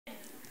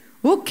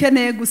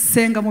ukeneye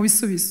gusenga mu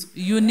bisubizo.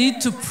 You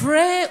need to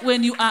pray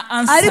when you are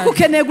answered. Ariko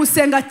ukeneye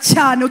gusenga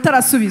cyane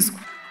utarasubizwa.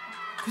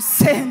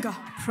 Gusenga.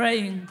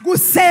 Praying.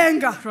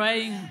 Gusenga.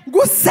 Praying.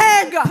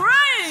 Gusenga.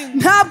 Praying.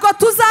 Ntabwo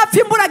tuzapfa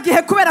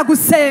imburagihe kubera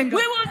gusenga.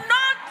 We will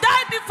not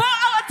die before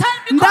our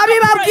time because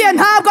ndabibabwiye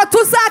ntabwo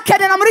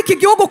tuzakenera muri iki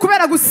gihugu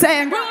kubera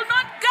gusenga. We will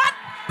not get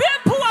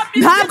people who have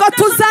been ntabwo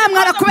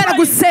tuzamwara kubera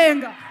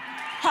gusenga.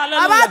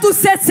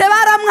 Abadusetse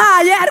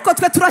baramwaye ariko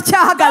twe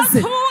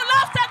turacyahagaze.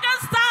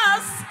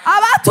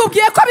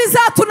 Abatubwiye ko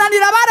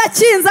bizatunanira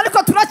barakinze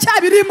ariko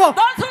turacyabirimo.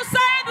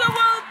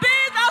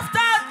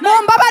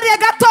 Mumbabarire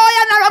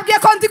gatoya narabwiye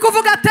ko ndi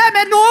kuvuga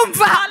teme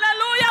numva.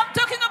 Hallelujah, I'm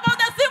talking about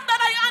the thing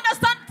that I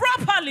understand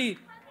properly.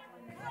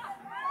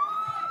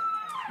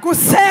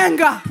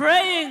 Gusenga.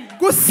 Praying.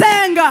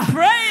 Gusenga.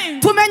 Praying.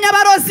 Tumenya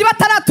abarozi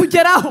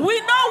bataratugeraho. We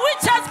know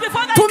witches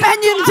before they come to us.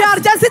 Tumenya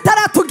indyarya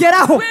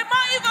zitaratugeraho. We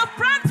know even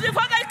friends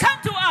before they come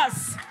to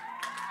us.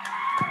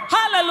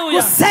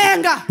 Hallelujah.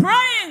 Gusenga.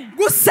 Praying.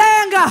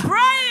 Gusenga.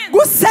 Praying.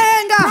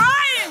 Gusenga.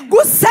 Praying.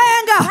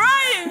 Gusenga.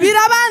 Praying.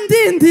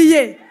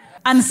 Birabandindiye.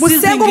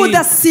 Musenga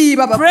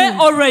ubudasiba bakuru. Pray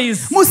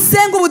always.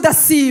 Musenga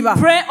ubudasiba.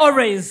 Pray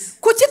always.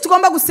 Kuki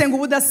tugomba gusenga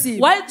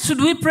ubudasiba? Why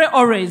should we pray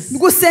always?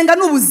 Gusenga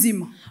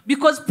n'ubuzima.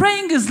 Because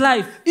praying is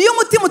life. Iyo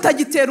umutima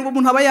utagitera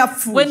umuntu aba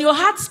yapfuye. When your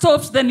heart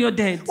stops, then you're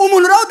dead.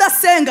 Umuntu uraho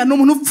udasenga ni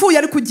umuntu upfuye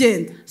ari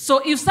kugenda.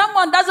 So if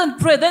someone doesn't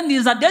pray, then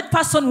he's a dead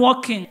person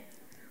walking.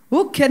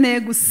 Ukeneye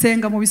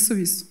gusenga mu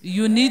bisubizo.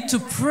 You need to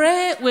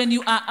pray when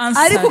you are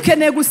answered. Ariko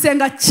ukeneye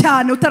gusenga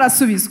cyane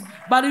utarasubizwa.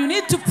 But you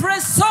need to pray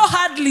so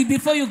hardly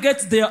before you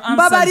get their answers.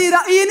 Babarira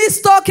iyi ni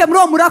stock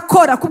muri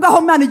murakora kugaho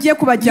Imana igiye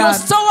kubajyana.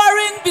 You're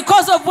sowing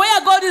because of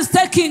where God is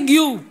taking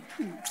you.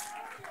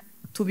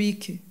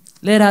 Tubike.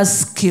 Let us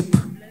skip.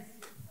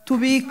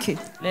 Tubike.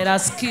 Let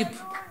us skip.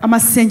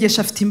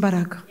 Amasengesho afite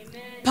imbaraga.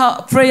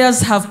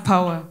 Prayers have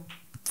power.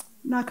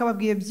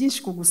 Nakababwiye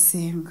byinshi ku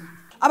gusenga.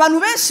 Abantu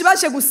benshi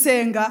baje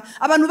gusenga,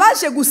 abantu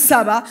baje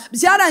gusaba,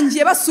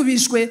 byarangiye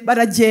basubijwe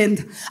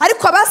baragenda.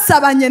 Ariko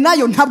abasabanye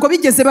nayo ntabwo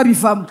bigeze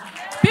babivamo.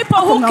 People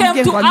who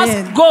came to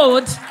ask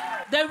God,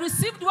 they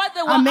received what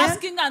they were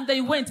asking and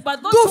they went.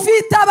 But those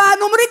dufite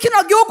abantu muri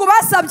kino gihugu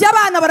basabye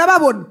abana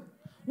barababona.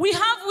 We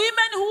have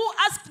women who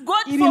asked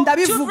God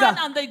for children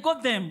and they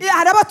got them.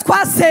 Haraba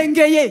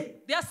twasengeye.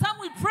 There are some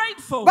we prayed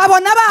for.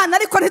 Babona abana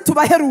ariko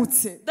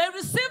ntitubaherutse. They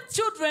received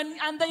children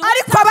and they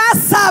ariko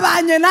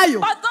abasabanye nayo.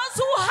 But those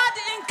who had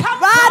income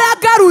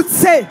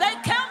baragarutse. They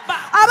came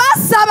back.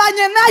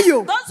 Abasabanye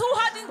nayo. Those who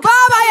had income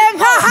babaye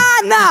nka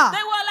Hana.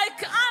 They were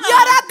like Anna.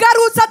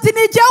 Yaragarutse ati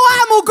nije wa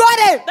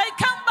mugore. They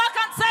came back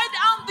and said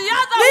I'm the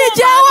other woman.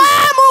 Nije wa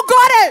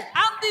mugore.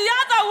 I'm the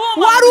other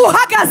woman. Wari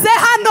uhagaze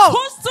hano.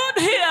 Who stood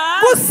here?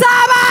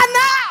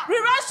 Gusabana.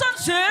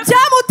 Relationship.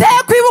 Byamuteye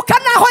kwibuka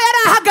naho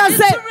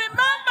yarahagaze.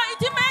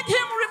 It made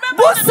him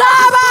remember.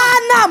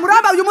 Gusabana.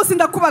 Muraba uyu munsi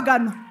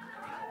ndakubagana.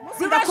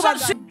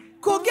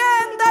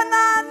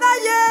 Kugendana na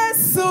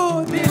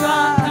Yesu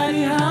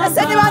nibanga.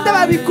 Ese ni bande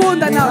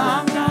babikunda nawe?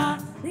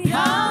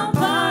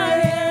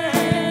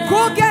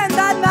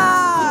 Kugendana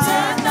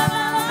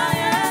na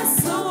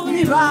Yesu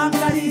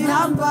nibanga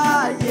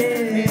rihambaye.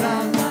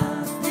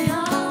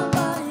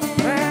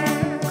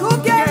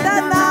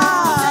 Kugendana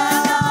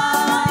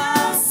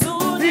Yesu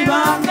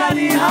nibanga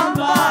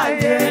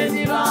rihambaye.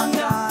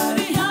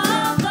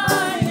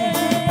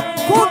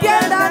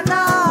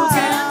 Kugendana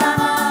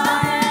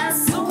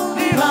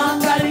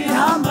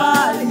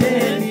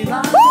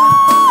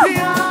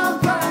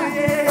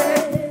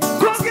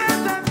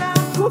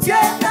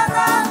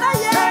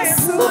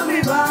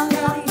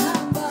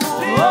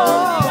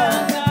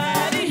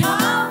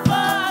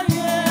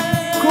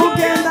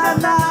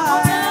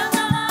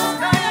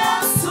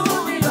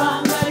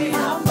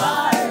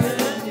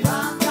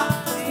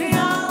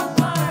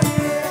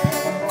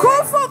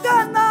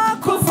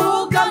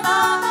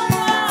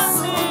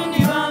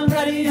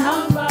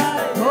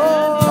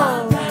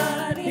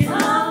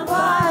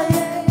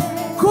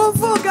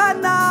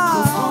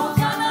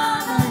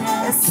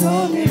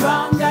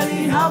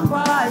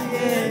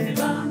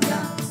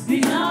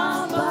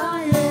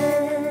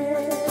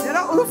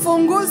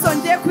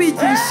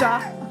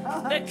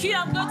The key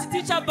I'm going to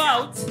teach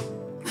about.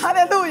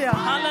 Hallelujah.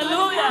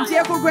 Hallelujah.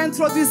 Ngiye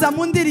kuguintroduce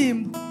mu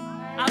ndirimbo.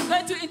 I'm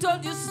going to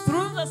introduce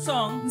through the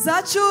song.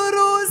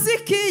 Nzacuruza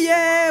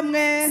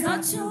ikiyemwe.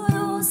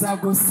 Nzacuruza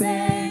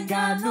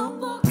gusenga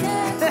n'umuke.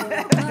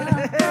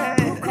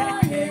 Kuko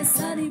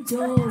Yesu ari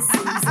byose.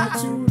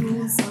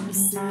 Nzacuruza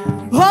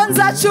gusenga.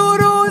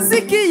 Nzacuruza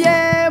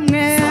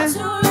ikiyemwe.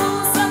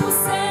 Nzacuruza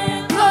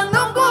gusenga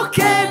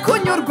n'umuke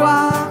kunyurwa.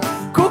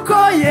 Kuko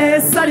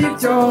Yesu ari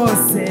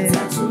byose.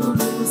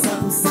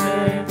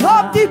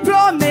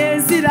 Diplome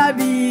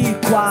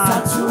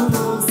zirabikwa.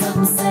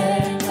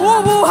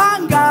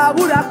 Ubuhanga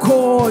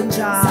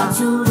burakonja.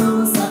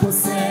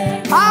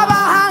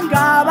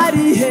 Abahanga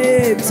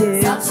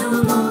barihebye.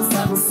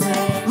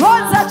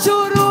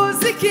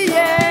 Nzacuruza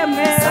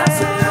ikiyemwe.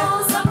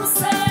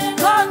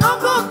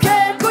 Nunguke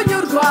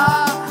kunyurwa.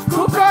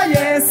 Kuko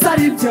Yesu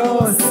ari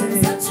byose.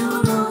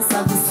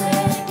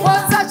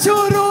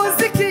 Nzacuruza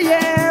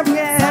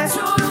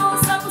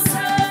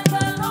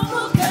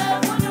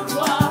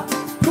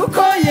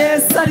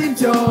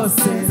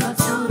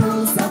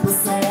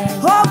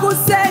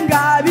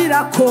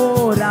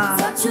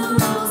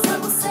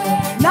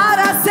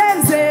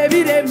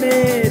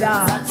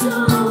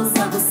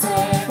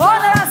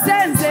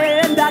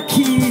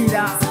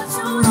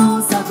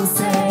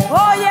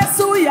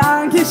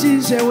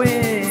ndaje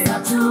we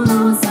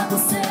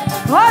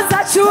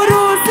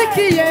ozacuruza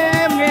iki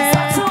yemwe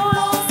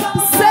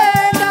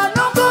senga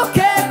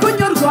nunguke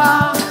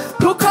kunyurwa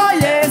kuko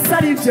Yesu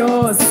ari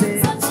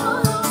byose.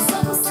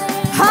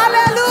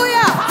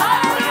 Haleluya.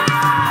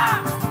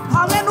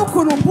 Hamwe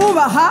n'ukuntu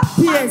mbubaha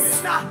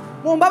Yesu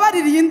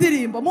mumbabarira iyi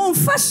ndirimbo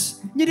mumfashe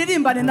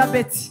nyiririmbane na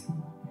Betty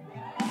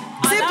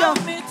sibyo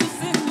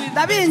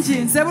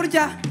ndabinginze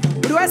burya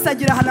buri wese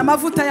agira hana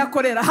amavuta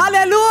yakorera.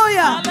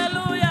 Haleluya.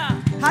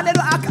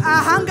 Haleluya.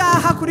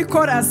 Ahangaha kuri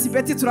chorus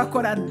Betty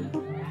turakorana.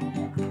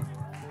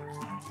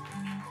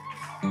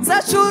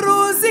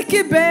 Zacuruza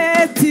iki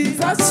Betty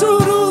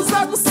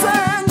zacuruza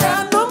gusenga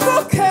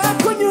nunguke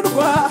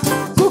kunyurwa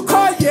kuko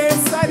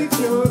Yesu ari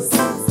byose.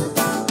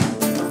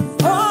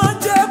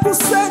 Onje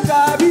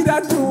gusenga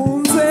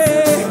biratunze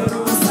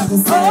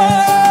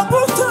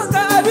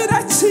gutunga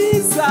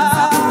birakiza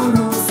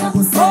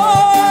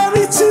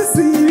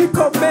bikizi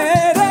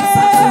bikomere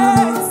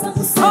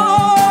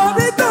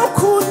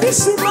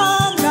bidukundisha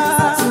Imana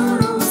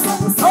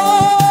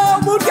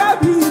burya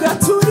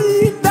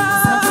biraturinda.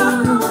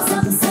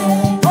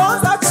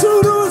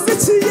 Ozacuruza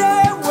iki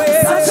yewe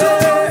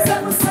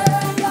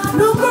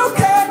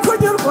nunguke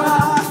kunyurwa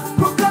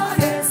kuko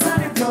Yesu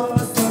ari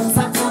byose.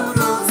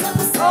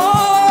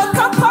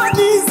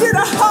 Kampani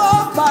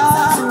zirahomba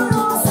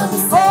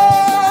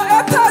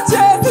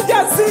etaje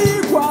zijya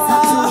zigwa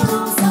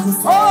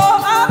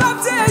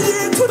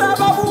ababyeyi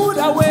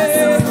turababura we.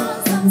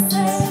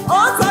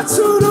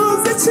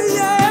 Ozacuruza iki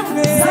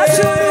yemwe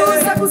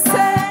zacuruza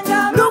gusenga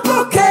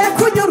nunguke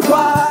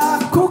kunyurwa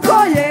kuko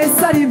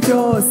Yesu ari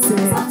byose.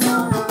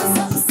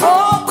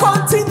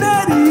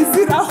 Kontineri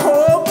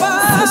zirahomba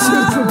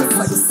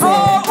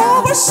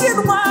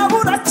Ubushinwa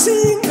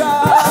burakinga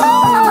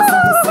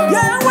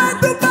yewe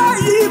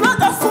Dubai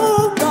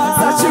bagafunga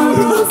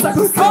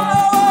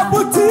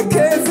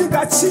butike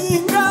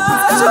zigakinga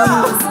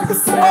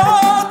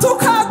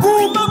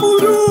tukaguma mu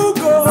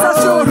rugo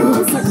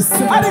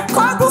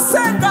ariko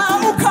gusenga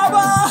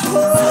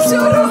ukabaho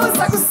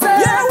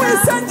yewe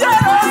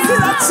insengero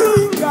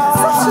zirakinga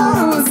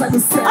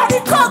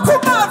ariko ku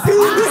mavi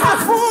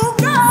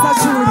bihafunga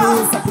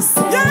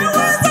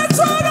yewe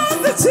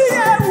zacuruza iki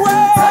yewe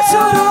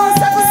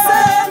zacuruza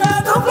gusenga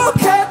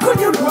nunguke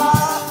kunyurwa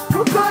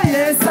kuko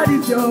Yesu ari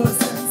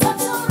byose.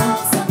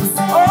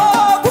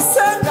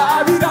 Gusenga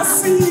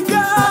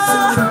birasiga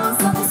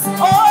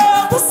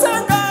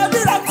gusenga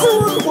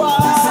birakundwa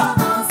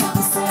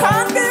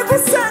kandi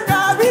gusenga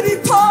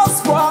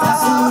biritozwa.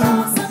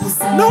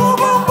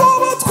 N'ubu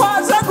ngubu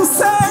twaje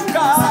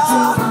gusenga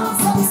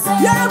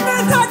yemwe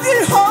nta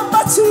gihombo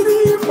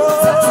kirimo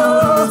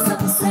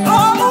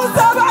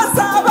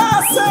uzabaza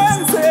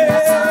basenze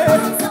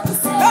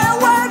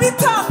ewe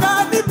bitanga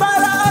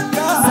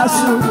n'imbaraga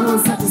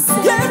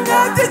yemwe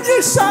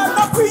byigisha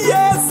no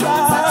kwiyeza.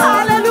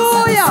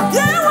 Haleluya.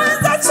 Yewe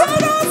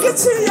zacuruza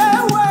iki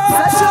yewe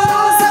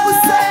zacuruza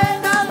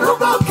gusenga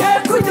nunguke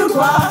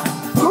kunyurwa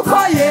kuko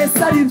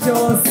Yesu ari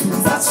byose.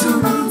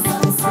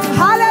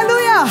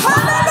 Haleluya.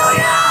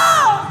 Haleluya.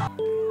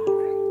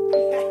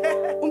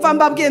 Umva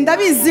mbabwiye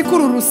ndabizi ko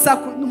uru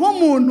rusaku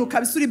nk'umuntu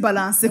kabisa uri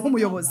balance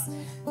nk'umuyobozi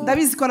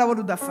ndabizi ko nabo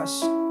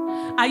rudafasha.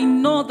 I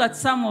know that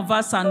some of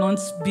us are not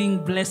being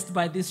blessed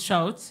by this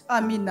shout.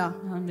 Amina.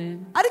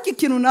 Amen. Ariko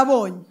ikintu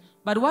nabonye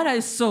But what I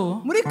saw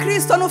muri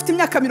Kristo n'ufite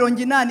imyaka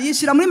 80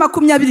 yishira muri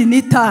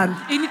 25.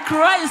 in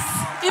Christ,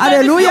 even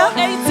Hallelujah. if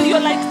you're 80, you're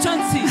like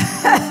 20.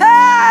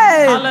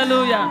 Hey!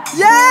 Hallelujah.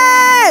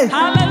 Yeah!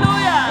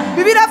 Hallelujah.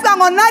 Biblia avuga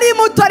ngo nari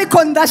muto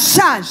ariko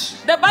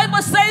ndashaje. The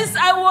Bible says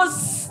I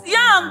was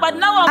young, but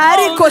now I'm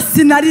Ariko old.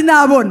 sinari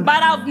nabona.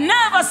 But I've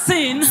never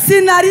seen.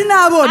 Sinari I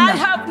nabona.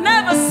 have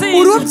never seen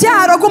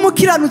Urubyaro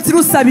rw'umukiranutsi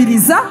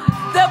rusabiriza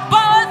the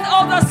birth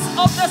of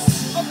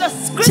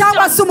the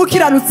cyangwa Christian, se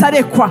umukiranutsi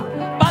arekwa.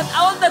 but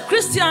all the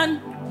Christian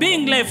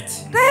being left.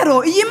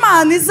 Rero iyi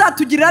Imana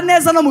izatugirira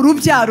neza no mu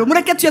rubyaro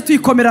mureke tuye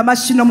tuyikomera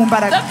amashyi no mu The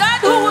mbaraga.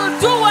 God who will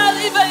do well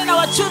even in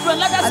our children,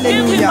 let us give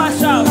him Hallelujah. a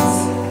shout.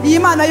 Iyi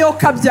Imana yo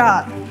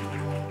kabyara.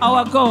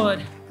 Our God.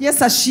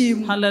 Yesu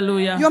ashimwe.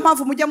 Hallelujah. Niyo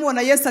mpamvu mujya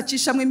mubona Yesu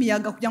acishamwe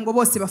imiyaga kugira ngo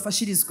bose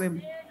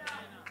bafashirizwemo.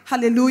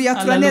 Haleluya.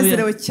 Hallelujah.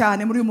 Turanezerewe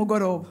cyane muri uyu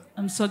mugoroba.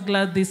 I'm so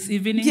glad this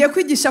evening. Ngiye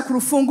kwigisha ku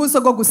rufunguzo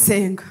rwo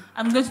gusenga.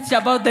 I'm going to teach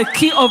about the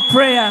key of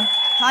prayer.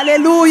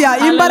 Haleluya.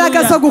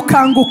 Imbaraga zo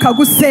gukanguka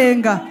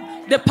gusenga.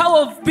 The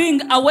power of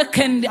being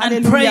awakened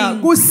and Haleluya.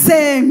 praying.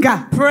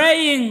 Gusenga.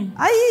 Praying.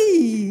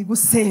 Ai,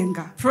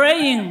 gusenga.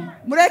 Praying.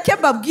 Mureke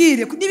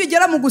mbabwire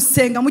nibigera mu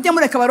gusenga mujye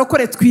mureka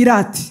barokore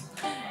twirate.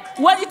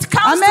 When it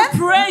comes Amen. to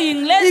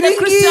praying, let Ibi the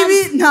Christians.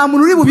 ngibi nta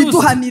muntu uri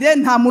bubiduhanire,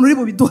 nta muntu uri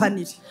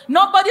bubiduhanire.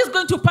 Nobody is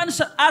going to punish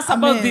us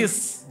about Amen.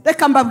 this.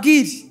 Reka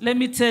mbabwire. Let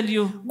me tell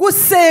you.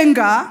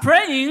 Gusenga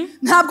Praying.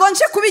 ntabwo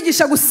nje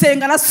kubigisha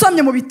gusenga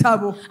nasomye mu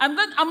bitabo. I'm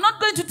not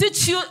going to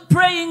teach you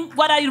praying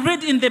what I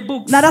read in the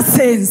books.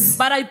 Narasenze.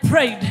 But I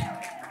prayed.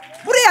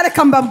 Buriya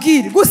reka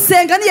mbabwire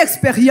gusenga ni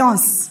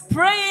experience.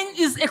 Praying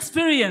is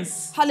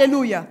experience.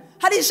 Haleluya.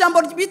 Hari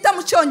ijambo bita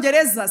mu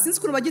cyongereza sinzi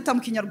ukuntu bagita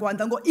mu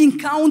kinyarwanda ngo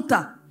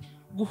encounter.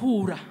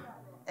 Guhura.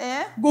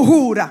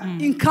 guhura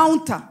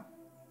encounter.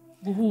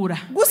 Guhura.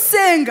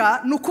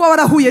 Gusenga ni ukuba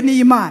warahuye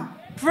n'Imana.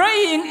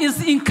 Praying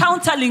is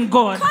encountering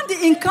God. Kandi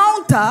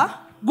encounter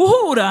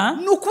guhura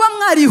ni ukuba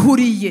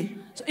mwarihuriye.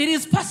 It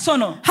is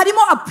personal.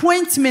 Harimo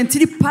appointment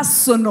iri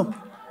personal.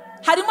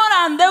 Harimo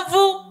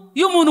rendezvous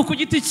y'umuntu ku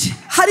giti cye.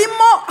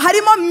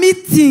 Harimo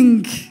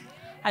meeting.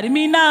 Harimo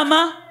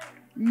inama.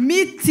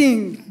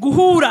 Meeting.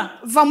 Guhura.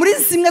 Va muri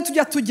zimwe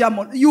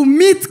tujyamo. You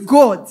meet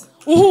God.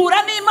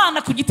 Uhura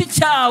n'Imana ku giti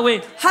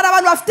cyawe. Hari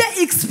abantu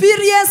bafite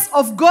experience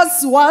of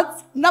God's word.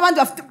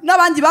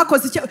 N'abandi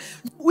bakoze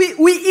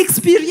we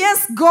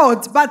experience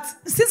God, but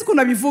since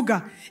kuna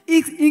bivuga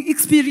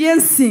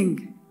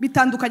experiencing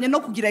bitandukanye no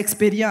kugira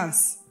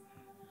experience.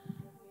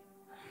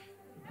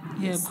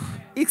 Yego.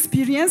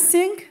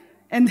 Experiencing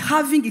and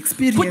having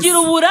experience. Kugira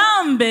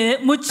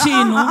uburambe mu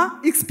kintu.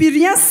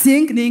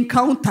 Experiencing ni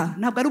encounter,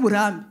 ntabwo ari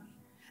uburambe.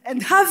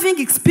 And having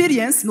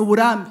experience ni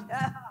uburambe.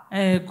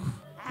 Yego.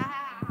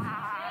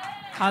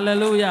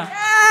 Hallelujah.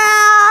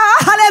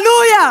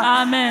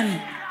 Hallelujah.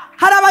 Amen.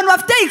 Hari abantu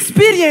bafite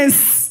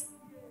experience.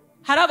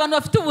 Hari abantu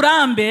bafite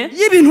uburambe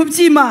y'ibintu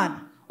by'Imana.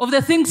 Of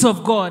the things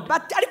of God.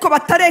 Ariko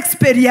batari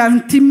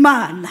experience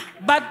Imana.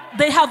 But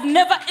they have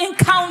never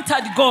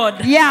encountered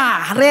God.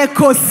 Yeah,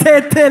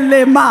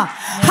 rekosetelema.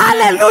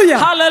 Hallelujah.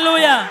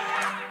 Hallelujah.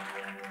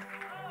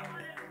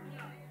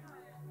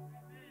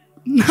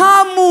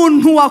 Nta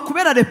muntu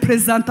wakubera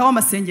representa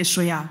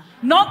w'amasengesho yawe.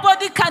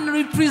 Nobody can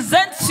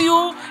represent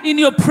you in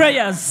your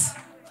prayers.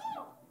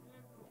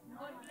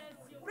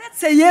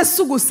 Uretse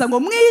Yesu gusa ngo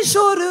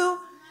mwijuru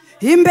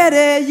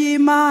imbere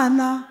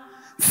y'Imana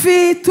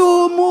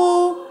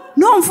fitumu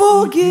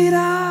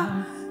numvugira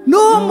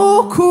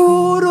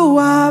n'umukuru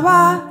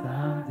waba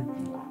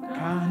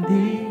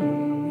kandi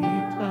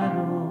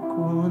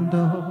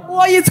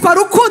yitwa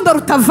rukundo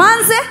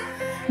rutavanze.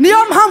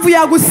 Niyo mpamvu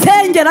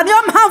yagusengera, niyo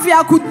mpamvu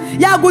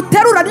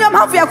yaguterura, niyo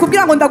mpamvu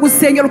yakubwira ngo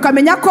ndagusengera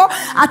ukamenya ko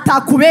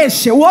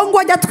atakubeshe. Uwo ngo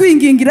ajya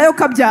twingingira yo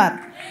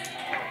kabyara.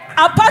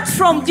 Apart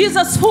from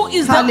Jesus, who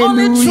is the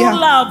only true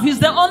love, he's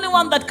the only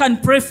one that can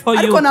pray for you.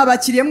 Ariko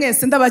nabakiriye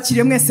mwese,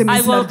 ndabakiriye mwese mu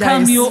izina rya Yesu. I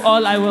welcome you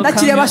all.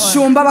 Ndakiriye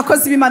bashumba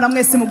abakozi b'Imana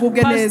mwese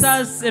mugubwe neza.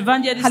 Pastors,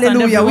 evangelists, and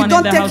everyone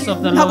in the house of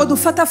the Lord. Ntabwo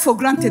dufata for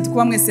granted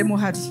kuba mwese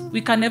muhari.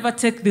 We can never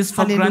take this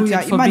for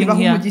granted for being here. Imana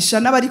ibahumugisha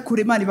n'abari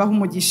kure Imana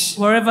ibahumugisha.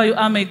 Wherever you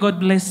are, may God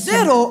bless you.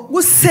 Rero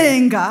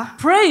gusenga,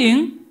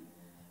 praying,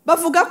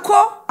 bavuga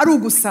ko ari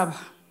ugusaba.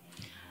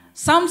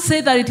 Some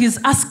say that it is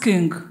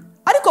asking.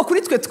 Ariko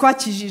kuri twe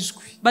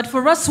twakijijwe. But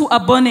for us who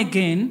are born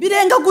again,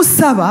 birenga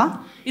gusaba,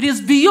 it is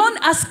beyond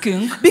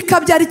asking.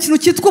 Bikabyara ikintu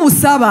cyitwa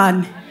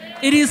ubusabane.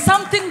 It is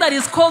something that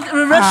is called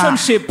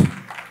relationship.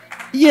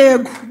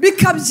 Yego,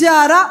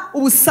 bikabyara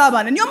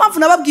ubusabane. Niyo mpamvu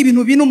nababwiye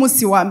ibintu bino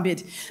umunsi wa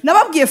mbere.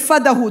 Nababwiye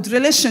fatherhood,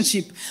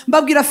 relationship,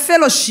 mbabwira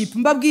fellowship,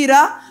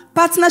 mbabwira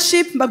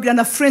partnership, mbabwira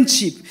na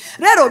friendship.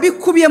 Rero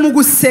bikubiye mu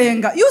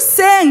gusenga. Iyo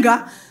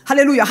usenga,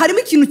 haleluya, harimo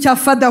ikintu cya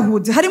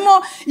fatherhood,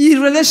 harimo iyi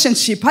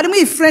relationship, harimo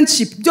iyi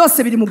friendship,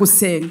 byose biri mu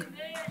gusenga.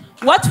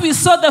 What we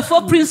saw, the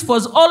four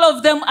principles, all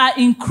of them are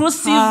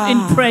inclusive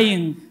in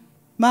praying.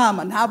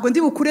 Mama, ntabwo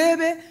ndi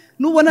bukurebe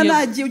nubona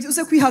nagiye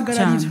uze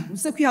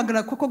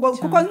kwihagararira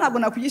kuko ntabwo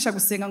nakwigisha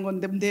gusenga ngo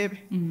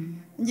ndebe.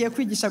 Ngiye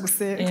kwigisha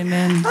gusenga.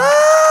 Amen.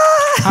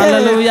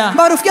 Hallelujah.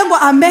 Barufuke ngo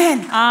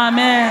amen.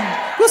 Amen.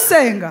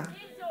 Gusenga.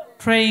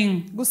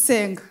 Praying.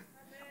 Gusenga.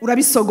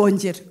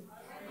 Urabisogongera.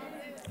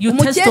 You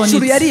test on it.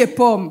 Umukecuru yariye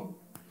pome.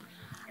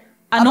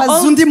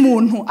 Abaza undi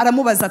muntu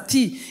aramubaza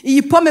ati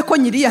iyi pome ko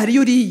nyiriye hari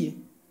yuriye.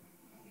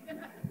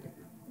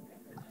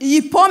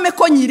 Iyi pome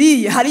ko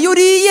nyiriye hari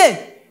yuriye.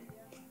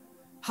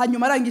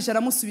 Hanyuma arangije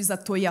aramusubiza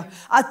toya.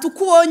 Ati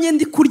uko ubonye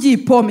ndi kurya iyi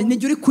pome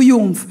nijye uri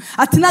kuyumva.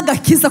 Ati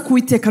n'agakiza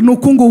kuwiteka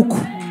nuko nguko.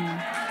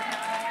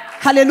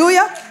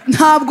 Haleluya.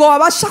 Ntabwo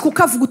wabasha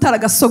kukavuga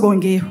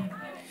utaragasogongeyeho.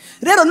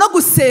 Rero no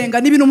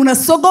gusenga ni ibintu umuntu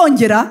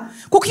asogongera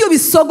kuko iyo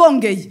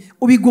bisogongeye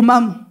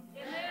ubigumamo.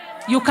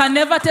 You can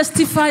never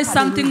testify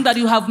something that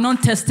you have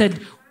not tested.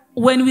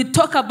 When we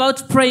talk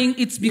about praying,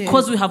 it's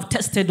because we have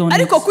tested on it.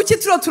 Ariko kuki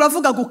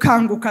turavuga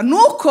gukanguka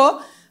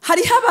nuko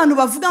hariho abantu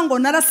bavuga ngo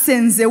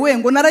narasenzewe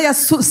ngo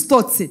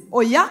narayastotse.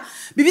 Oya,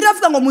 Bibiliya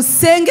avuga ngo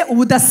musenge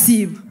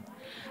ubudasiba.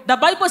 The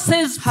Bible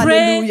says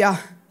pray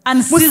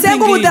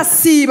unceasingly.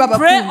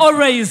 Pray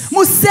always.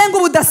 Musenge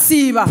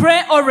ubudasiba.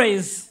 Pray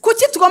always.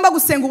 Kuki tugomba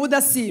gusenga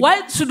ubudasiba?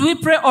 Why should we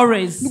pray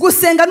always?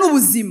 Gusenga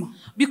n'ubuzima.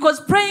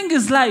 Because praying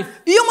is life.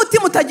 Iyo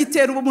umutima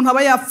utagitera umuntu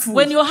aba yapfuye.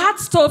 When your heart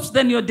stops,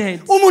 then you're dead.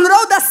 Umuntu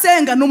uraho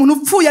udasenga ni umuntu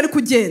upfuye ari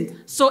kugenda.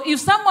 So if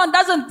someone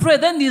doesn't pray,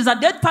 then he's a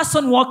dead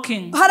person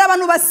walking. Hari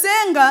abantu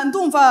basenga,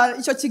 ndumva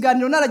icyo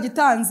kiganiro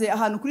naragitanze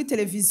ahantu kuri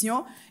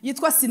televiziyo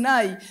yitwa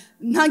Sinai.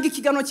 Ntanga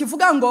ikiganiro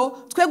kivuga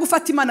ngo twe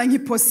gufata Imana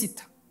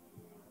nk'iposita.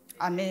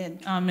 Amen.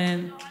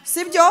 Amen.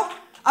 Sibyo?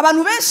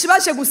 Abantu benshi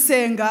baje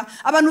gusenga,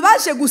 abantu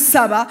baje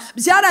gusaba,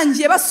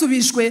 byarangiye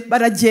basubijwe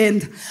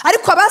baragenda.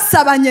 Ariko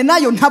abasabanye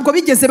nayo ntabwo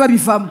bigeze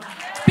babivamo.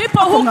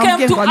 People who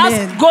came to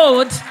ask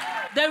God,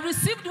 they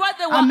received what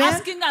they were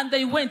asking and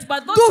they went.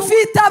 But those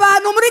dufite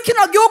abantu muri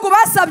kino gihugu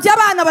basabye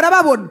abana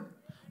barababona.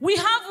 We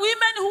have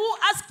women who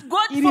ask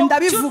God Ibi for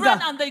ndabivuga.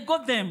 children and they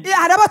got them.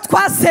 hari abo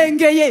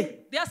twasengeye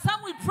There are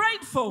some we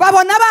prayed for.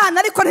 babona abana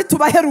ariko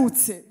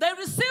ntitubaherutse They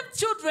received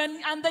children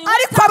and they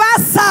ariko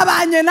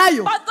abasabanye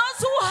nayo but those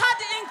who had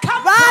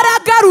encounter,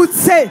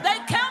 baragarutse they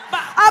came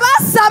back.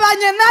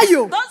 abasabanye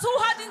nayo Those who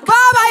had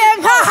babaye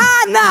encounter, nka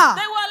Hana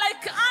they were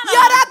like Anna.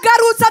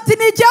 yaragarutse ati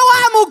nijye wa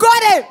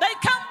mugore They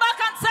came back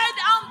and said,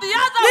 I'm the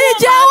other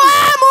nijye woman.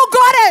 wa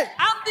mugore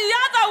I'm the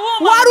other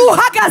wari woman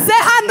uhagaze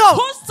hano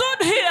who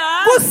stood here.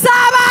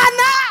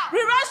 gusabana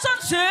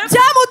Relationship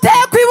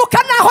byamuteye kwibuka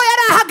naho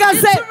yari is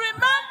ahagaze to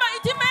remember.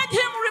 It made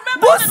him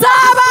remember the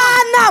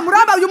gusabana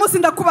muramba uyu munsi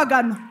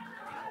ndakubagana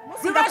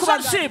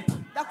relationship.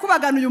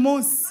 ndakubagana uyu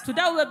munsi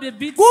Today will be a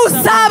bit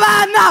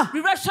gusabana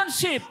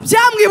relationship.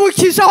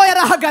 byamwibukije aho yari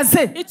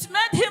ahagaze It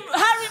made him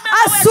her remember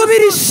asubira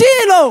where he stood.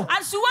 ishilo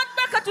And she went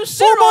back to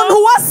umuntu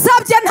Shiloh.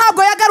 wasabye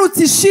ntabwo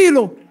yagarutse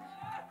ishilo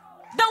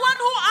The one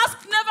who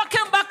asked never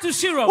came back to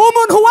Shiloh.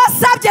 umuntu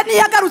wasabye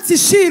ntiyagarutse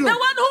ishilo The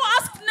one who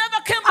asked never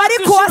came back to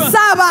ariko Shiloh.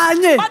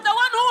 wasabanye But the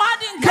one who had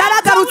encounter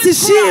yaragarutse with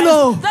ishilo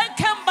Christ, they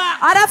came back.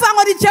 aravuga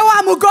ngo nijye wa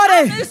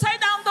mugore They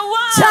said, I'm the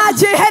one. cya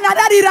gihe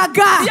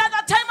narariraga The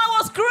other time I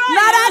was crying.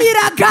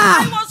 narariraga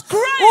I was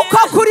crying. uko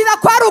kurira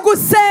kwari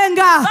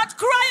ugusenga That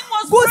crying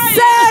was praying.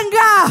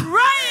 gusenga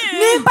Praying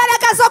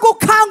n'imbaraga zo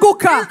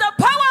gukanguka is the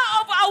power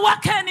of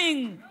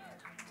awakening.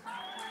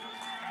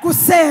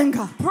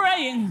 gusenga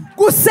Praying.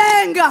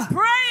 gusenga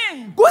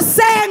Praying.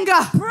 gusenga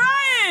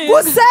Praying.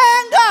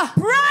 gusenga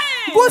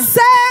Praying.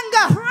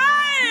 gusenga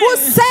Praying.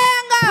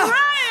 gusenga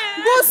Praying.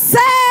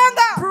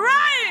 gusenga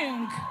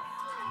Praying.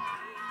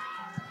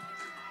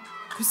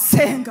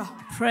 gusenga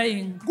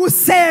Praying.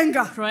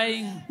 gusenga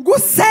Praying.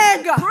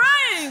 gusenga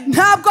Praying.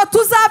 ntabwo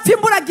tuzapfa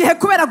imburagihe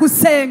kubera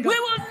gusenga We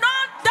will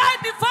not die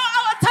before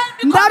our time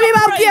because of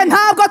ndabibabwiye praying.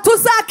 ntabwo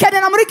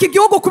tuzakenera muri iki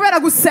gihugu kubera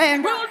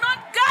gusenga We will not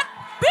get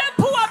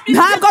people who have been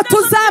ntabwo sick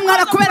because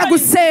tuzamwara of kubera praying.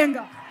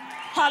 gusenga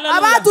Hallelujah.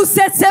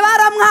 abadusetse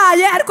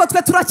baramwaye ariko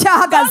twe Those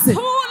turacyahagaze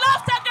who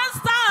laughed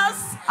against us,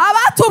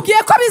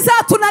 abatubwiye ko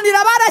bizatunanira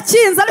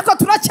barakinze ariko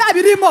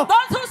turacyabirimo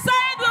those who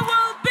said we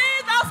will be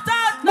after.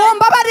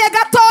 mumbabarire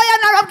gatoya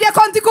narabwiye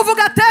ko ndi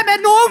kuvuga teme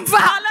numva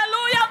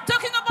Hallelujah. I'm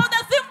talking about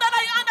the thing that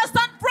I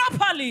understand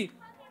properly.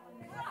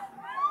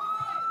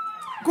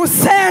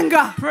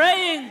 gusenga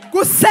Praying.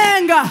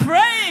 gusenga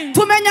Praying.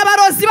 tumenya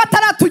abarozi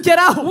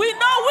bataratugeraho We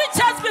know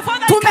witches before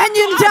they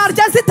tumenya come to us.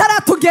 indyarya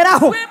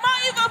zitaratugeraho We know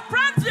even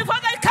friends before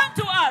they come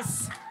to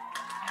us.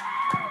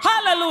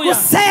 Hallelujah.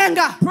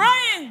 gusenga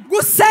Praying.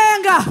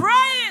 gusenga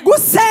Praying.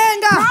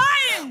 gusenga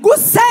Praying.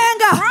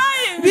 gusenga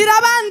Praying.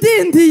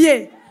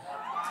 birabandindiye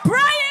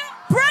Praying.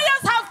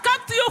 Prayers have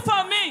come to you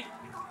for me.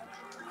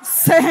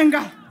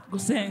 gusenga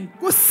Gusenga.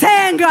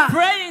 gusenga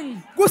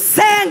Praying.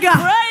 gusenga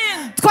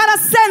Praying.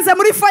 twarasenze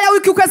muri fire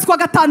week ukwezi kwa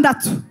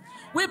gatandatu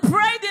We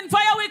prayed in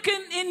Fire Week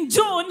in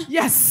June.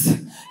 yes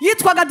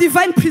yitwaga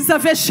divine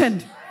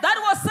preservation That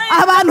was saying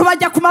abantu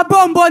bajya ku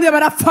mabombone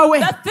barapfa we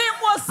the theme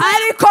was saying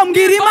ariko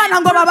mbwira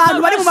imana ngo aba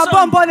bantu bari mu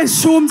mabombone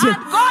nshumbye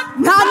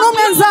nta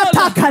n'umwe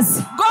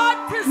nzatakaza God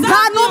nta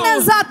n'umwe preserved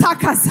you.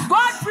 nzatakaza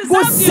God preserved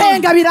you.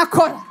 gusenga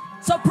birakora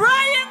So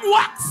praying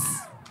works.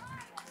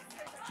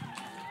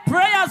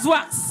 Prayers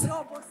works.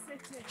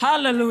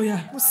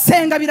 Hallelujah.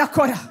 gusenga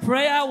birakora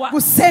Prayer works.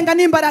 gusenga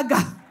n'imbaraga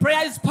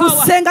Prayer is power.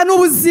 gusenga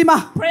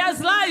n'ubuzima Prayer is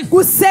life.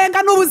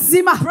 gusenga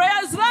n'ubuzima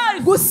Prayer is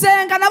life.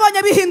 gusenga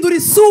nabonye bihindura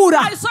isura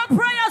I saw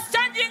prayers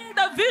changing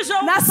the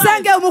vision.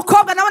 nasengeye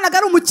umukobwa nabonaga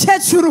ari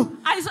umukecuru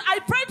I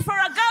prayed for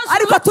a girl who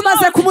ariko looked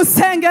tumaze young.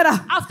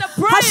 kumusengera After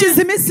hashize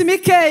praying, iminsi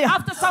mikeya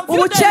after some few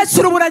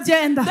umukecuru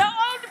buragenda the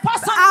old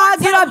person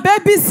went agira out,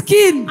 baby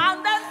skin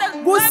and then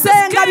the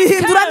gusenga baby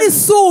skin bihindura came.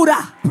 n'isura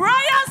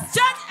Prayers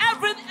change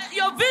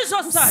your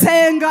vision side.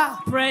 gusenga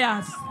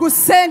Prayers.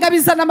 gusenga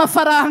bizana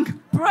amafaranga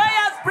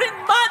Prayers bring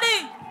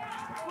money.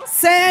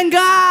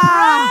 gusenga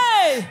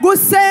Pray.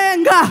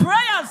 gusenga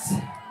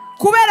Prayers.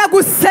 kubera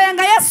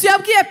gusenga yesu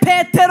yabwiye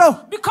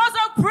petero Because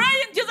of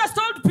praying, Jesus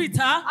told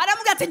Peter,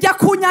 aramubwira ati jya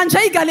ku nyanja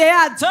y'i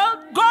galeyadi so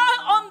go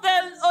on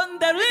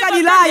the river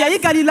galilaya y'i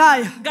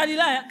galilaya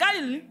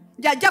Galilee.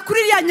 jya kuri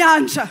iriya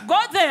nyanja Go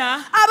there.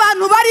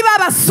 abantu bari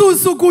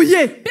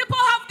babasuzuguye People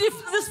have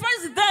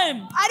despised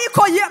them.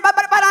 ariko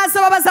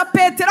baraza babaza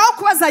petero aho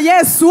kubaza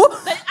yesu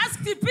They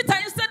asked Peter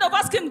instead of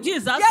asking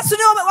Jesus. yesu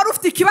niwe wari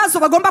ufite ikibazo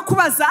bagomba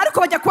kubaza ariko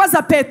bajya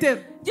kubaza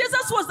petero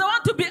Jesus was the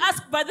one to be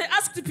asked, but they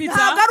asked Peter.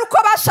 ntabwo ari uko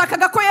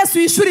bashakaga ko yesu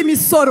yishyura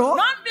imisoro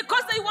Not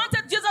because they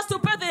wanted Jesus to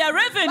pay their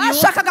revenue,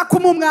 bashakaga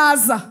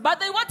kumumwaza but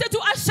they wanted to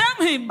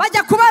ashame him.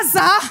 bajya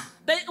kubaza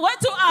They went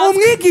to ask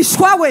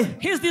umwigishwa we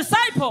his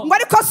disciple, ngo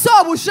ariko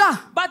sobuja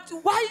but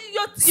why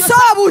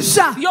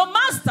sobuja your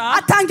master,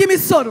 atanga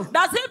imisoro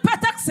does he pay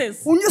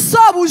taxes?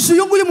 sobuja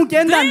uyu nguyu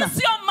mugendana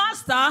This your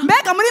master.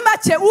 mbega muri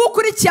make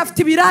ukurikiye afite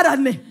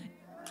ibirarane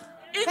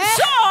In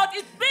short,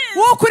 it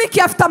means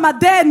ukurikiye afite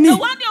amadeni the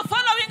one you're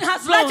following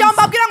has najya loans.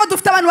 mbabwira ngo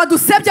dufite abantu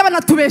badusebya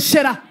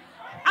banatubeshera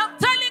I'm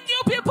telling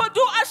you, people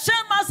do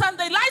ashame us and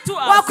they lie to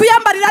us.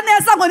 wakwiyambarira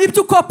neza ngo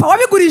nibyo ukopa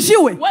wabigurije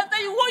iwe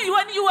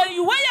When you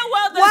wear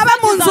well, they waba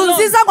mu nzu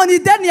nziza ngo ni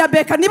ideni ya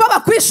beka nibo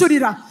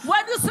bakwishurira.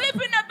 When you sleep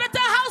in a better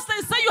house,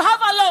 they say you have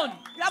a loan.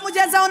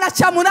 Yamugenzaho na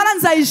cyamunara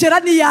nzayijera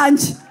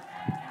niyanjye.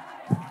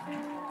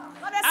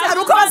 Hari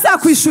uko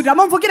bazakwishurira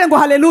mumvugire ngo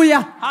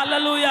haleluya.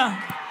 Hallelujah.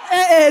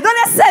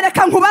 None se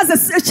reka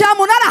nkubaze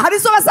cyamunara hari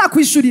zo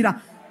bazakwishurira.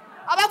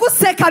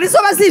 Abaguseka hari zo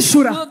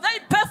bazishura. Will they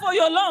pay for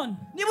your loan?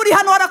 Niba uri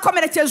hano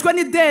warakomerekejwe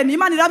n'ideni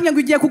Imana iramye ngo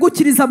igiye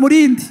kugukiriza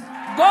murindi.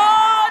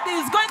 God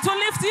is going to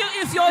lift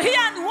you if you're here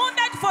and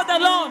wounded for the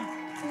loan.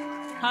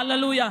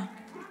 Hallelujah.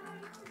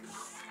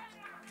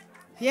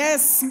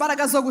 Yes,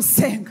 imbaraga zo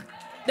gusenga.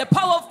 The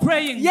power of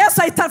praying. Yesu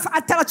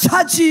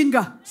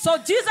ataracaginga. So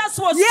Jesus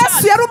was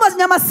Yesu yari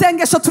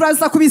umunyamasengesho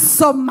turaza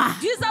kubisoma.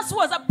 Jesus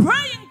was a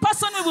praying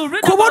person. We will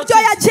read Ku about buryo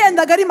it.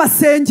 yagendaga ari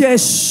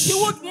masengesho.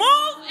 He would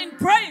move in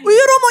praying. Uyu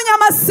uri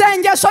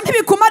umunyamasengesho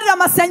ntibikumarira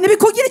amasengesho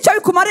bikugira icyo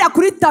bikumarira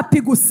kuri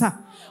tapi gusa.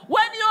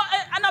 When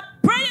you're a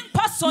praying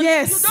person,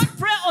 Yes. you don't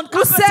pray on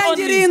carpet Usengera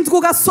only. indwi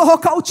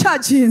ugasohoka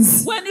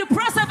ucaginze. When you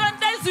pray 7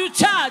 days, you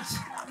charge.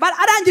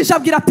 Arangije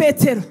abwira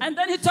Petero And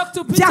then he talked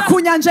to Peter. jya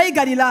ku nyanja y'i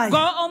Galilaya. Go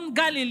on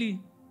Galilee.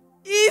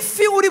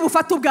 Ifi uri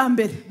bufate ubwa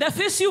mbere. The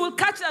fish you will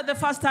catch at the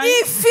first time.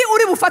 Ifi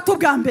uri bufate ubwa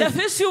The mbere.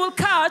 fish you will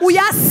catch.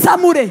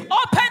 Uyasamure.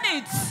 Open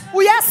it.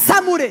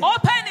 Uyasamure.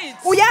 Open it.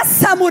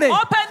 Uyasamure.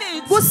 Open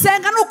it.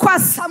 Gusenga no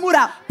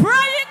kwasamura.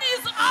 Praying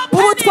is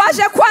Ubu opening.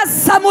 twaje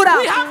kwasamura.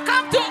 We have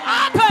come to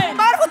open.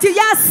 Baravuga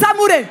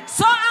yasamure.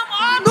 So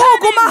I'm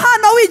Nuguma opening.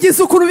 hano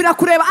wigize ukuntu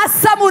birakureba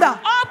asamura.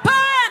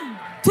 Open.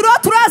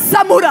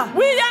 Turasamura.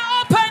 We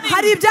are opening.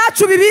 Hari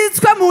ibyacu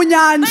bibitswe mu There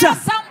nyanja. are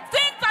some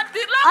things that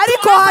belong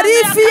Ariko to us hari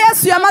and ifi they are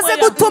Yesu yamaze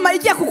somewhere. gutuma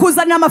igiye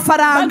kukuzanira But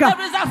amafaranga.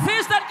 there is a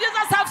fish that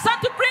Jesus has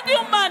sent to bring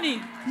you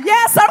money.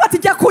 Yesu aravuga ati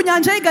jya ku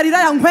nyanja y'i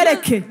Galilaya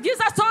nkwereke.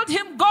 Jesus told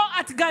him, go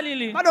at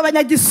Galilee. Bano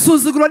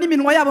banyagisuzuguro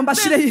n'iminwa yabo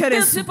mbashireho These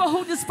iherezo. people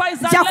who despise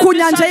that, Jya let ku me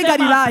nyanja shut y'i them up.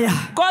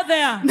 Galilaya. Go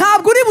there.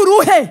 Ntabwo uri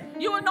buruhe.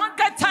 You will not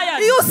get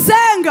tired. Iyo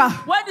usenga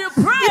When you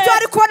pray, ibyo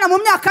ari kubona mu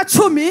myaka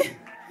 10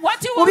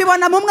 what you would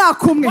ubibona mu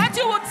mwaka umwe.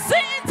 see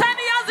in 10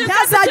 years, you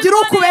Ntazagire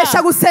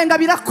ukubesha gusenga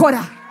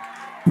birakora.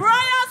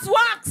 prayers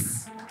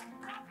works.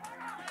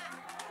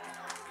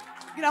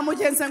 Gira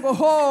mugenze ngo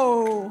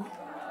ho.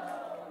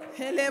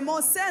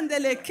 Helemo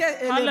sendeleke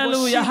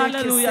Hallelujah,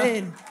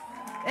 hallelujah.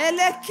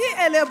 Eleki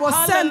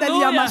elebosendeli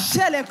ya Hallelujah.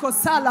 mashele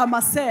kosala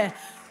mase.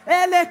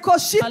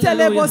 Elekoshite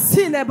Hallelujah.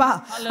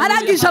 lebosileba. Hallelujah,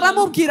 Arangije hallelujah.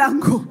 aramubwira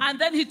ngo And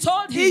then he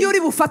told iyo him, uri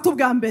bufate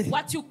ubwa mbere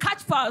what you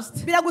catch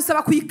first,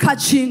 biragusaba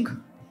kuyikacinga.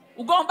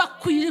 ugomba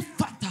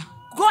kuyifata.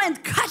 Go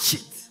and catch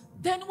it.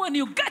 Then when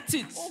you get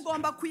it,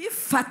 Ugomba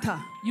kuyifata.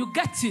 you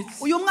get it.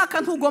 Uyu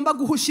mwaka ntugomba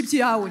guhusha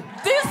ibyawe.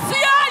 This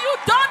year you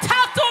don't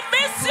have to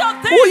miss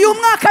your thing. Uyu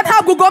mwaka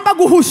ntabwo ugomba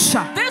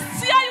guhusha.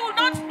 This year you will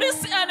not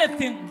miss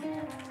anything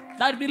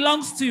that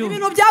belongs to you.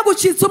 Ibintu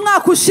byagucitse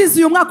umwaka ushize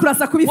uyu mwaka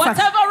uraza kubifata.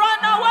 Whatever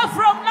ran away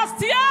from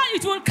last year,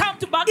 it will come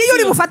to back to Iyo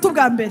uri you. bufate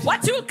ubwa mbere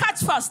What you will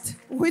catch first,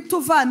 uhita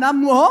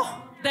uvanamo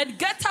then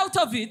get out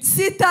of it.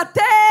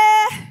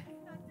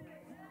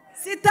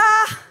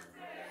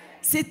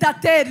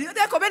 sitateri.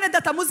 Reko bene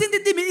data mu zindi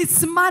ndimi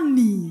it's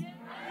money.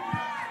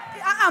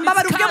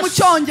 Mbabara It's ubwe mu cash.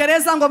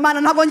 cyongereza ngo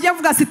mana ntabwo ngiye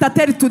kuvuga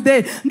sitateri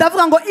today.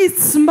 Ndavuga ngo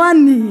it's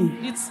money.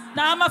 It's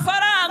na Mbabara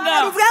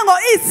mafaranga. ubwe ngo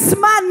it's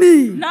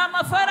money. Na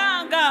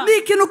mafaranga. Ni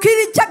ikintu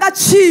kiri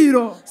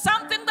cy'agaciro.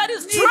 Something that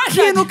is Ni ikintu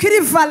treasured. kiri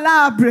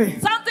valable.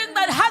 Something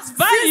that has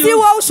Sinzi value.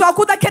 wowe ushobora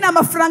kuba udakeneye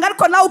amafaranga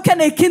ariko nawe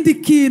ukeneye ikindi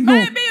kintu.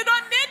 Maybe you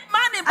don't need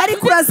money, but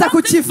Ariko you need uraza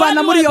something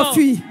kukivana muri iyo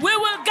valuable. fi. We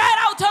will get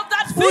out of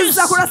that fish.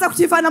 Uza kuraza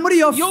kukivana muri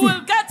iyo You fi.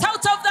 will get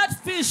out of that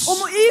fish.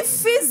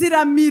 Ifi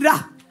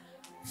ziramira.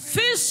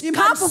 Fish can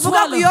Impamvu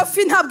uvuga ngo iyo swallow.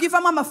 fi ntabwo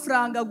ivamo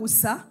amafaranga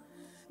gusa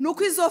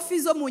nuko izo fi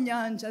zo mu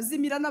nyanja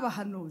zimira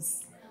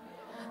n'abahanuzi.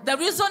 The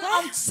reason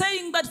I'm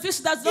saying that fish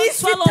does not Ifi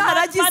swallow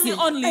money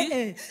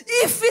only,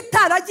 ifi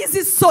itaragize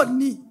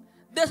isoni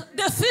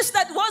the fish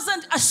that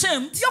wasn't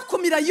ashamed yo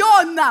kumira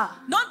Yona.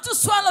 not to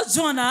swallow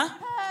Jonah,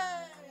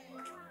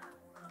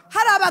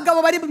 Hari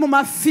abagabo bari mu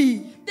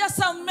mafi. there are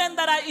some men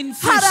that are in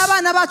fish. Hari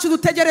abana bacu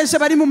dutegereje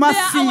bari mu They are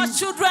mafi. our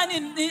children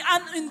in the We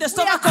are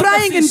stomach of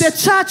crying the in fish. the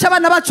church,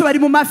 abana bacu bari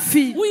mu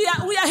mafi. We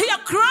are here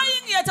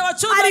crying, yet our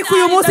children Ariko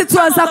uyu are in munsi the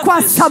tongue turaza of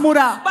the fish.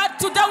 kwasamura. But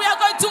today we are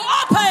going to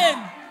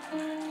open.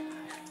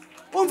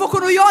 Umva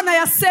ukuntu Yona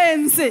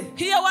yasenze.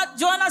 Hear what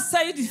Jonah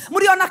said.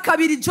 Muri Yona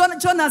 2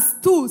 Jonas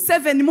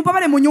 2:7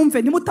 mubabare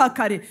munyumve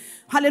ntimutakare.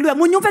 Haleluya.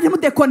 Munyumve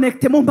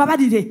ntimudeconnecte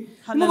mumbabarire.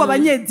 Muba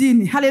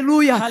abanyedini.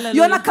 Haleluya.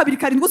 Yona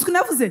 2:7 gusa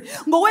navuze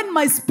ngo when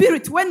my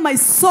spirit, when my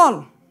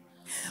soul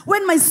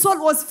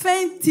was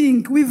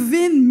fainting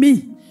within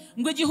me.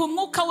 Ngo igihe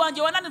umwuka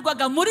wanjye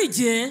wananirwaga muri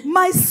jye,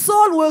 My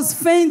soul was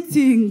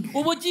fainting.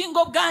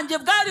 ubugingo bwanjye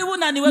bwari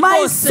bunaniwe My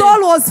rwose.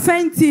 soul was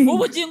fainting.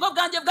 Ubugingo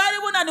bwanjye bwari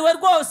bunaniwe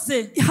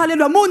rwose.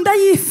 Haleluya. Mu nda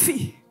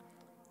y'ifi.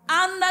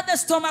 Under the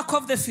stomach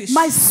of the fish.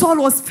 My soul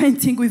was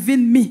fainting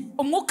within me.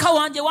 Umwuka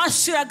wanjye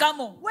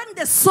washiragamo. When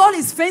the soul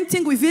is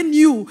fainting within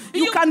you,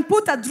 you can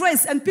put a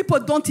dress and people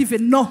don't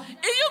even know.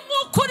 Iyo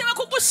umwuka urimo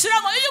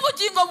bugushiramo iyo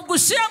ubugingo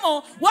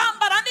bugushiramo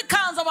wambara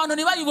n'ikanzu abantu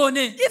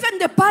ntibayibone. Even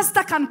the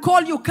pastor can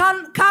call you,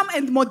 can come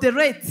and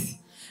moderate.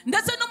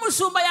 Ndetse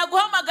n'umushumba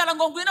yaguhamagara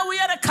ngo ngwino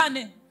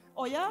wiyerekane.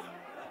 Oya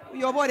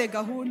uyobore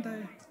gahunda.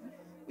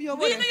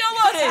 Uyobore.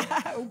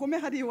 Ugume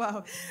hari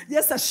wawe.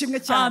 Yes, ashimwe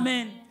cyane.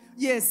 Amen.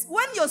 Yes,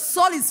 when your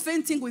soul is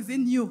fainting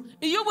within you,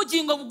 iyo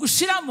ubugingo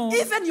bugushiramo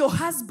even your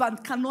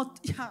husband cannot,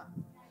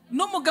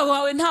 n'umugabo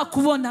wawe nta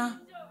kubona,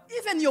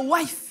 even your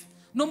wife,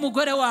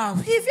 n'umugore wawe,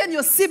 even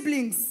your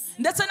siblings,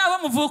 ndetse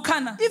n'abo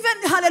muvukana,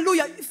 even,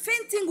 hallelujah,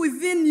 fainting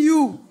within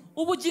you.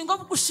 ubugingo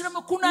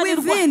bugushiramo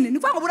kunanirwa Within, ni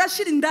kwa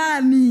burashira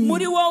indani.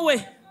 muri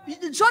wowe.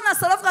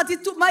 Jonas aravuga ati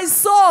my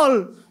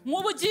soul,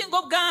 mu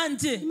bugingo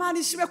bwanjye. Imana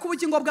ishimwe ku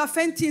bugingo bwa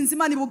fainting,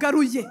 Imana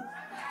ibugaruye.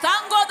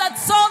 Thank God that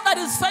soul that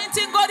is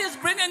fainting, God is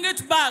bringing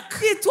it back.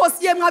 It was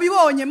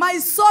mwabibonye, my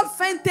soul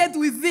fainted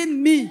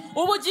within me.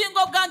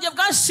 Ubugingo bwanjye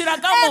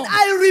bwashiragamo. And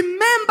I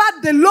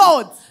remembered the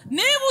Lord.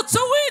 Nibutse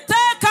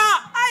Uwiteka.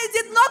 I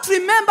did not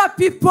remember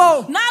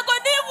people. Ntago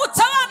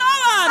nibutse abana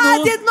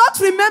b'abantu. I did not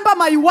remember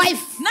my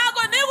wife.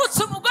 Ntago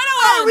nibutse umugore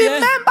I wanjye.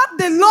 remembered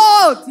the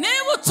Lord.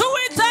 Nibutse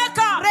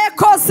Uwiteka.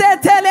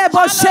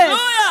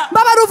 Hallelujah.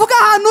 Baba ruvuga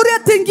ahantu uri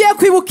ati ngiye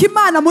kwibuka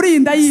Imana muri iyi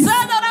nda y'isi.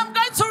 Say that I'm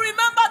going to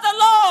remember the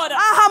Lord.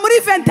 Aha muri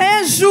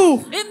 21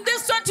 jours. In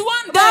this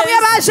 21 Bamwe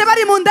days. baje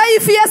bari mu nda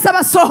y'ifi Yesu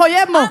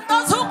abasohoyemo. And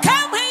those who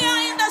came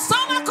here in the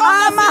stomach of the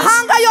fish.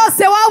 Amahanga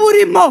yose waba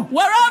urimo.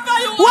 Wherever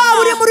you Waba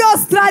uri are. muri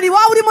Australia,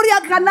 waba uri muri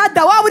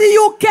Canada, waba uri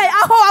UK,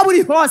 aho waba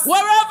uri hose.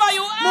 Wherever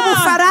you Mu are.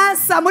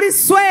 Bufaransa, muri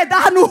Sweden,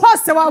 ahantu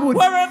hose waba uri.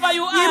 Wherever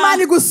you are.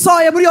 Imana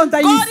igusohoye muri iyo nda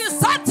y'isi. God is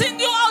setting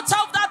you out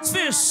of that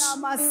fish.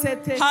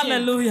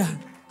 Hallelujah.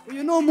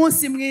 Uyu ni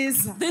umunsi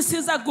mwiza. This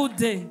is a good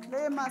day.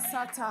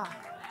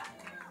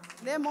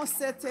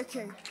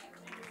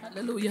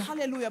 Hallelujah.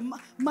 Hallelujah.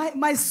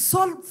 My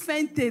soul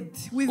fainted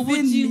within me.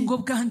 Ubugingo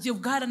bwanjye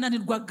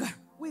bwarananirwaga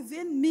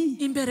Within me.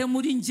 imbere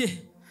muri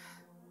nje.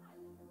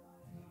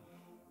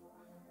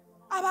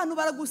 Abantu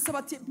baragusaba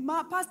ati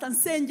pastor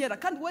nsengera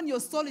kandi when your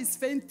soul is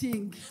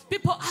fainting.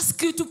 People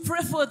ask you to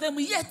pray for them,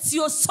 yet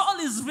your soul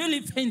is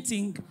really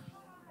fainting.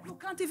 You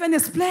can't even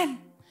explain.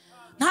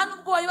 Nta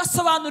nubwo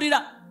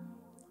wayibasobanurira.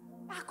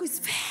 It's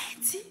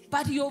fainting.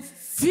 But you're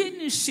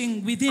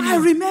finishing within I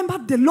you.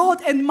 remembered the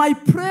Lord and my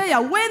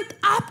prayer went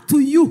up to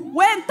you.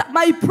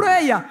 My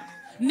prayer.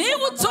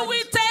 Nibutse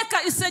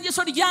Uwiteka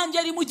isengesho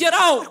ryanjye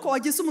rimugeraho. Ariko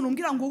wagize umuntu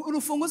umbwira ngo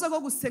urufunguzo rwo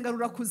gusenga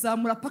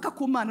rurakuzamura paka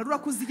ku Mana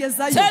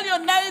rurakuzigezayo. Tell your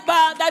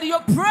neighbor that your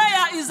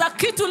prayer is a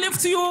key to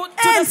lift you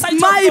to the sight And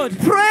of my God.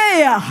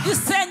 prayer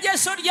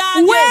Isengesho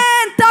ryanjye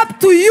went up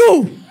to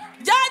you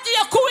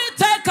ryagiye ku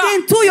Uwiteka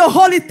into your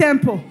holy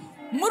temple.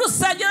 mu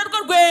rusengero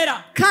rwe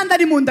rwera. Kandi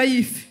ari mu nda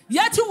y'ifi.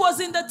 Yet he was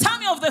in the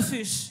tummy of the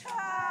fish.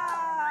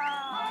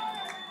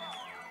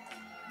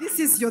 This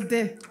is your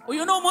day.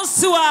 Uyu ni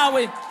umunsi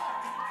wawe.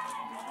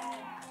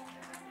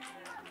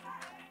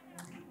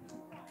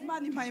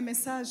 Imana impaye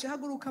message.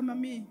 Haguruka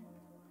mami.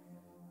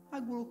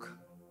 Haguruka.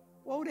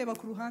 Wowe ureba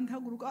ku ruhande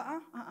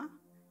haguruka.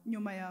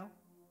 Nyuma yawe.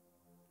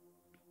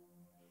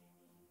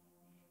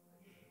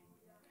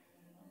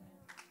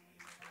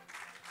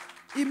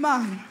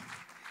 Imana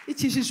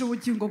ikijije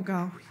ubugingo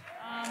bwawe.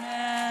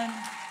 Amen.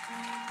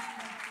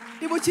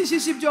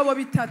 Ibukijije ibyobo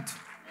bitatu.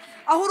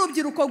 Aho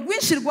urubyiruko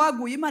rwinshi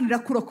rwaguye Imana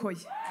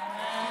irakurokoye.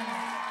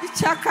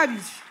 Icya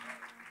kabiri.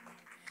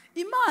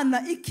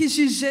 Imana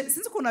ikijije,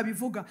 sinzi ukuntu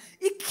abivuga,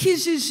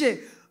 ikijije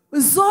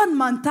zone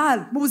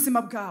mentale mu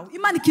buzima bwawe.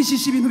 Imana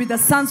ikijije ibintu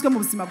bidasanzwe mu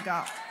buzima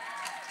bwawe.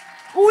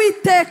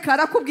 Uwiteka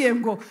arakubwiye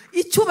ngo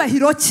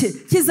icyubahiro cye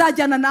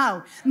kizajyana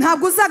nawe.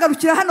 Ntabwo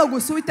uzagarukira hano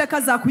gusa, Uwiteka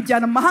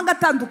azakujyana mu mahanga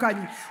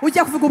atandukanye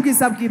ujya kuvuga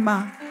ubwiza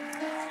bw'Imana.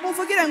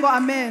 Muvugire ngo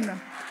amen.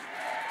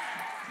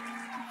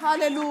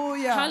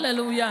 Hallelujah.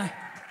 Hallelujah.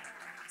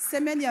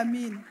 Semeni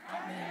amin.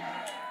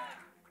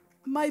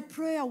 My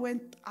prayer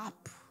went up.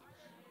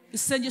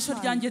 Isengesho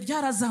ryanjye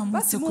ryarazamutse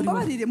Basi kuri wowe.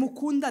 mumbabarire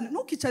mukundane.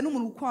 Ntukicare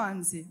n'umuntu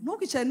ukwanze.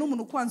 Ntukicare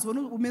n'umuntu ukwanze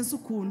ubona umeze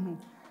ukuntu.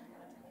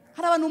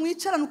 Hari abantu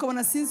mwicarana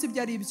ukabona sinzi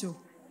ibyo ari byo.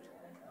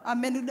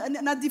 Amen.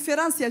 Na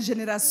difference ya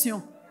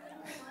generation.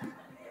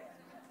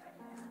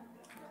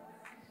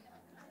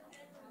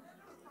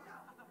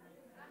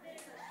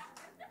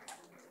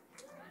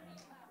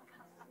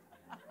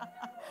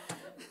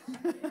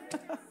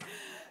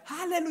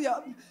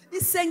 Hallelujah.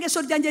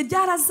 Isengesho ryanjye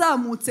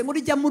ryarazamutse ngo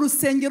rijya mu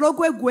rusengero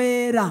rwe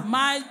rwera.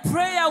 My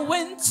prayer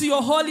went to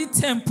your holy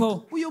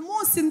temple. Uyu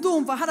munsi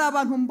ndumva hari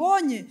abantu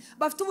mbonye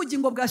bafite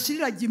ubugingo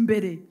bwashiriraga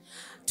imbere.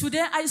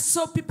 Today I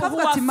saw people who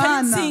Kavuga ati are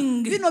Mana,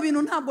 fainting. bino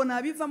bintu ntabwo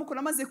nabivamo ko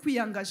namaze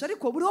kwiyangaje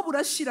ariko buriho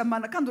burashira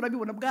Mana kandi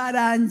urabibona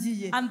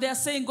bwarangiye. And they are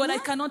saying, God, I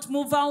cannot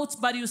move out,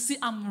 but you see,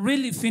 I'm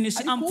really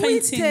finished. I'm Ariko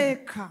fainting.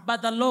 Uwiteka.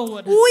 But the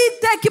Lord,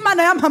 Uwiteka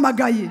Imana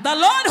yampamagaye. the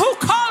Lord who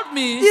called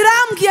me,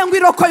 Irambwiye ngo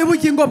irokoye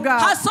ubugingo bwawe.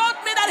 has told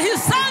me that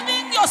He's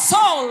saving your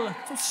soul.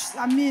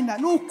 Amina,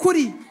 ni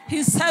ukuri.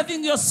 He's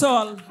saving your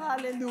soul.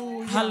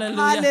 Hallelujah.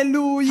 Hallelujah.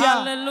 Hallelujah.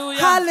 Hallelujah.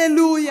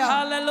 Hallelujah.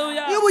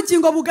 Hallelujah. Iyo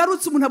ubugingo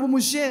bugarutse umuntu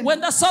abumujene. When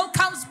the soul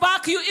comes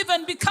back, you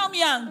even become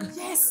young.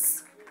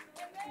 Yes.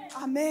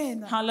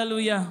 Amen.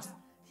 Hallelujah.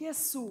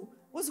 Yesu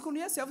uzi ukuntu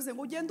Yesu yavuze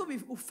ngo ugende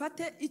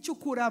ufate icyo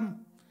ukuramo.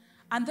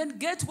 And then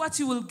get what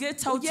you will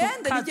get out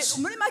of catch.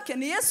 Muri make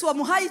ni Yesu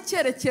wamuhaye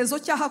icyerekezo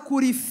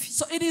cy'ahakura ifi.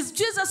 So it is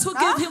Jesus who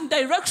gave him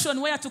direction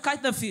where to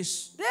catch the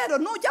fish. Rero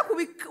nujya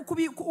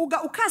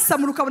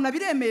ukasamura ukabona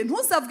biremeye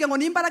ntuzavuge ngo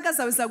n'imbaraga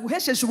zawe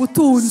zaguhesheje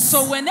ubutunzi.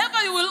 So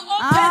whenever you will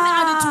open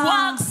and it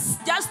works,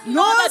 just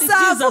know that it is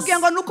Jesus. Ntuzavuge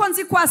ngo nuko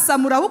nzi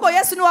kwasamura ahubwo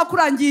Yesu ni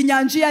wakurangiye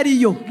inyanja iyo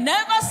ariyo.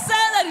 Never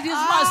say that it is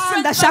my strength.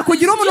 Ndashaka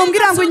kugira umuntu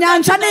umbwira ngo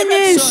inyanja ni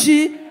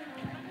nyinshi.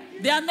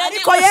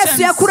 Ariko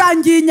Yesu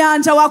yakurangiye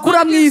inyanja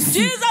wakura mu ifi.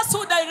 Jesus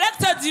who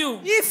directed you.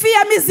 Ifi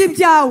yamize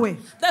ibyawe.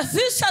 The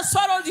fish has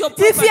swallowed your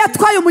property. Ifi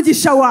yatwaye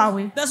umugisha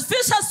wawe. The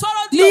fish has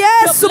swallowed ni your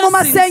Yesu mu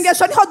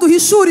masengesho niho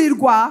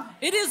duhishurirwa.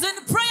 It is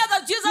in prayer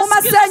that Jesus gives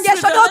us revelation.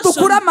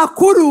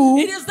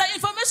 It is the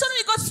information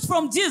we got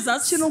from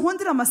Jesus. Kintu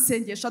nkundira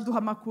amasengesho aduha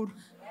amakuru.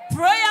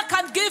 Prayer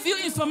can give you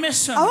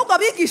information. Ahubwo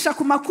abigisha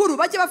ku makuru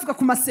bajye bavuga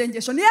ku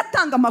masengesho niyo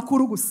atanga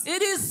amakuru gusa.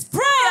 It is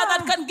prayer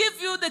that can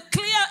give you the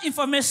clear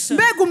information.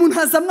 Mbega umuntu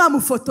haza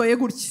mwamufotoye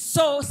gutya.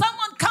 So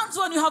someone comes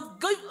when you have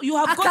got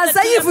the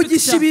akaza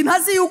yivugisha ibintu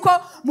azi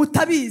yuko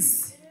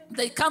mutabizi.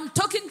 They come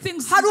talking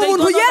things hari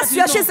umuntu Yesu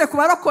yashize ku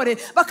barokore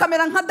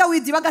bakamera nka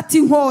Dawidi bagati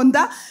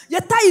inkonda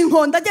yataye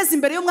inkonda ageze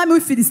imbere y'umwami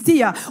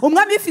w'Ifilistiya.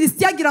 Umwami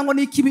w'Ifilistiya agira ngo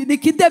ni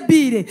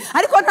kidebire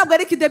ariko ntabwo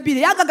ari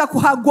kidebire yagaga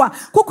kuhagwa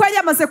kuko yari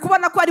yamaze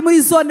kubona ko ari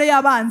muri zone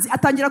y'abanzi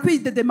atangira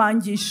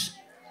kwidedemangisha.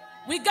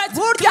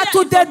 Burya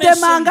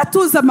tudedemanga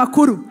tuza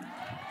amakuru.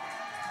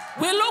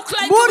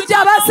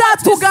 Burya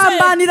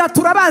bazatugambanira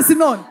turabazi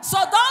none. So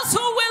those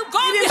who will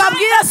go behind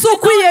us,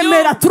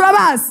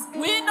 turabazi.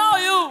 We know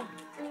you.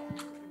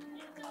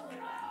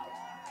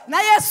 Na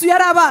Yesu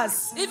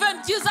yarabazi.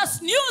 Even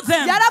Jesus knew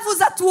them.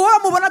 Yaravuze ati uwo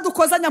mubona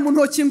dukozanya mu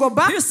ntoki ngo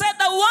ba. He said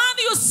the one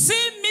you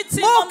see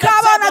meeting on the table.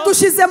 Mukabana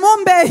dushize mu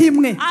mbehe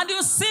imwe. And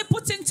you see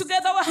putting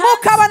together our hands.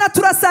 Mukabana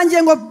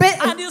turasangiye ngo be.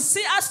 And you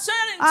see us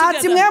sharing together.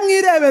 Ati mwe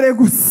mwirebere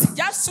gusa.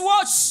 Just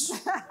watch.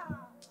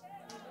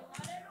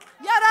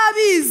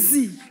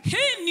 Yarabizi.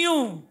 He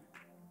knew.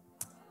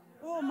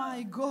 Oh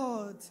my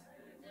God.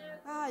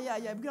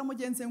 Bwira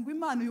mugenzi ngo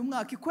Imana uyu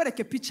mwaka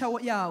ikwereke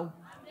picture yawe.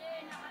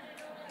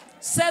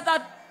 Say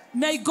that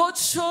may God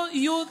show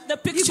you the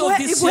picture of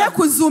this year. Iguhe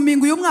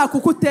kuzuminga uyu mwaka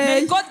uko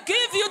uteye. May God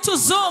give you to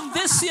zoom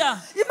this year.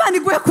 Imana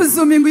iguhe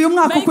kuzuminga uyu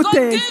mwaka uko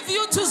uteye. May God give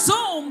you to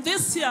zoom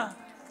this year.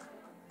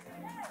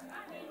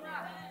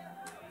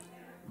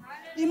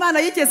 Imana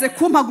yigeze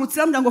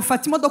kumpagurukira mbwa ngo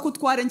fata imodoka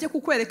utware njye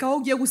kukwereka aho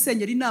ugiye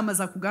gusenyera inama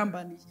za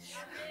kugambaniye.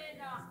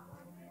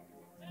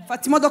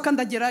 Fata imodoka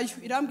ndagerayo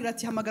irambwira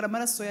ati hamagara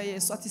amaraso ya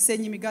Yesu ati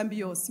senya imigambi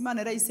yose. Imana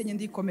yarayisenye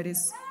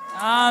ndikomereza.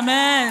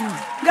 Amen.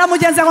 Ngira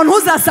mugenzi ngo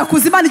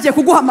ntuzasakuza Imana igiye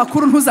kuguha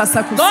amakuru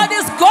ntuzasakuza. God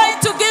is going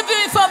to give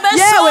you information.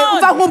 Yewe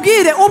umva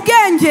nkubwire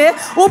ubwenge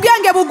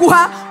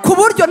buguha ku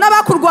buryo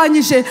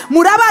n'abakurwanyije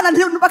murabana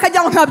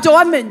bakagira ngo ntabyo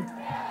wamenye.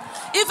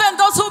 Even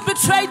those who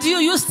betrayed you,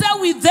 you stay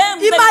with them.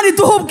 Imana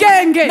iduha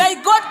ubwenge. May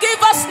God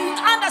give us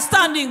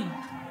understanding.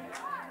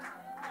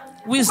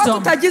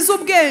 Wisdom.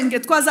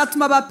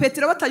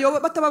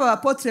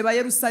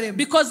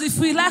 Because if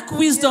we lack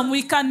wisdom,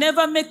 we can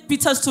never make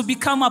Peter to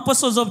become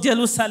apostles of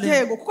Jerusalem.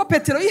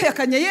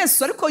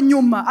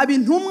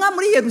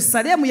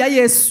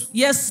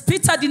 Yes,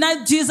 Peter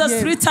denied Jesus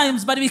 3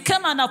 times, but he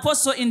became an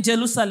apostle in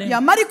Jerusalem.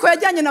 Mariko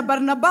yajyanye na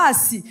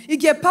Barnabasi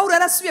igihe Paulo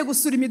yarasubiye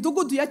gusura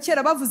imidugudu ya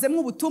kera bavuzemo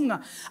ubutumwa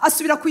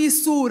asubira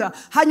kuyisura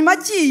hanyuma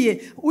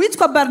agiye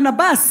uwitwa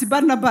Barnabasi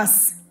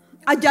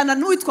ajyana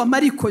n'uwitwa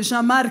Mariko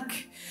Jean-Marc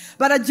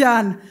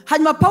barajyana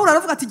hanyuma Paulo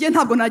aravuga ati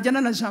ntabwo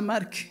najyana na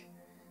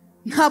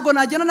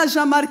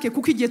Jean-Marc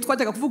kuko igihe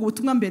twajyaga kuvuga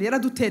ubutumwa mbere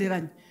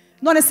yaradutereranye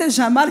none se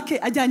Jean-Marc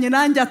ajyanye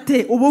nanjye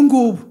ate ubu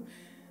ngubu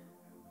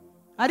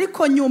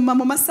ariko nyuma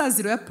mu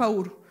masaziro ya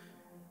Paulo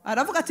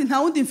aravuga ati nta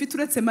wundi mfite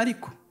uretse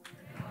Mariko.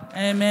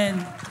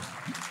 Amen.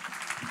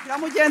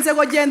 Yamugenze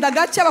ngo genda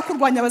gake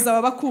abakurwanya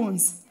bazaba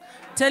bakunze.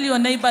 Tell your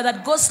neighbor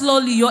that go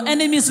slowly, your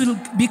enemies will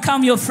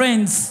become your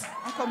friends.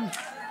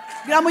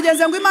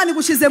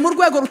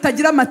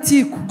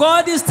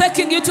 God is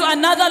taking you to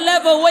another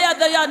level where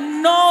there are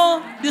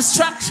no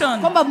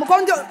distractions.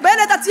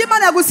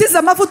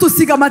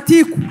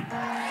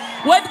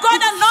 When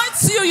God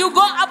anoints you, you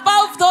go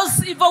above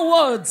those evil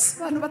words.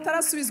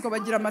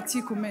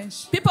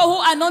 People who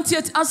are not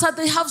yet answered,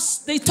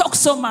 they talk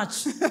so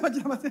much.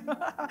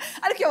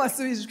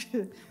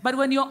 But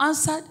when you're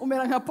answered,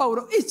 you're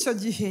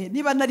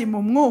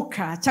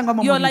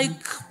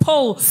like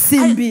Paul.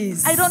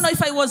 I don't know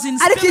if I was in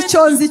spirit,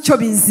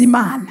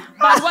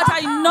 but what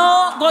I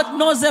know, God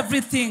knows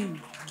everything.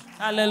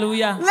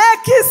 Hallelujah.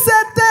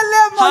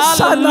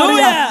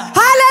 Hallelujah.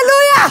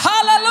 Hallelujah.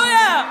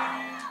 Hallelujah.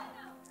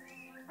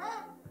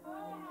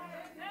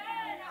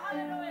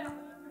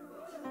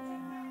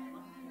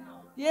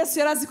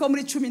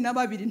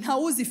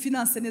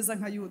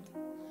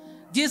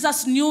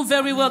 Jesus knew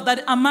very well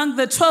that among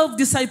the 12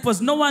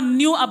 disciples, no one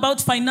knew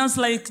about finance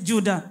like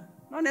Judah.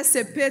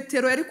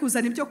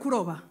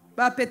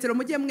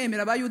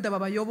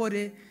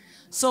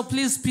 So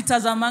please,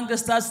 Peter's among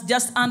us,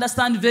 just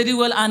understand very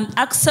well and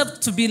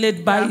accept to be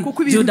led by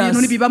Judas.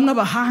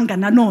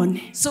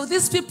 So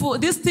these people,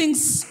 these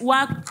things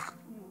work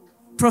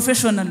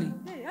professionally.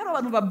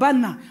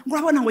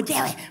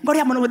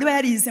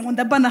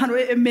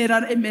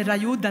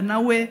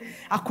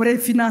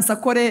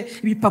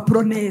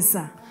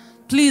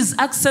 Please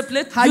accept,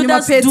 let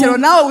Judas do.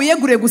 And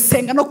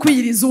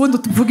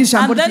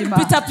then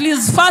Peter,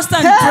 please fast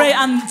and pray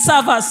and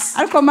serve us.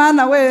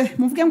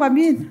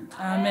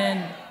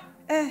 Amen.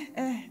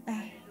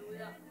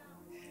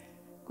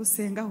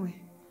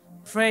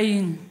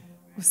 Praying.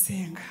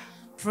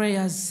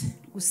 Prayers.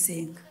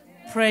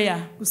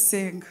 Prayer.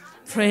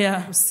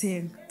 Prayer.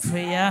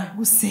 Prayer.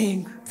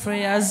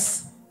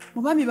 Prayers.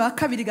 Mubami ba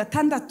kabiri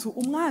gatandatu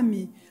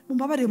umwami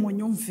mumbabare mu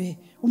nyumve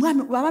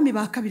umwami abami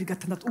ba kabiri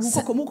gatandatu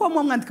ubukoko muko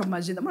mwandika mu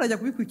magenda murajya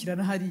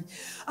kubikurikirana hari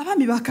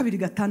abami ba kabiri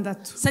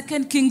gatandatu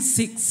 2 Kings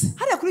 6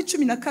 hari kuri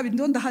 12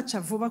 ndo ndahaca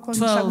vuba ko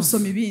nshaka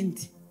gusoma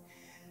ibindi.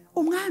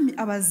 Umwami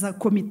abaza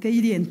komite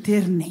yiri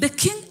interne. The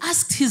king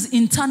asked his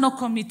internal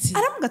committee.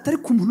 Aramuga atari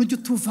ku muntu ujye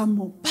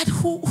utuvamo. But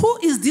who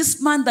is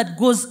this man that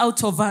goes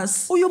out of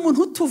us? Uyu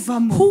muntu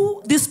utuvamo.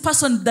 Who this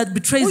person that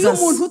betrays us?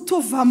 Uyu muntu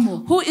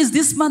utuvamo. Who is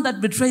this man that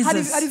betrays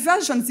us? Hari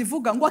versions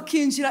zivuga ngo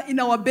akinjira in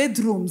our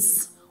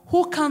bedrooms.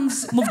 Who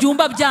comes mu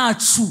byumba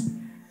byacu?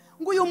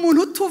 Ngo uyu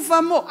muntu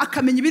utuvamo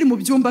akamenya ibiri mu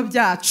byumba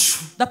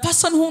byacu. The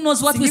person who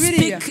knows what we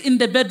speak in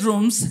the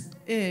bedrooms.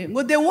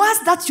 Ngo the words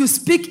that you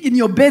speak in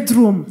your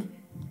bedroom.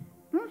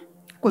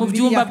 Mu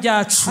byumba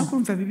byacu.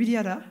 Akumva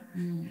Bibiliya ra.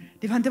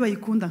 Rivande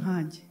bayikunda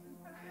nkanje.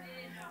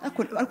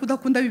 Ariko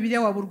udakunda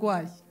Bibiliya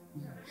waburwaye.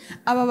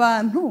 Aba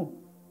bantu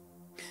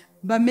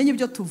bamenye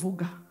ibyo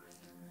tuvuga.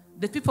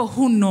 The people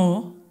who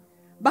know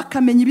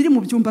bakamenya ibiri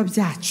mu byumba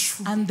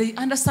byacu. And they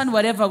understand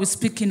whatever we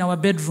speak in our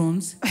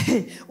bedrooms.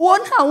 Uwo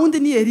nta wundi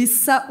ni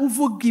Elisa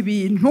uvuga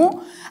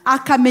ibintu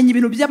akamenya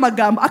ibintu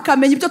by'amagambo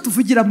akamenya ibyo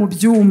tuvugira mu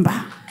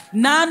byumba.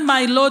 None,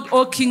 my Lord,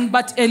 O King,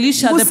 but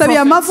Elisha the prophet.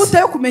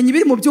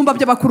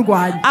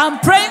 I'm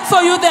praying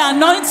for you the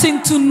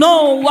anointing to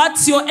know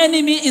what your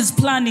enemy is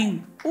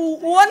planning.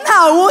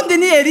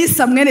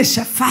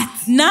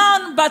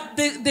 None but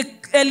the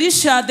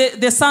Elisha,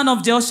 the son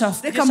of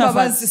Jehoshaphat.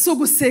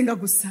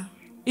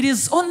 It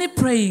is only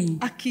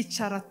praying.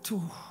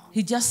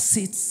 He just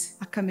sits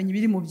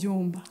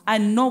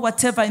and know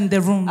whatever in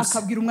the rooms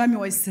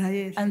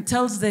and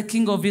tells the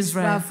king of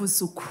Israel.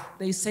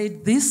 They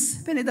said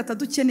this.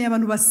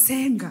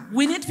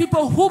 We need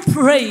people who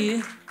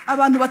pray.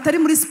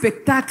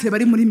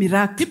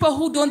 People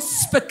who don't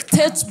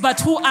spectate but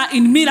who are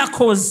in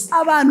miracles.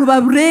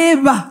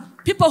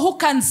 People who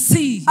can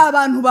see.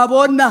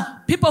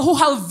 People who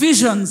have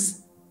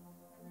visions.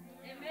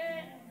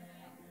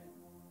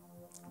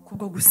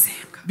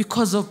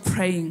 Because of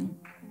praying.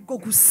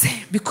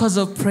 Because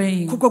of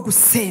praying.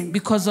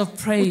 Because of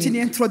praying.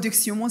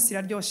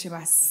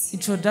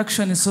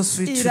 Introduction is so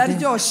sweet today.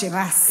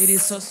 It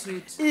is so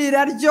sweet. It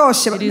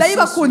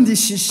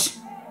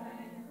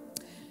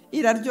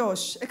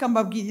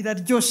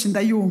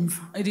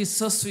is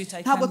so sweet.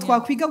 I can't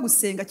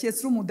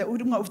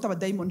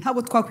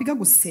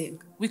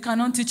We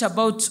cannot teach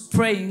about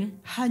praying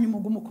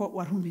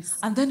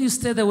and then you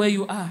stay the way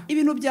you are.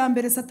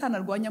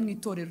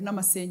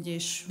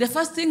 The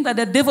first thing that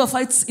the devil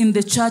fights in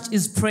the church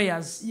is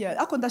prayers.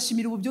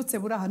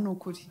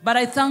 But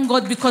I thank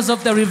God because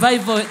of the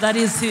revival that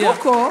is here.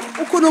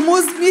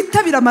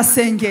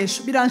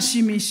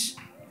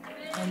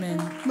 Amen.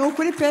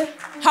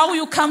 How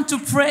you come to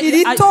pray?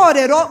 This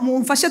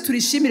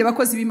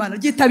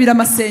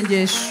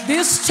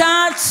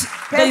church,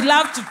 they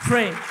love to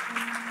pray.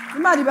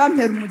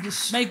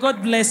 May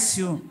God bless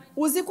you.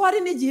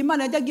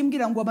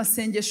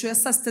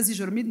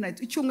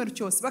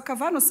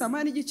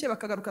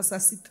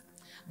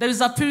 There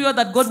is a period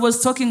that God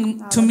was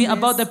talking to me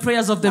about the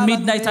prayers of the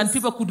midnight and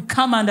people could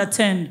come and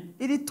attend.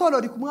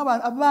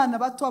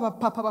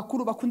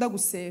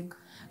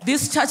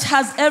 This church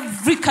has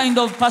every kind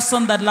of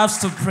person that loves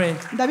to pray.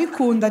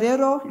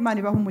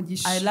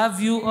 I love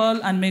you all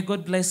and may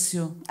God bless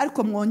you.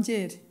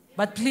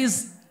 But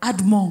please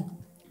add more.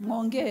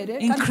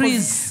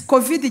 Increase.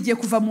 COVID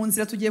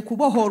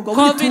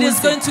is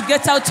going to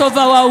get out of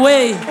our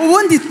way.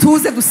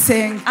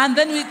 And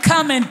then we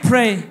come and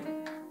pray.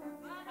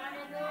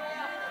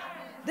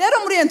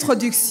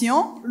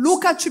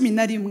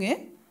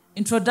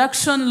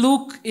 Introduction,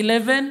 Luke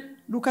 11.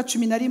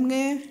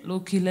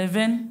 Luke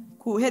 11.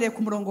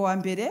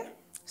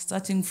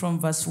 Starting from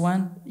verse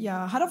 1.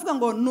 Haravuga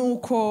ngo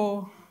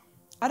nuko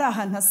ari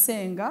ahantu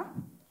asenga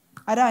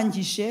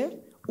arangije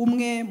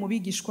umwe mu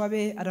bigishwa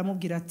be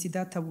aramubwira ati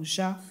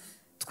databuja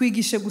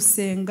twigishe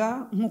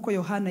gusenga nkuko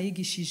Yohana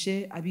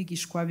yigishije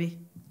abigishwa be.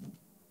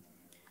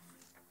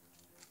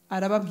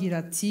 Arababwira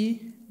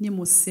ati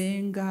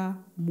nimusenga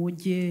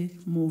mujye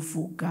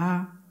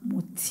muvuga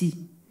muti.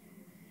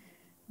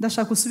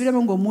 Ndashaka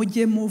usubiremo ngo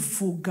mujye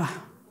muvuga.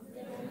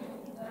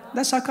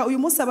 Ndashaka uyu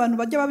munsi abantu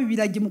bajya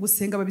babibiragi mu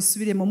gusenga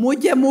babisubiremo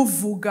mujye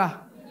muvuga.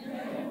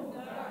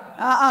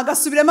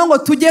 Agasubiremo ngo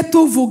tujye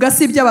tuvuga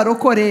si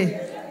by'abarokore.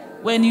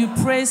 When you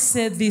pray,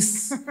 say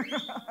this.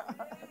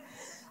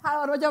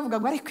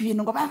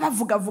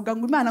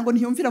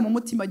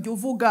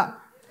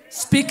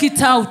 Speak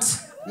it out.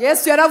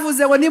 Yesu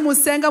yaravuze ngo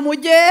nimusenga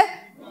mujye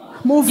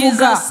muvuga.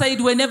 Jesus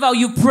said whenever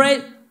you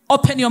pray,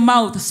 open your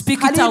mouth,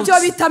 speak it out.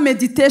 Hari ibyo bita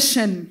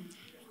meditation.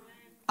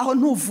 Aho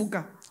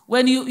ntuvuga.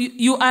 When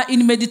you are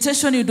in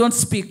meditation, you don't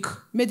speak.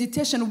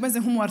 Meditation umeze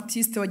nk'umu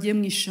artiste wagiye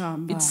mu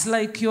ishamba. It's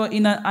like you're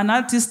in an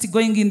artist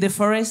going in the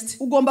forest.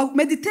 Ugomba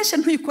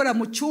meditation ntuyikora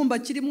mu cyumba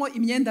kirimo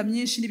imyenda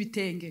myinshi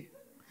n'ibitenge.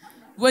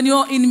 When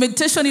you're in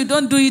meditation, you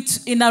don't do it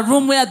in a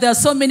room where there are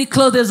so many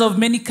clothes of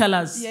many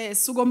colors.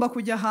 Yes, ugomba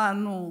kujya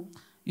ahantu.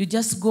 You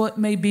just go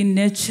maybe in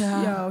nature.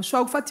 Yeah,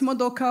 ushobora gufata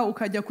imodoka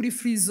ukajya kuri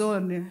free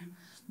zone.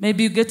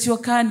 Maybe you get your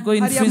car and go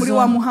in free zone. Muri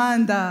wa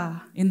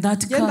muhanda. In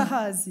that car. Genda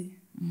hazi.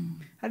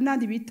 Hari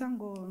nandi bita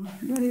ngo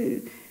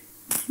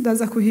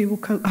ndaza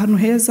kuhibuka ahantu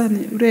heza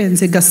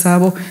urenze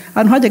Gasabo.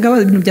 Ahantu hajyaga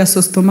aba ibintu bya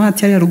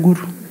sostomate ya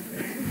ruguru.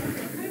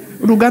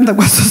 Uruganda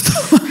rwa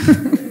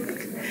sostomate.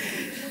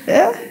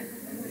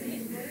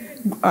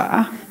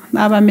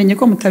 Nabamenye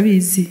ko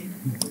mutabizi.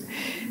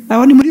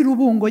 Aho ni muri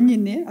Rubungo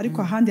nyine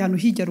ariko ahandi hantu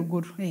hijya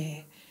ruguru.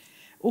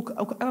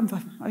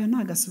 Ayo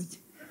nagasoje.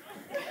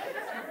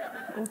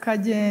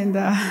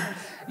 Ukagenda.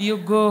 You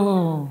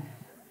go.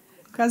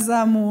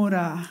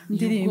 Kazamura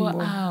ndirimbo. You go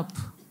up.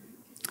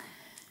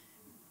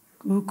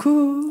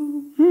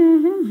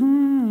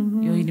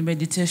 You're in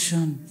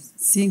meditation.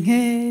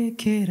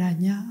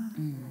 Sinkekeranya.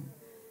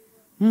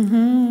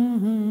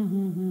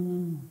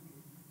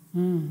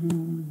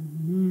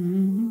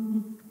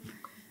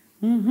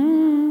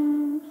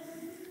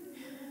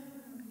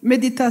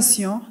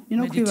 Meditation ni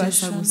no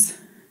kwibaza gusa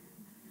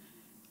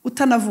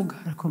utanavuga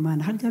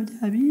arakomana harya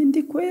bya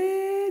bindi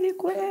kweri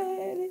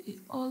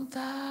all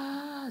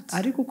that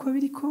ariko uko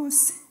biri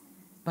kose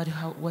but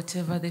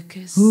whatever the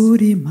case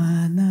uri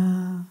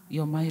mana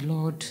you're my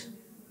Lord.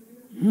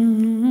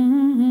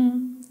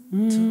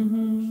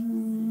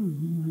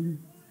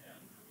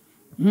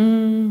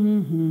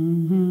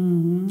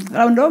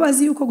 Ndo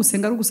bazi yuko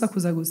gusenga ari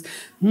gusakuza gusa.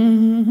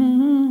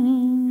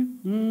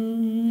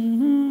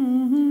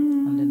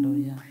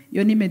 Hallelujah.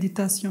 Yo ni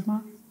meditation.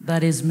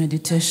 That is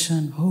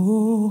meditation.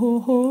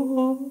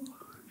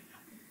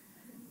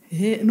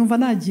 Numva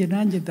nagiye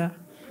nanjye da.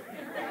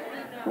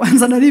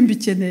 Wanza narimba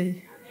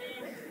ikeneye.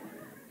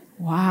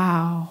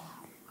 Wow.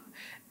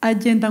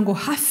 Agenda ngo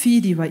hafi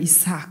iriba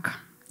Isaka.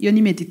 Iyo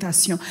ni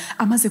meditation.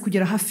 Amaze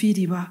kugera hafi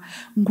iriba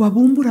ngo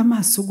abumbura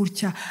amaso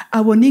gutya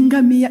abona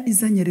ingamiya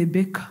izanye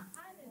Rebeka.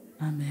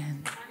 Amen.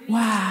 Wow.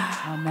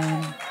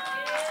 Amen.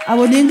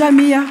 Abona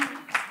ingamiya.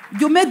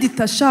 You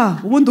meditation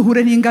ubundi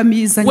uhure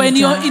n'ingamiya izanye. When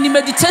you're in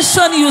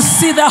meditation, you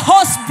see the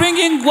horse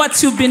bringing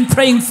what you've been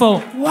praying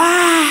for.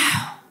 Wow.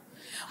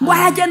 Ngo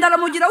aragenda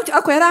aramugira gutya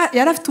ariko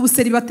yarafite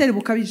ubuseribateri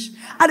bukabije.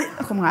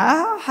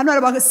 Hano ari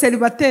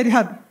abaseribateri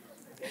hano.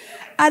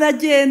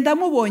 Aragenda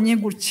mubonye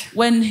gutya.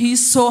 When he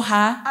saw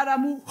her,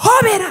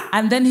 aramuhobera.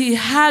 And then he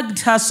hugged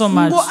her so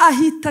much. Ngo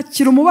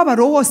ahitakira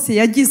umubabaro wose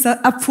yagize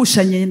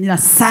apfushanye na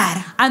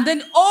Sara. And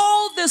then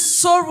all the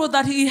sorrow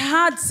that he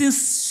had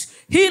since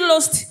he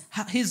lost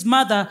his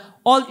mother,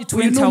 all it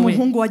went away.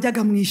 Umuhungu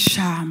wajyaga mu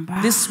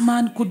ishamba. This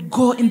man could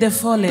go in the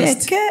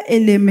forest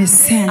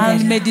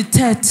and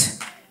meditate.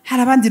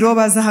 Hari abandi rero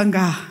baza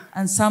hanga.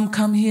 And some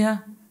come here.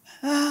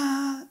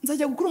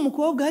 Nzajya gukura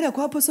umukobwa hariya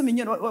kwa Apostle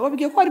Mignone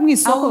wabwiye ko ari mu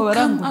isoko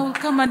barangu. I will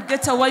come and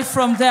get away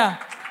from there.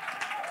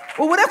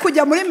 Ubure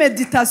kujya muri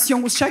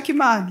meditation gushaka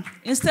Imana.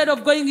 Instead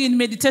of going in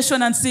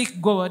meditation and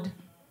seek God.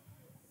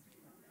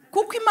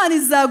 Kuko Imana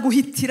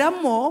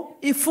izaguhitiramo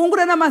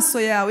ifungure n'amaso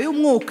yawe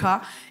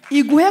y'umwuka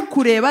iguhe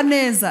kureba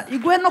neza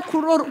iguhe no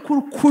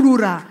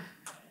kurura.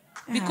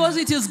 Because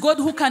it is God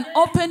who can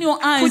open your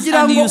eyes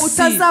kugira and ngo you see.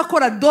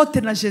 utazakora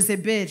dote na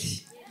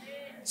Jezebeli.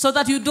 So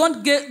that you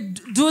don't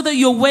do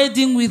your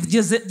wedding with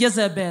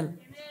Jezebel.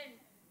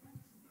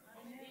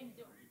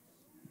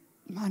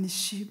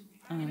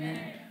 Amen.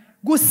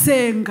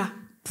 Gusenga.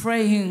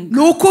 Praying.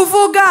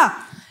 Nukuvuga.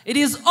 It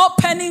is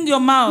opening your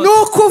mouth.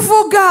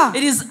 Nukuvuga.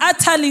 It is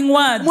uttering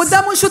words.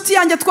 Mudamu nshuti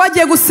yanjye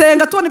twagiye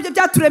gusenga tubona ibyo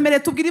byaturemereye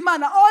tubwira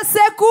Imana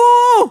oseku.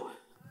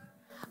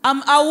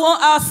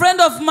 A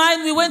friend of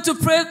mine, we went to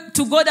pray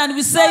to God and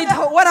we said,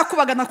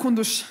 warakubaga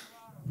nakundusha.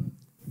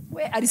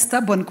 We are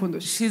stubborn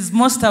kundusha. She's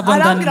more stubborn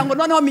than me. Arambira ngo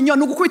noneho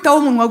Mignone ugukubitaho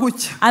umunwa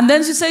gutya. And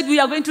then she said, we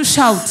are going to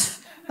shout.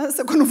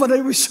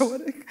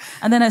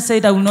 And then I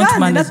said, I will not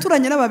manage.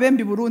 Naturanye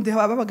n'ababembi Burundi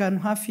babaga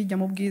hafi ijya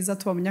mu bwiza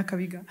tuba mu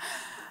Nyakabiga.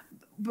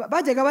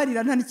 Bajyaga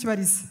barira nta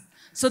nikibariza.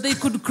 So they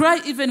could cry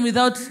even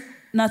without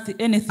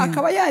anything.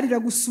 Akaba yarira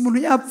gusa umuntu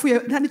yapfuye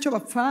nta nicyo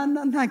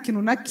bapfana nta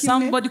kintu na kimwe.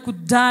 Somebody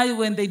could die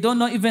when they don't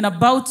know even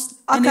about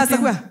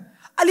anything.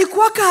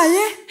 Alikuwa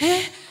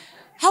kaye?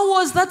 How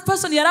was that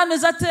person?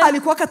 Yarameze ate?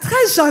 Alikuwa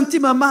très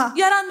gentil mama.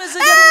 Yarameze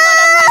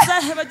umwana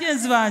mwiza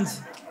bagenzi banje.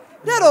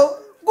 Rero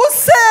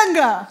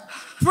gusenga.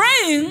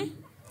 Praying.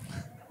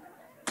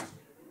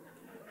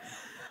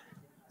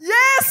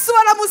 Yesu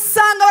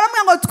baramusanga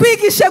baramubwira ngo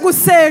twigishe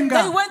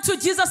gusenga. They went to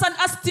Jesus and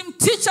asked him,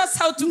 teach teach us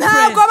how to pray.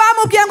 ntabwo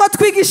bamubwiye ngo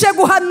twigishe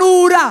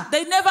guhanura.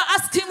 They never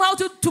asked him how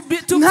to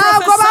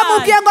ntabwo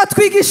bamubwiye ngo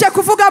twigishe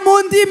kuvuga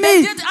mu ndimi.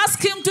 They didn't ask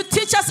him to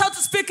teach us how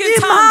to speak in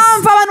tongues.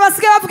 impamvu abantu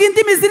basigaye bavuga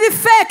indimi ziri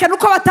fake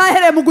nuko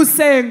batahereye mu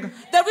gusenga.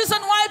 The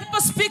reason why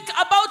people speak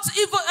about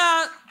evil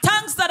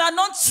tongues that are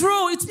not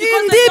true, it's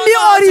because they indimi don't know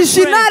how to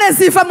originale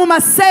ziva mu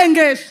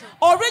masengesho.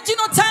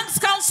 Original tongues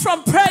comes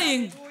from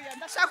praying.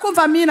 ndashaka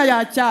kumva amina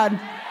ya cyane.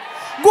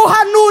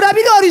 guhanura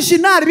biri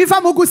originale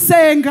biva mu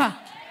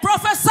gusenga.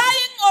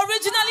 Prophesying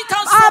originally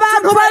comes from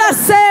abantu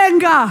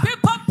barasenga.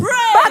 People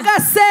pray.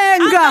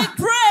 bagasenga. And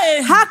they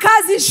pray.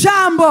 hakaza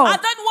ijambo. And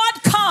then what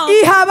comes?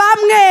 iha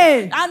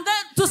bamwe. And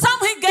then to some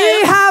he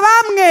gave. iha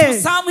bamwe.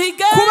 To some he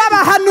gave. kuba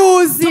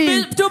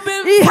abahanuzi.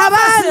 iha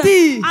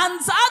abandi. And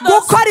others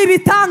gukora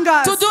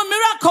ibitangaza. to do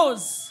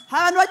miracles.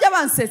 abantu bajya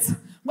bansetsa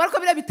ngo ariko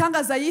biriya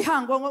bitangaza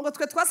yihango ngo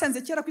twe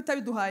twasenze kera ko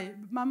itabiduhaye.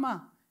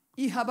 mama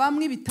iha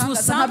bamwe To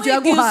ibitangaza some ntabyo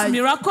he gives yaguhaye.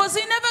 miracles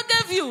he never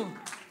gave you.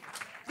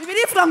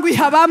 Bibiliya ivuga ngo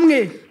iha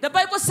bamwe. The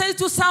Bible says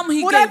to some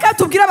he gave. ureke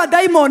tubwire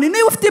abadayimoni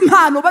niba ufite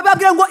impano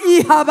bababwira ngo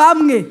iha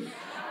bamwe.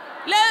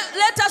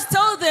 Let us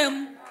tell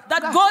them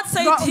that God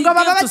said he ngo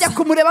baba gave to bajya some.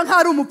 kumureba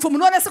nk'ari umupfumu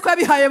none se ko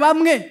yabihaye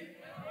bamwe.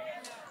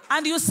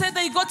 And you said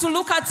that you got to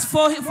look at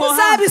for her.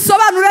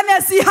 muzabisobanure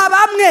neza iha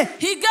bamwe.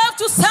 He gave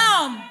to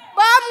some.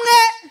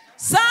 bamwe.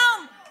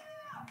 Some.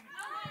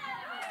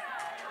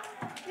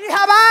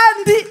 iha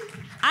abandi.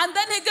 And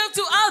then he gave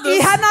to others.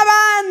 iha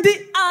n'abandi.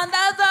 And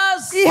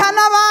others. iha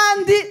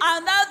n'abandi.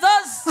 And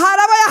others.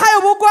 hari abo yahaye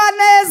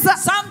ubugwaneza.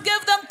 Some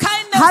gave them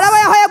kindness. hari abo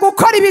yahaye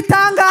gukora And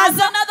ibitangaza.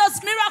 then others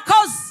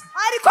miracles.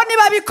 ariko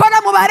nibabikora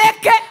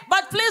mubareke.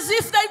 But please,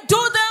 if they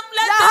do them,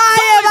 let yahaye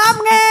them do it.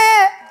 bamwe.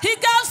 He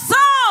gave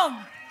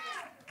some.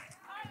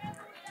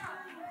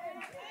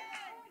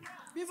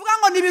 bivuga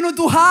ngo ni ibintu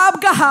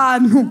duhabwa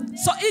ahantu.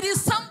 So it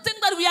is something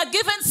that we are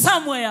given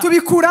somewhere.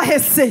 tubikura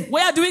hese.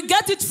 Where do we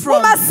get it mu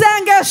from?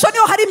 masengesho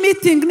niho hari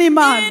meeting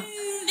n'Imana.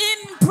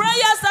 In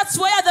prayers, that's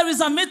where there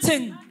is a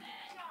meeting.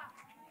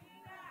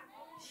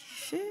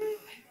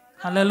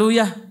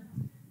 Hallelujah.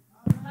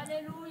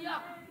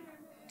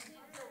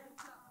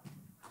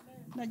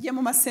 nagiye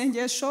mu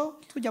masengesho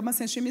tujya mu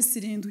masengesho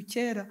y'iminsi 7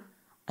 kera.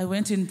 I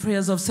went in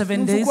prayers of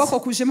 7 days. ukuboko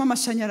kujemo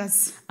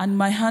amashanyarazi. And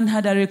my hand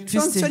had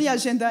electricity. Sonso ni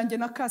agenda yanjye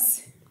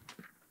nakase.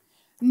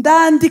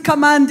 ndandika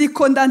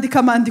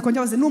mandiko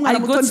nyabaze n'umwana I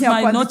muto got my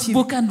ntiyakwandikira.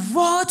 notebook and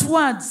wrote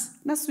words.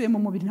 nasubiye mu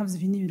mubiri ntavuze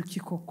ibi n'ibintu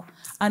kikoko.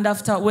 And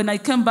after, when I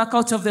came back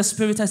out of the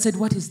spirit, I said,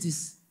 what is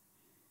this?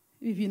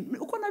 ibi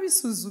bintu uko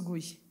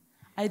nabisuzuguye.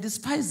 I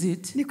despise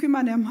it. niko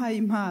Imana yampaye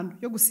impano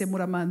yo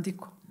gusemura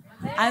mandiko.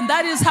 And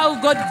that is how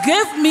God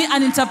gave me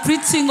an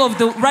interpreting of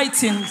the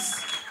writings.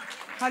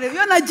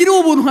 iyo nagiriwe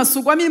ubuntu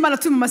nkasugwamo Imana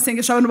turi mu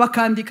masengesho abantu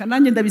bakandika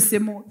nanjye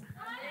ndabisemura.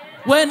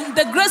 When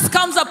the grace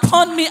comes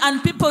upon me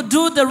and people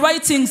do the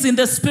writings in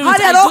the spirit,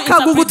 hari I do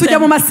kagugu interpret tujya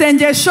mu them.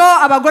 masengesho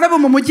abagore bo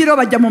mu mugiro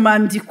bajya mu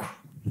mandiko.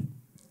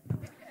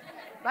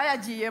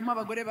 bayagiyemo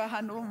abagore ba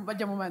hano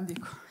bajya mu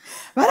mandiko.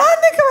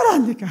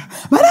 barandika.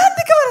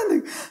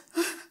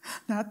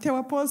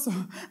 natewa poso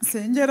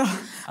sengera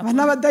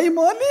abana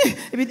badayimoni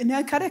ibindi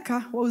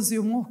nyakareka wuzuye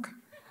umwuka.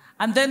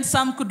 And then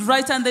some could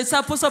write and they say,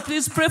 Apostle,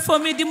 please pray for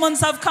me.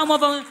 Demons have come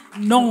over me.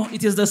 No,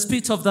 it is the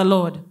Spirit of the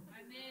Lord.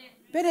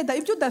 bereda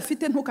ibyo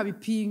udafite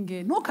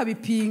ntukabipinge.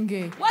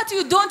 What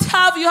you don't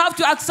have, you have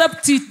to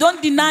accept it.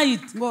 Don't deny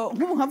it. ngo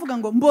nk'ubu nkavuga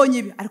ngo mbonye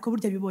ibi ariko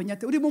burya bibonye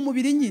ate uri mu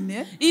mubiri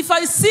nyine. If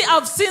I see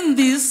I've seen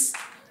this,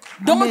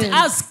 don't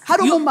ask.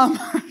 hari umumama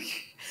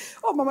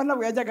mama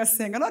nabwo yajyaga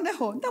asenga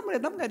noneho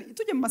ndamwari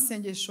tujye mu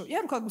masengesho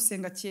yaruka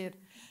gusenga kera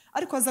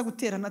ariko aza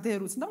gutera na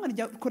derutse ndamwari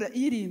jya gukora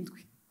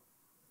iyirindwi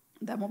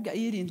ndamubya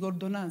iyirindwi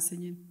ordonnance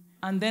nyine.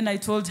 And then I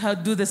told her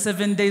do the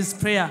 7 days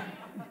prayer.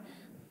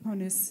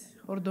 Honest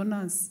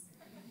ordonnance.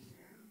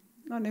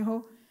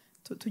 noneho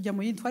tujya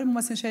mu yindi twari mu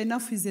masengesho ya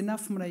enough is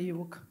enough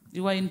murayibuka.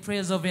 You were in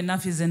prayers of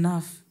enough is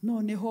enough.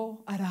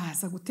 noneho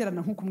araza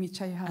guterana nk'uko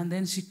mwicaye hano. And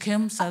then she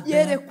came, sat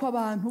there. yerekwa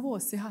abantu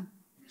bose hano.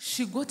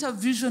 She got a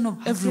vision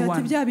of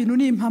everyone. bya bintu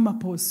ni impamo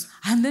poso.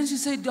 And then she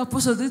said,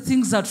 Apostle, these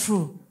things are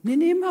true.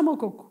 ni impamo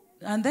koko.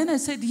 And then I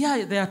said,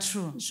 yeah, they are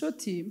true.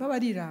 Shoti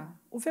mbabarira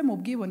uve mu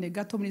bwibone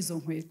gato muri zo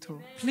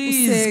nkweto.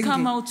 Please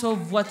come out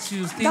of what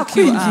you think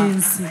you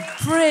are.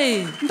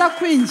 Pray.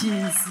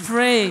 ndakwinginze.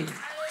 Pray.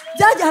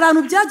 byajya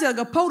ahantu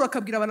byageraga Paulo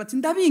akabwira abantu ati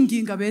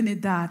ndabinginga bene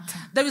data.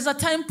 There is a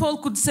time Paul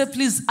could say,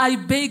 please, I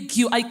beg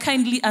you, I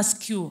kindly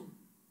ask you.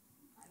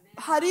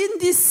 hari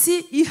indi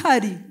si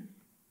ihari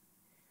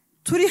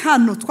turi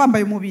hano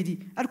twambaye umubiri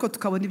ariko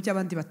tukabona ibyo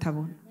abandi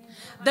batabona.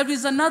 There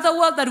is another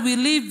world that we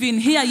live in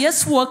here,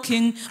 yes,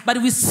 walking, but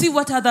we see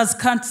what others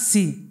can't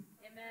see.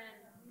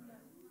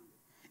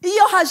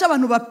 iyo haje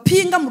abantu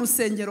bapinga mu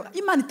rusengero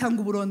Imana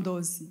itanga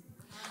uburondozi.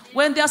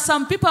 When there are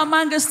some people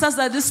among us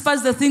that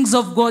despise the things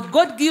of God,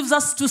 God gives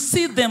us to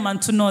see them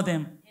and to know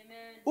them.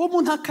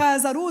 umuntu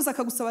akaza aruza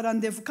akagusaba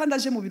randevu kandi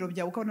aje mu biro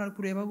byawe ukabona ari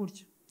kureba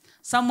gutyo.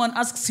 Someone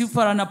asks you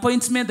for an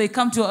appointment, they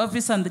come to your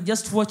office and they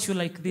just watch you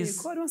like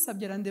this. ko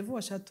wasabye randevu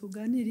washaka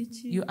tuganira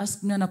iki? You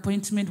ask me an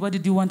appointment, what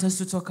did you want us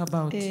to talk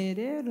about?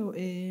 rero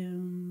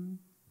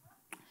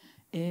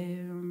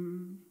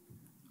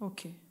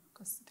Okay,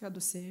 reka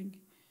dusenge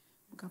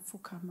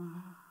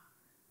mugapfukama.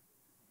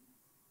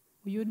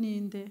 Uyu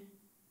ninde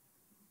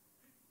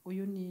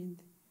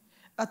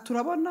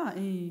turabona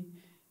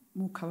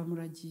mukaba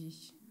muragiye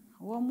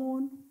uwo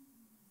muntu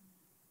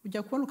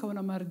ujya kubona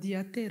ukabona mardi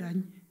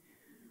yateranye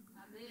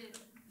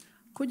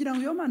kugira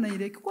ngo iyo mana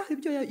yireke ko hari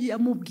ibyo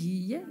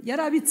yamubwiye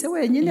yarabitse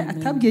wenyine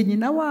atabwiye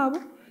nyina wabo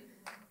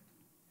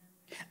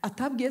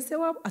atabwiye se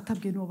wabo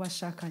atabwiye n'uwo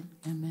bashakanye.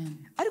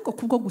 Ariko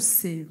kubwo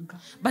gusenga,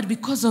 but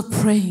because of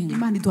praying,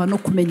 Imana iduha no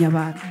kumenya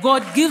abantu.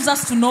 God gives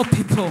us to know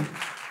people.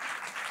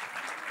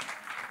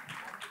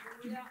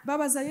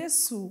 Babaza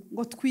Yesu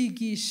ngo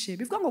twigishe,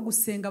 bivuga ngo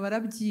gusenga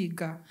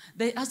barabyiga.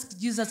 They asked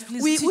Jesus,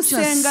 please teach us.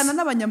 Usengana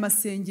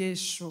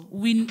n'abanyamasengesho.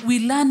 We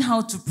learn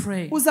how to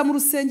pray. Uza mu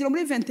rusengero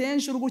muri 21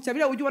 jours gutya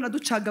biriya ujye ubona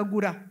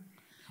ducagagura.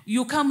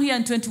 You come here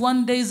in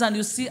 21 days and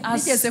you see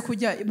us. Nigeze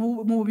kujya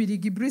mu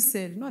Birigi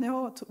Brussels,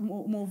 noneho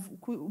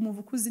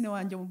umuvukuzine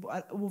wanjye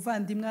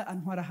ubuvandimwe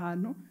antwara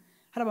ahantu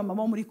hari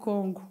abamama muri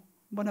Congo,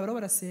 mbona baro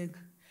barasenga,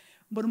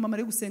 mbona umama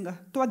ari gusenga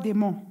toi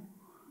démon.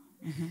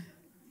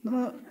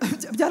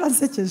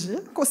 Byaransekeje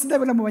ko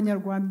sindabona mu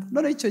Banyarwanda.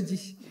 None icyo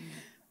gihe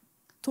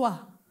toi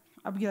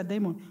abwira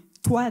daimon,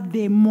 toi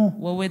démon.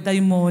 Wowe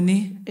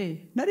daimoni.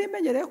 Nari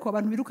menyereye ko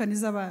abantu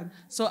birukaniza abantu.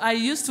 So I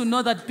used to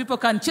know that people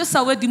can chase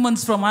away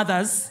demons from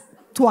others.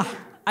 Toi.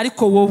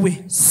 Ariko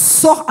wowe.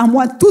 Sors à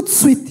moi tout de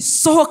suite.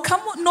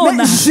 Sohokamo nona.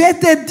 Mais je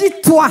te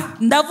dis toi.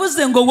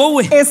 Ndavuze ngo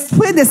wowe.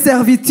 Esprit de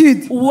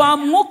servitude. Wa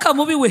mwuka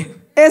mubi we.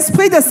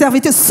 Esprit de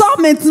servitude, sors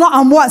maintenant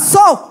à moi.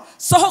 Sors.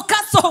 Sohoka.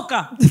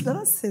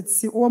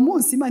 Uwo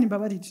munsi Imana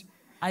imbabarije.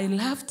 I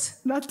laughed.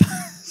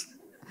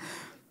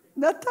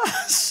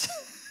 Natasha.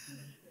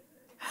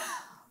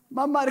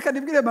 Mama reka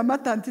nibwire mama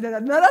tantirera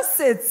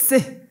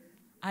narasetse.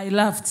 I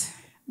laughed.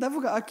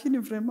 Ndavuga akini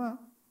vraiment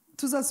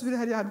tuzasubire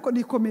hari hano ko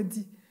ni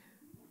comedy.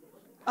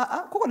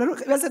 Kuko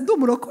naruze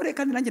ndumurokore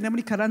kandi nanjye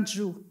muri 40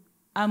 jours.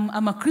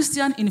 I'm a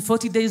Christian in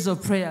 40 days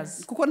of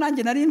prayers. Kuko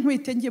nanjye nari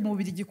ntwite ngiye mu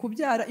Birigi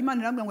kubyara,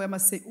 Imana irambwira ngo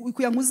yamase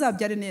ukuya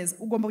nguzabyare neza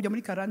ugomba kujya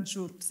muri 40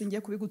 jours.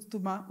 Singiye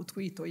kubigutuma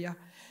utwitoya.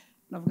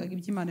 Navugaga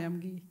ibyo Imana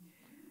yambwiye.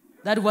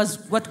 That was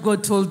what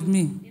God told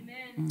me.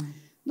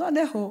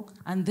 Noneho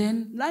and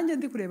then nanjye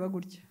ndi kureba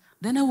gutya.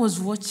 Then I was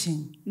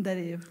watching.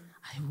 Ndareba.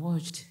 I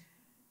watched.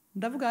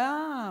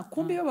 Ndavuga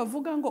kumbe yo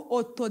bavuga ngo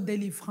auto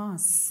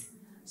deliverance.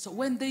 So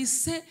when they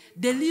say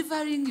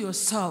delivering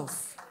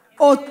yourself,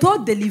 auto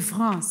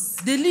deliverance,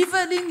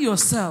 delivering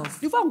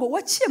yourself, bivuga ngo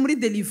waciye muri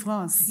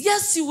deliverance.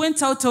 Yes, you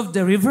went out of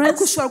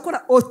deliverance. Ushobora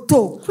gukora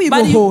auto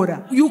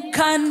kwibohora. You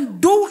can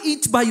do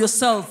it by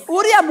yourself.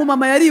 Uriya mu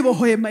mama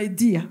yaribohoye my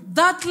dear.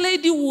 That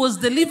lady was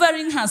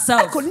delivering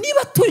herself. Ariko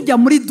niba tujya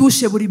muri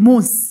douche buri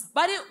munsi.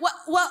 But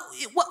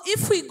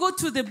if we go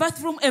to the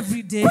bathroom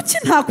every day, kuki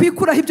nta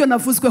kwikuraho ibyo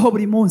navuzweho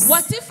buri munsi?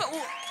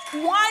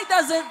 Why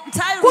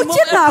doesn't I remove kuki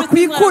nta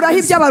kwikuraho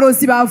ibyo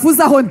abarozi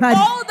bavuze aho ntari?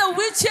 All the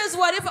witches,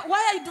 whatever,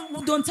 why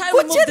don't I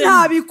remove them? Kuki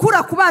nta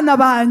bikura ku bana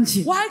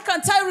banjye? Why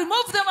can't I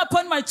remove them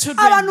upon my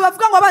children? Abantu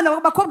bavuga ngo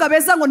abana bakobwa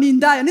beza ngo ni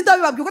indaya, ninda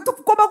bibabwiye ko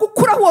tugomba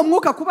gukuraho uwo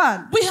mwuka ku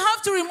bana. We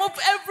have to remove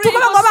every.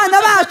 Tuvuga ngo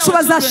abana bacu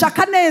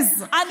bazashaka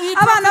neza,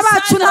 abana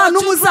bacu nta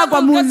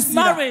n'umuzagwa mu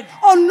nzira.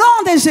 Au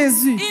nom de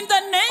Jésus. In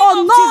the name au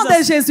nom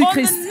de Jésus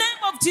Christ. In the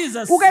name of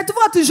Jesus. Ugahita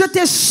uvuga ati je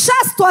te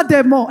chasse toi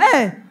démon.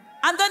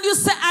 And then you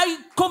say, I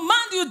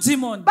command you,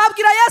 demon.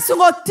 Babwira Yesu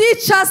ngo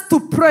teach us to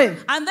pray.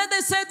 And then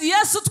they said,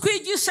 Yesu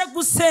twigisha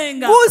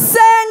gusenga.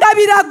 Gusenga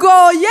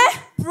biragoye.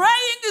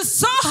 Praying is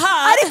so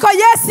hard. Ariko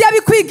Yesu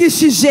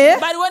yabikwigishije.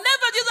 But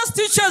whenever Jesus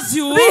teaches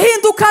you,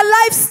 bihinduka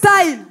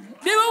lifestyle.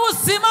 Biba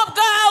ubuzima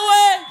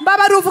bwawe.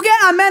 Baba ruvuge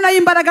amen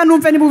ay'imbaraga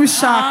numve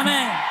nibubishaka.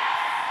 Amen.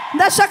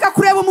 Ndashaka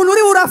kureba umuntu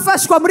uri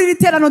urafashwa muri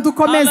riterano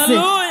dukomeze.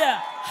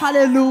 Hallelujah.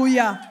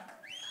 Hallelujah.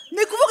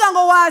 Ni kuvuga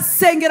ngo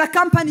wasengera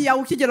company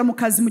yawe ukigera mu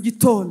kazi mu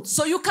gitondo.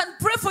 So you can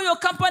pray for your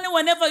company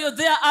whenever you're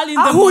there early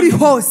in the morning.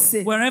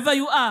 Hose. Wherever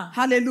you are.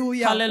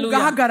 Hallelujah.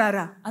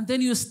 Ugahagarara. And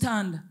then you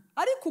stand.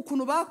 Ariko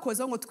ukuntu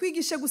bakoze ngo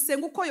twigishe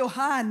gusenga uko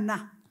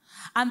Yohana.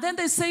 And then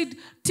they said,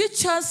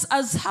 teach us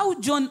as how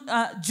John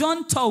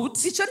taught.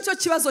 Icyo nicyo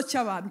kibazo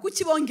cy'abantu.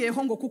 Kuki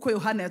bongeyeho ngo kuko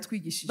Yohana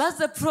yatwigishije? That's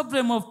the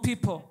problem of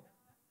people.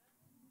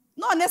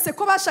 None se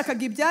ko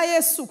bashakaga ibya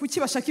Yesu kuki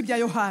bashaka ibya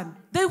Yohana?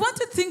 They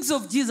wanted things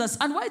of Jesus,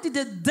 and why did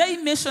they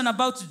mention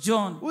about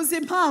John? Uzi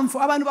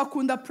impamvu abantu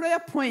bakunda prayer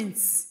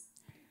points.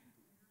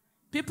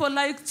 People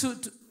like to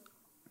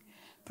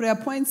prayer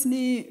points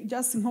ni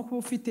just nko kuba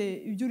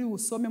ufite ibyo uri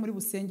usome muri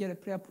busengere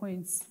prayer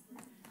points.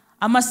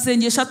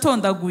 Amasengesho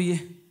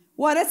atondaguye.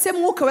 Waretse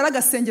mwuka wera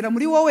gasengera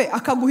muri wowe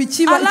akaguha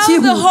ikiba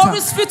cyihuta. Allow the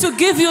Holy Spirit to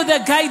give you the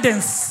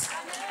guidance.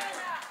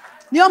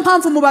 Niyo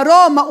mpamvu mu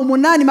Baroma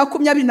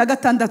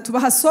 8:26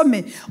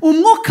 bahasome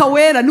umwuka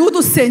wera ni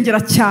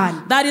udusengera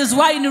cyane. That is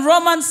why in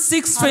Romans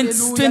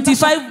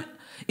 6:25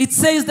 it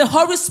says the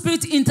Holy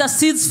Spirit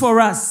intercedes for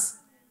us.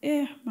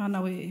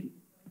 Mana we.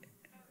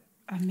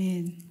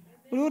 Amen.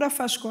 Uri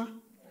urafashwa?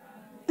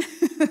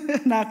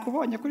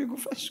 Nakubonye kuri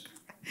gufashwa.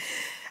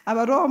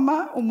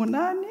 Abaroma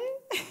 8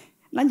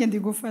 nanjye ndi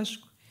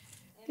gufashwa.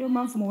 Iyo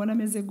mpamvu mubona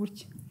ameze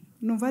gutya.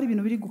 Numva ari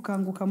ibintu biri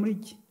gukanguka muri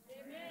iki.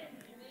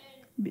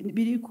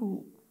 Biri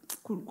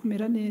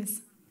kumera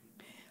neza.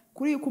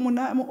 Kuri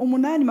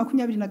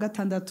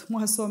 8:26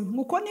 muhasome.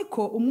 Nguko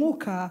niko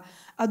umwuka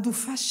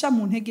adufasha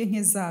mu ntege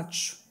nke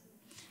zacu.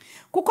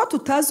 Kuko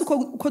tutazi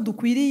uko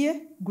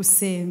dukwiriye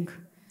gusenga.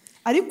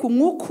 Ariko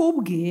umwuka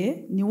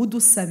ubwe ni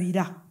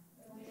udusabira.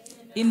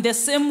 In the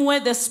same way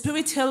the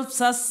Spirit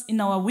helps us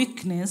in our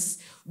weakness,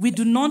 we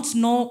do not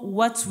know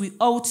what we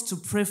ought to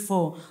pray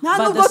for.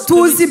 But the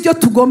Spirit,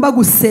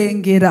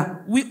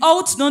 we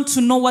ought not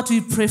to know what we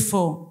pray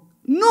for.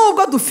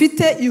 Nubwo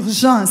dufite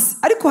urgence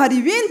ariko hari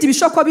ibindi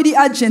bishobora kuba biri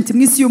agent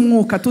mwisi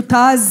y'umwuka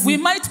tutazi. We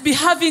might be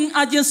having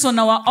agents on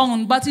our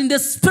own, but in the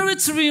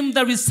spirit realm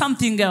there is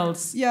something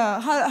else.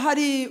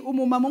 Hari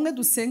umumama umwe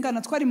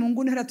dusengana twari mu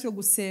nguni hera turi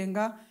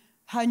gusenga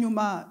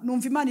hanyuma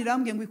numva Imana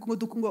irambwiye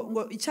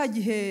ngo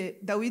icyagihe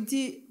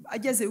Dawidi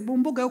ageze mu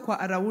mbuga yo kwa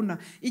Arawuna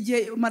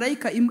igihe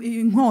marayika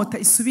inkota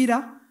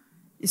isubira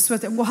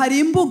ngo hari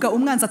imbuga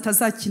umwanzi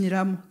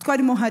atazakiniramo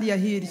twarimo hariya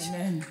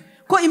hirya.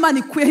 Ko Imana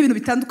ikuyeho ibintu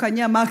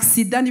bitandukanye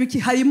amaksida n'ibiki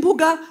hari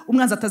imbuga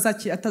umwanzi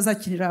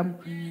atazakiniramo.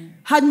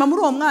 Hanyuma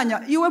muri uwo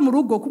mwanya iwe mu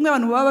rugo kumwe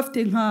abantu baba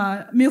bafite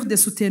nka mur de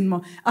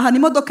soutènement aha ni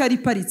imodoka yari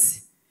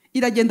paritse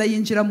iragenda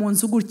yinjira mu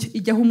nzu gutya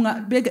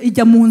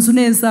ijya mu nzu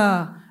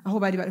neza aho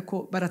bari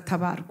bariko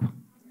baratabarwa.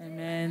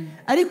 Amen.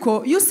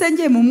 Ariko iyo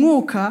usengeye mu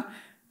mwuka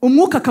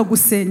umwuka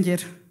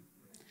akagusengera.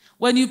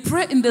 When you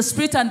pray in the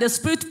Spirit and the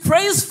Spirit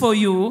prays for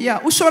you,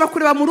 ushobora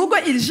kureba mu rugo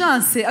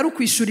urgence ari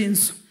kwishura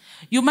inzu.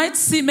 You might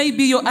see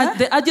maybe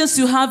the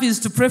urgency you have is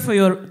to pay for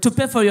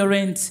your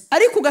rent.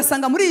 Ariko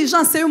ugasanga muri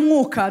urgence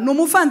y'umwuka no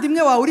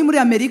muvandimwe wawe uri muri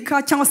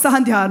Amerika cyangwa se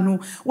ahandi hantu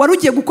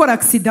warugiye gukora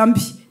accident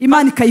mbi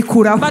Imana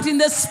ikayikuraho. But in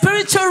the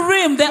spiritual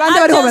realm the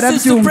urgency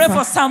is to pray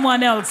for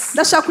someone else.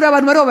 Ndashaka kureba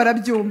abantu bari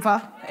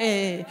barabyumva.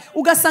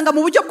 Ugasanga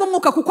mu buryo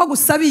bw'umwuka kuko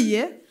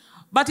gusabiye.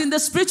 But in the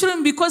spiritual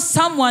realm, because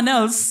someone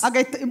else,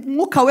 the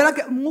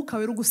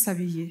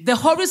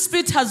Holy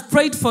Spirit has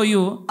prayed for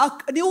you.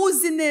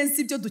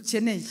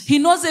 He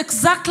knows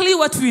exactly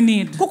what we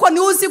need.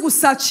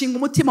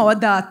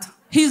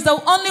 He's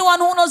the only one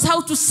who knows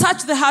how to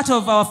search the heart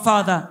of our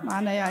Father.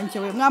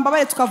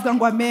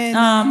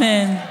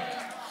 Amen.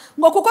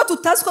 Ngo kuko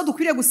tutazi ko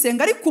dukwiriye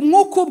gusenga ariko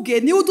umwuka ubwe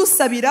ni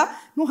udusabira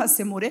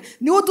ntuhasemure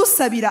ni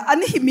udusabira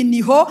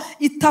anihiminiho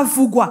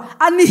itavugwa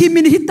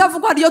anihiminiho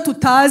itavugwa ariyo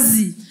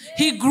tutazi.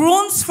 He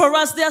groans for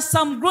us. There are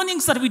some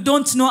groanings that we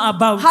don't know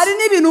about. Hari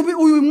n'ibintu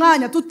uyu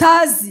mwanya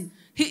tutazi.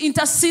 He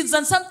intercedes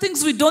on some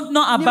things we don't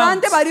know about. Ni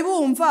bande bari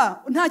bumva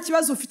nta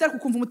kibazo ufite ariko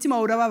kumva umutima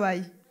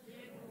urababaye.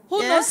 Who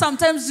knows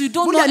sometimes you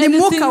don't know anything.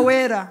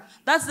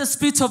 That's the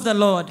Spirit of the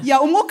Lord.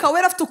 Umwuka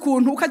wera afite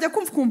ukuntu ukajya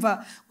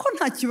kumva ko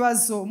nta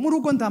kibazo mu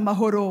rugo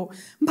ndamahoro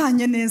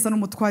mbanye neza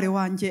n'umutware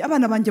wanjye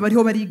abana banjye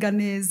bariho bariga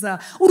neza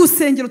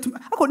urusengero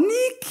ako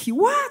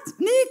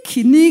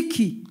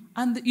niki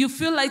and you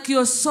feel like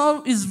your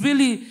soul is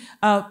really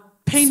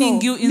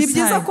paining you inside. Ni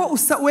byiza ko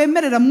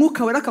wemerera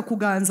mwuka wera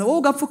akakuganza wowe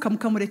ugapfuka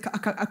mukamureka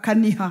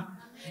akaniha.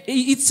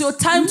 It's your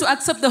time to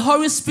accept the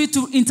Holy Spirit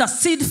to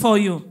intercede for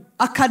you.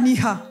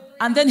 Akaniha.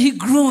 And then he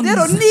groans.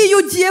 Rero niyo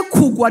ugiye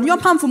kugwa niyo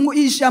mpamvu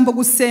ijambo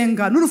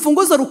gusenga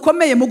n'urufunguzo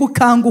rukomeye mu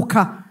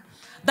gukanguka.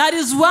 That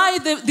is why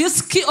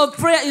this key of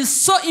prayer is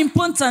so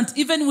important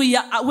even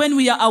when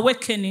we are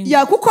awakening.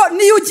 Kuko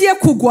niyo ugiye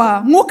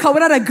kugwa mwuka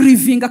wera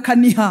grieving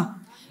akaniha.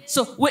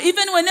 So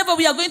even whenever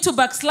we are going to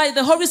backslide,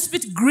 the Holy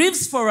Spirit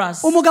grieves for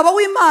us. Umugabo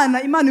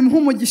w'Imana Imana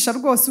imuhumugisha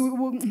rwose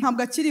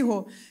ntabwo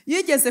akiriho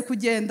yigeze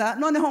kugenda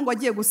noneho ngo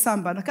agiye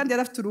gusambana kandi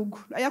yari afite urugo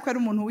ayako ari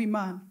umuntu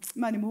w'Imana.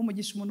 Imana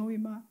imuhumugisha umuntu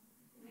w'Imana.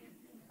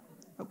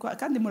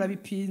 Kandi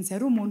murabipinze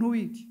ari umuntu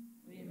w'iki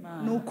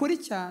ni ukuri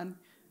cyane.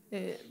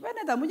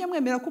 Bene ndamujya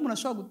mwemera ko umuntu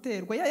ashobora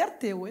guterwa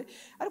yatewe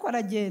ariko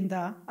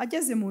aragenda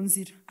ageze mu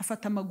nzira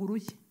afata amaguru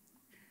ye.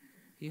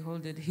 He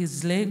holded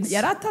his legs.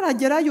 Yari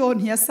ataragerayo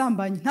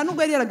ntiyasambanye nta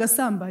nubwo yari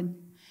yaragasambanye.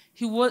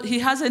 He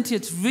hasn't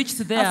yet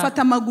reached there.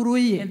 Afata amaguru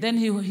ye. And then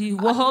he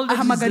holded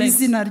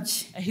his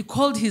legs. He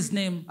called his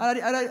name.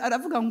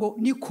 Aravuga ngo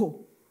niko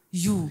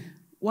you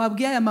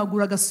wabwiye aya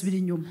maguru agasubira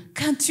inyuma.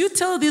 Can't you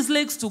tell these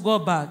legs to go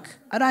back?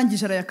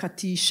 Arangije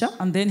arayakatisha.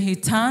 And then he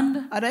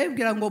turned.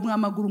 Arayibwira ngo mwa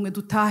maguru mwe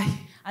dutahe.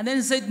 And then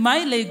he said,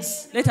 my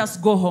legs, let us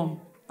go home.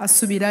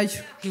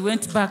 Asubirayo. He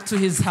went back to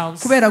his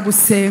house. Kubera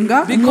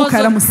gusenga umwuka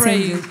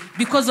aramusengera.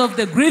 Because of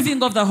the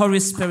grieving of the Holy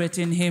Spirit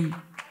in him.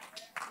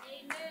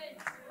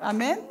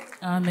 Amen.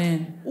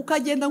 Amen.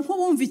 Ukagenda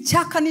nk'ubumva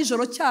icyaka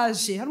nijoro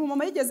cyaje. Hari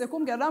umama yigeze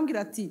kumbwira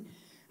arambwira ati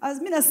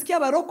azmina sikia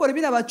barokore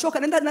bina bachoka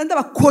nenda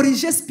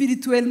bakorije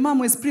spirituellement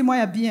mon esprit moi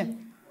ya bien.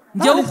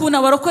 Njye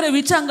ukuna barokore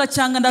bicanga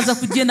cyanga ndaza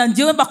kugenda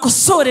njyewe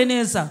bakosore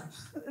neza.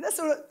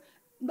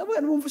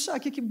 Ndavuga numva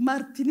ushaka iki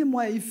Martini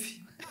moi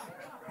ifi.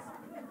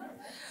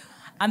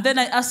 And then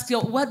I asked her,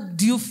 what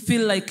do you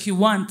feel like you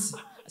want?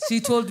 She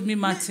told me,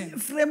 Martin.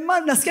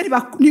 Vraiment nasikia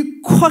ni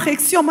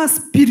correction ma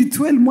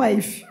spirituelle moi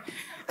ifi.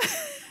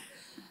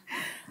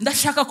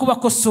 Ndashaka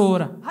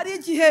kubakosora. Hari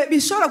igihe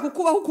bishobora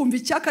kukubaho ukumva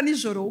icyaka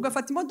nijoro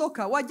ugafata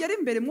imodoka wagera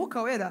imbere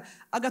mwuka wera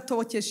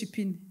agatobokesha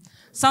ipine.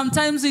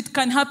 Sometimes it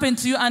can happen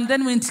to you, and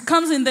then when it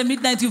comes in the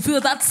midnight, you feel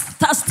that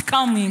thirst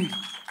coming.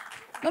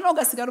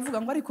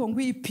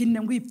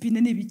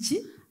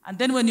 And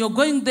then when you're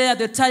going there,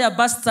 the tire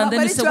bursts, and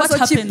then you say, what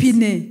happened?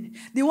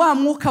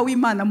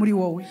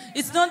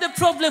 It's not the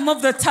problem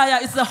of the tire,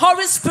 it's the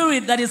Holy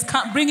Spirit that is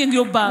bringing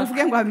you back.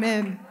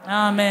 Amen.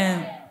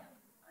 Amen.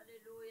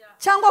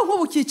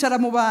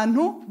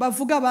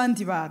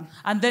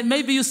 And then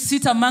maybe you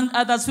sit among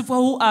others, people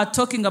who are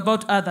talking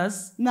about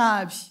others.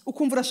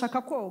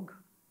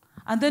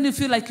 And then you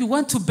feel like you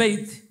want to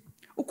bathe.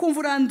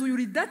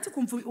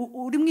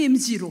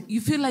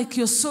 You feel like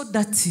you're so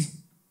dirty.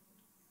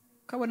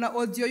 Kabona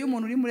audio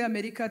y'umuntu uri muri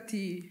Amerika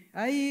ati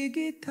ayi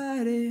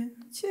gitare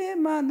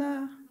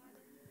cy'Imana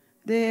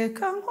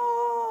reka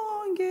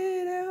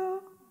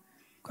nkongereho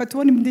ko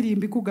tubona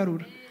indirimbo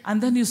ikugarura.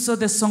 And then you saw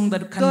the song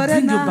that can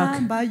bring you back.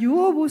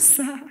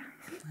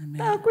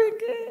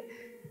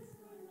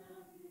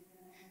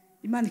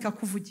 Imana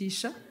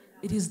ikakuvugisha.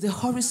 It is the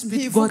Holy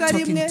Spirit God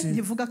talking to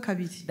you.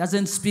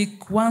 Doesn't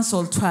speak once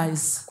or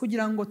twice.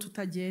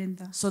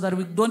 So that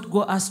we don't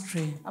go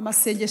astray.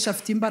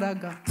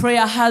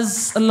 Prayer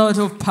has a lot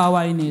of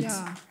power in it.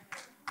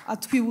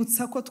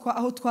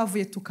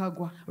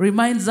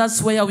 Reminds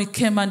us where we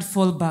came and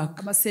fall back.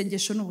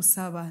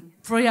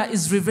 Prayer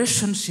is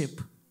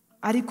relationship.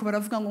 But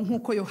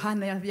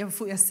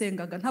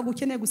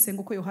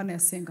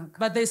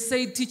they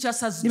say, teach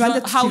us as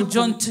how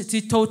John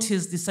taught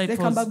his disciples.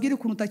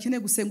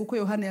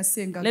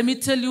 Let me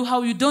tell you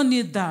how you don't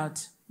need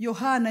that.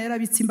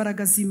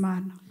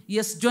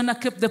 Yes, Jonah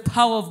kept the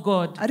power of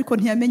God,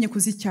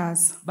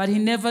 but he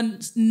never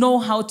knew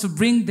how to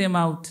bring them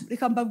out.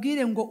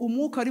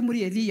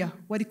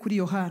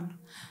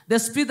 The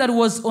spirit that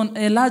was on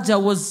Elijah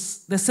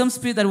was the same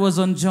spirit that was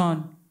on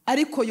John.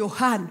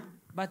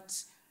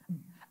 But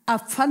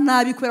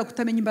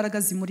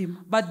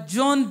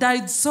John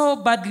died so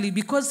badly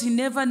because he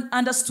never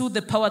understood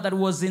the power that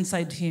was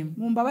inside him.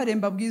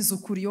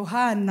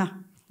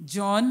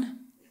 John,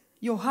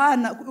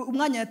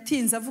 umwanya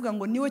yatinze avuga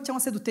ngo niwe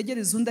cyangwa se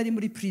dutegereze undi ari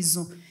muri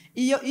prison.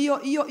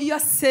 Iyo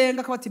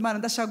asenga akabati Imana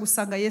ndashaka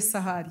gusanga Yesu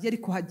ahari yari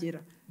kuhagera.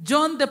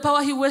 John, the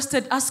power he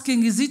wasted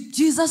asking, is it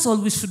Jesus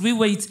or should we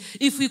wait?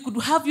 If we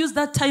could have used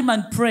that time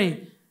and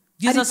pray,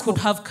 Jesus could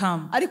have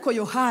come.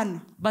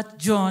 But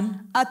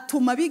John,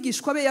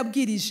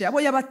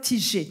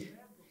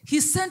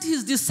 he sent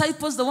his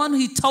disciples, the one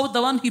he taught,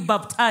 the one he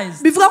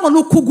baptized.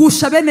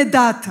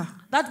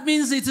 That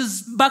means it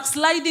is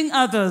backsliding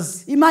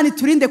others. May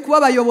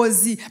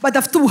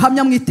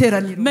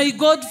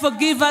God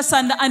forgive us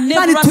and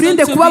enable us not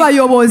to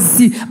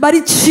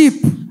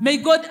be. May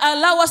God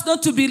allow us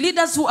not to be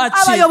leaders who are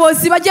cheap.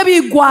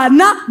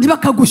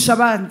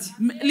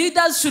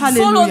 Leaders should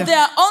follow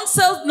their own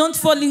self,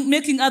 not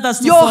making others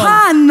to fall.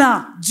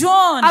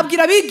 John,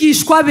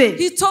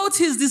 he taught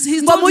his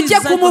disciples,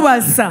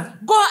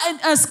 go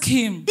and ask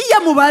him.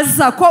 Why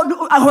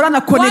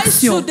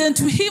shouldn't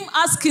him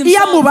ask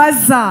himself?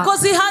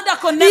 Because he had a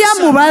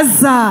connection.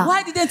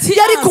 Why didn't he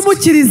ask?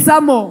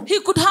 He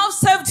could have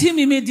saved him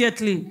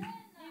immediately.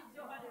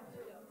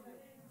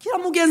 Tell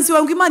your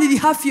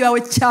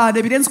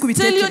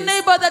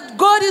neighbor that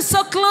God is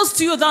so close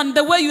to you than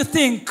the way you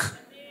think.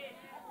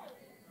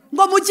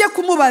 Go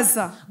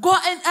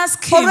and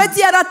ask him.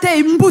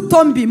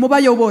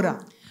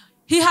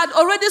 He had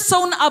already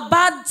sown a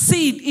bad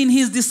seed in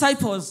his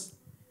disciples.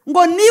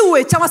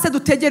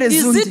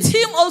 Is it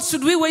him or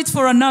should we wait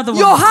for another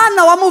one?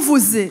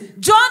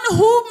 John,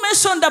 who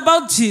mentioned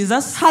about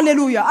Jesus.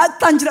 Hallelujah.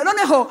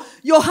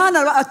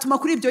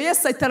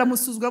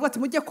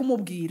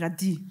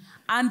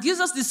 And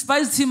Jesus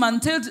despised him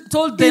and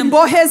told them,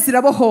 tell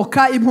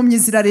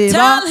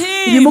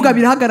him.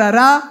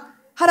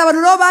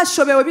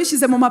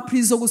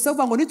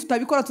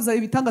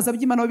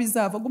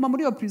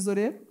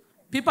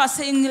 People are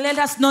saying, let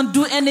us not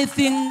do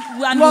anything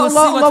and we'll see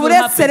what will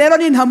happen.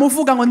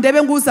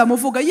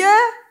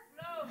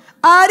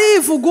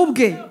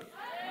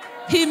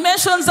 He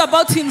mentions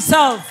about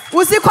himself.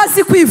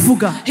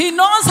 He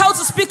knows how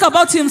to speak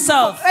about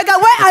himself.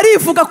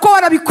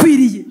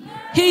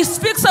 He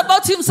speaks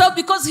about himself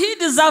because he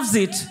deserves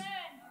it.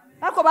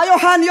 But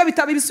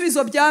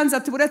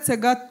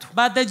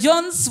the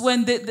Johns,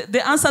 when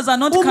the answers are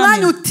not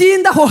coming, the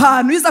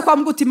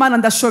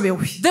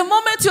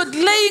moment you're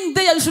laying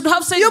there, you should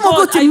have said,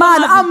 God,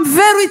 I'm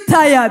very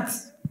tired.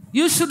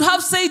 You should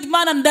have said,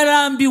 man, and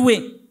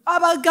ndarambiwe.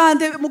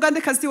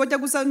 Mugandekazi wajya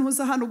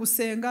gusa hano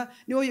gusenga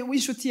niwe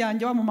w'inshuti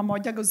yanjye wa mama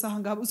wajya gusa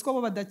hanga usiko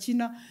bo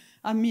badakina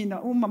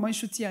amina umama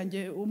w'inshuti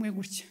yanjye umwe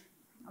gutya.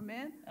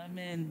 Amen.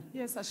 Amen.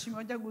 Yes, ashimwe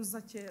wajya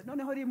guza kera.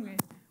 Noneho rimwe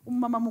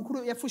umama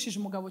mukuru yafushije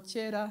umugabo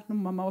kera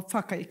n'umama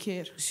wapfakaye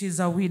kera. She's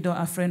a widow,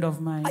 a friend of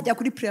mine. Ajya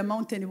kuri prayer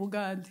mountain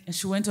Bugande. And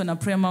she went on a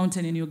prayer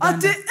mountain in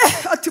Uganda.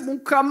 Ati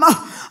mukama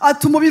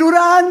ati umubiri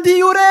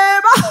urandi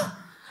ureba.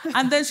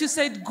 And then she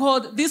said,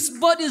 God, this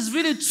body is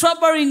really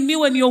troubling me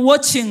when you're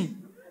watching.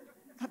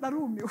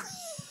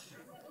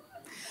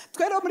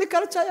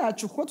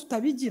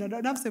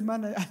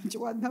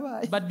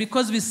 But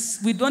because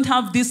we don't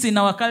have this in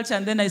our culture,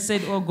 and then I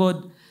said, oh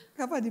God.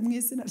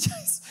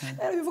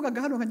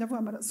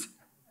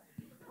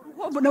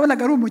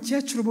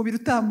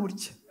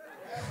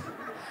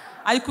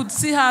 I could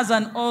see her as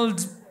an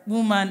old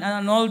woman and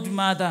an old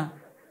mother.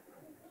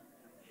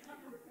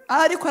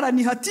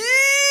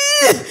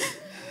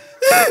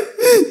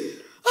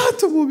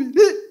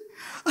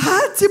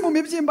 Ati mu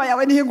mibyimba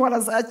yawe niho ingwara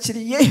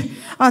zakiriye,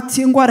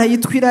 ati ingwara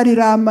yitwa irari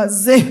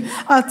ramaze,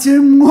 ati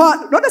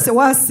none se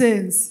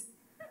wasenze.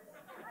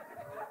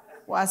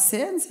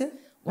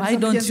 Why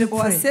don't you pray?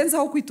 Wasenze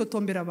aho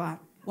kwitotombera abantu.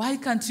 Why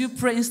can't you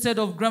pray instead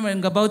of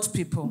grumbling about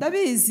people?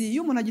 Ndabizi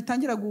iyo umuntu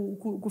agitangira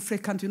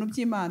gufrequent ibintu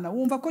by'Imana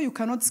wumva ko you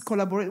cannot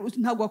collaborate,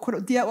 ntabwo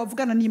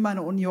wavugana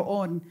n'Imana on your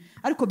own,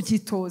 ariko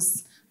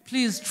byitoze.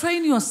 Please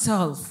train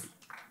yourself.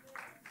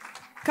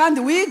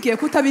 Kandi wige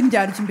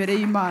kutabindyarya imbere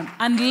y'Imana.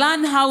 And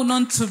learn how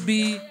not to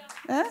be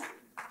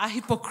a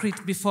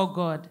hypocrite before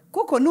God.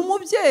 Kuko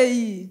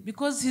n'umubyeyi.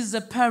 Because he's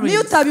a parent.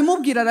 Niyo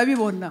utabimubwira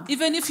arabibona.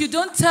 Even if you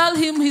don't tell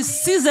him, he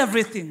sees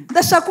everything.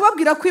 Ndashaka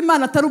kubabwira ko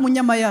Imana atari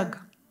umunyamayaga.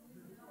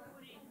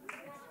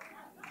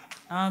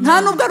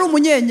 Nta nubwo ari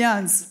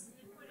umunyenyanza.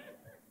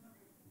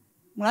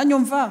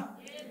 Muranyumva?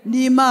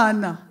 Ni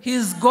Imana. He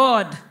is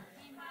God.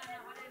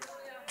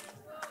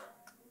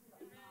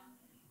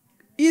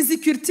 Izi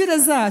culture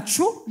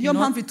zacu yo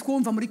mpamvu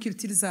twumva muri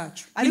culture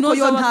zacu, ariko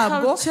yo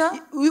ntabwo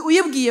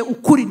uyibwiye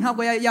ukuri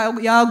ntabwo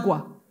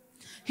yagwa.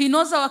 He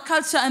knows our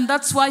culture, and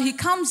that's why he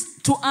comes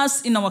to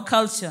us in our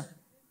culture.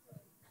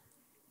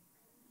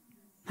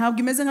 Ntabwo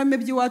imeze nka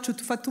mebyi wacu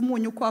tufata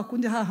umunyu kwa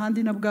kundi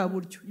hahandi na bwa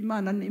buryo.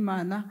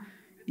 Imana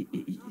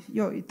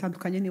yo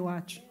itandukanye ni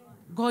wacu.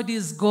 God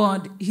is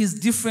God. He's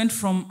different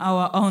from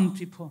our own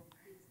people.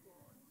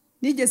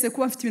 Nigeze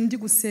kuba mfite ibintu ndi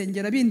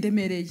gusengera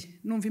bindemereye,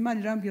 numva Imana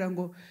irambwira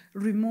ngo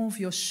remove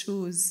your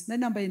shoes.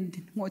 Nari nambaye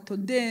inkweto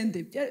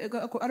ndende,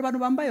 abantu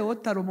bambaye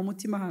otaro mu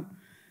mutima hano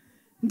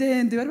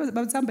ndende, bari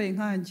bazambaye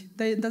nkanjye,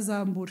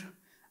 ndazambura.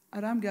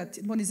 Arambwira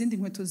ati mbona izindi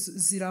nkweto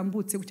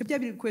zirambutse gutya, bya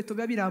bikweto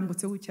biba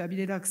birambutse gutya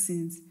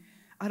birelaxinze.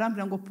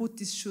 Arambwira ngo put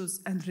these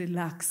shoes and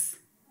relax.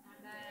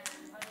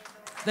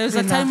 There was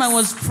a time I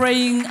was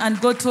praying and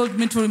God told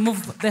me to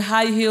remove the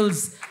high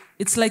heels.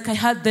 It's like I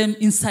had them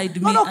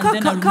inside me, and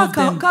then I removed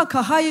them.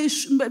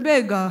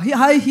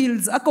 High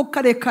heels, ako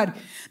karekare.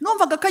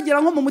 Numvaga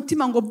kagera nko mu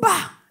mutima ngo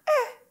ba.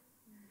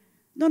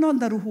 None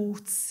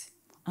ndaruhutse.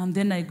 And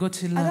then I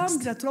got relaxed.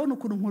 Arambwira turabona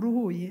ukuntu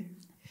nkuruhuye.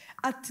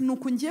 Ati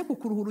nuko ngiye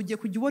kukuruhura ugiye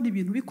kujya ubona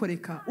ibintu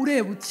bikoreka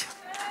ureba utya.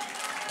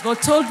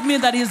 God told me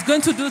that he's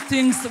going to do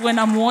things when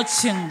I'm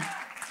watching.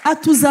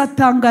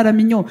 Atuzatangara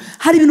minyo.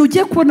 Hari ibintu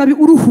ugiye kubona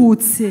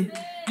uruhutse.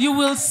 You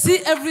will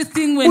see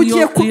everything when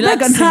you're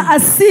relaxing.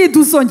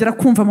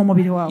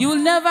 You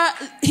will never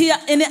hear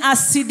any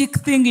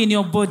acidic thing in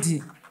your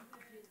body.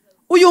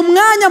 Uyu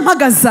mwanya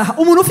mpagaza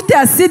umuntu ufite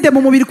acide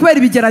mu mubiri kubera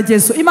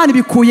ibigeragezo Imana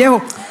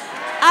ibikuyeho.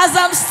 As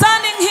I'm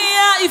standing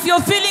here, if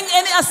you're feeling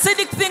any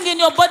acidic thing in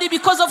your body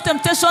because of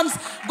temptations,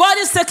 God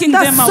is taking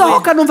them away.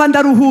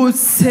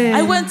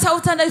 I went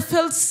out and I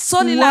felt so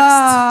relaxed.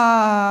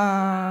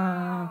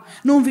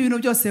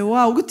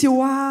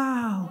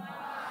 Wow.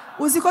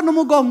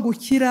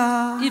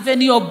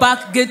 Even your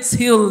back gets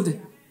healed.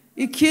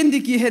 Ikindi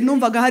gihe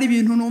numvaga hari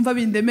ibintu numva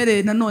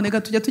bindemereye nanone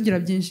gatujya tugira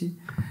byinshi.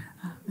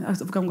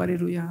 Avuga ngo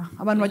haleluya.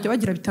 Abantu bajya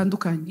bagira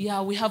bitandukanye.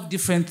 Yeah, we have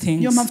different things.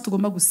 Niyo mpamvu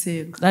tugomba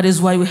gusenga. That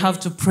is why we have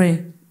to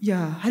pray.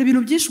 Yeah, hari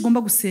ibintu byinshi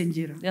ugomba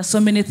gusengera. There are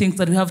so many things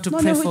that we have to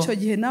pray for. Noneho icyo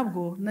gihe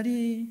nabwo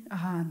nari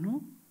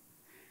ahantu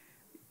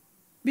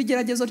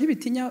bigeragezo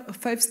ntibitinya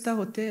 5-star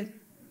hotel.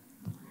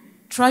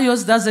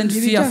 Trials doesn't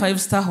fear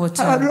 5-star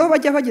hotel. Aro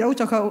bajya bagira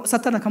uca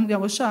Satana akamubwira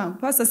ngo sha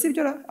pasa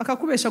sibyo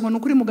akakubesha ngo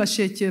nukuri mu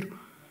gashekero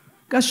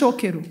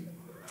gashokero.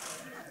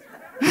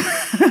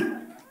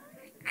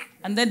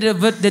 And then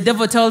the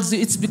devil tells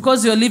you it's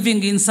because you're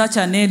living in such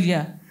an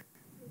area.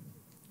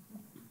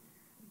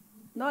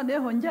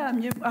 Noneho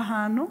njyamye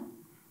ahantu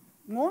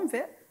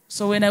mwumve.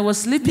 So when I was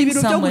sleeping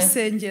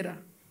somewhere,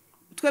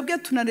 twebwe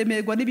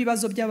tunaremerwa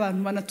n'ibibazo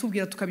by'abantu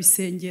banatubwira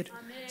tukabisengera.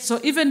 So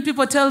even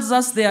people tells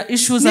us their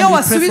issues and we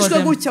pray for them. Niyo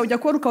wasubijwe gutya ujya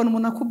kubona ukabona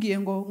umuntu akubwiye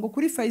ngo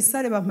kuri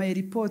Faisal bampaye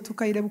report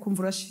ukayireba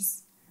ukumva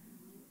urashize.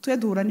 Tuye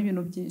duhura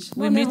n'ibintu byinshi.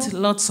 We meet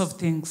lots of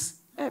things.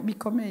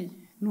 Bikomeye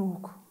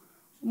nuko.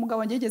 Umugabo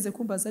wanjye yigeze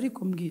kumbaza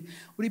ariko mbwira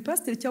uri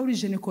pastor cyangwa uri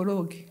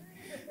gynecologue?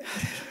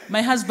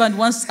 My husband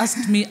once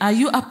asked me, are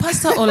you a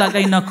pastor or a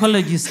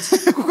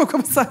gynecologist? Kuko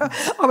kamsa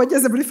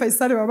abageze muri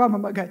Faisal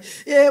babamamagaye.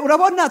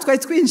 Urabona twari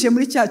twinjiye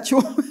muri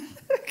cyacyo.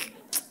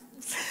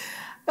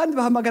 Kandi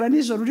bahamagara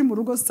nijoro uri mu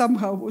rugo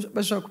somehow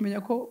bashaka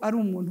kumenya ko ari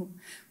umuntu.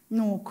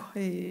 Nuko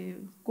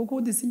kuko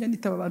udisinye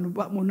nitaba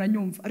abantu umuntu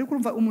anyumva. Ariko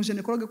urumva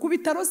umujenekologe ku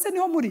bitaro se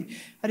niho muri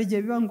hari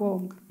igihe biba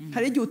ngombwa.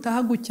 Hari igihe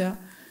utahagucya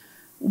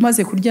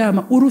umaze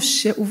kuryama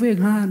urushe uvuye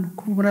nk'ahantu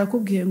kumura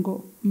akubwiye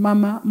ngo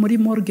mama muri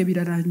morgue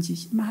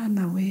birarangiye.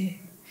 Mana we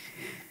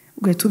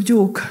ugahita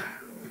ubyuka.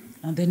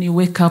 And then you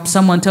wake up,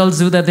 someone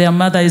tells you that their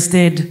mother is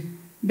dead.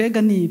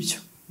 Mbega nibyo.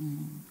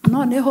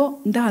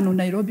 Noneho ndahano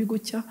Nairobi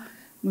gucya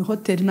mu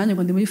hotel nanjye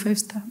ngo ndi muri 5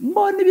 star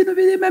mbona ibintu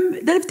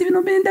bifite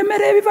ibintu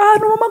bindemereye biva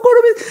hano mu maguru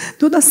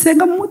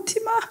tudasenga mu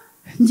mutima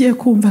ngiye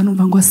kumva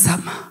numva ngo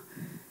asama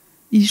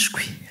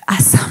ijwi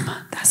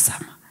asama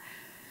dasama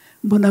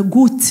mbona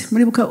gute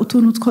muri buka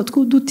utuntu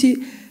tw'uduti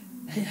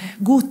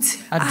gute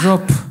a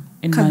drop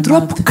in my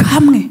mouth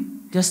kamwe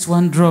just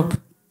one drop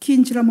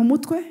kinjira mu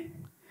mutwe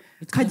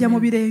kajya mu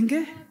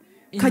birenge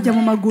kajya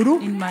mu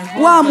maguru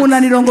wa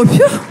munaniro ngo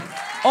pyo.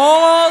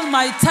 All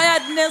my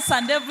tiredness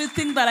and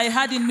everything that I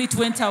had in me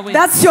went away.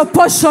 That's your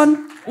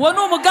portion.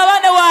 Wonu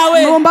mugabane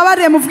wawe.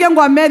 Mumbabare muvuge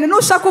ngo amen.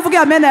 Nushaka uvuge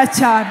amen ya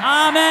cyane.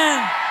 Amen.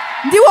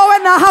 Ndi wowe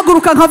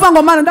nahaguruka nkavuga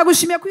ngo Mana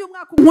ndagushimiye ko uyu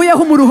mwaka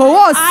unkuyeho umuruho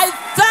wose. I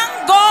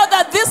thank God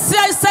that this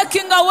year is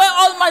taking away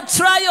all my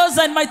trials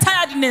and my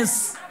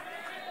tiredness.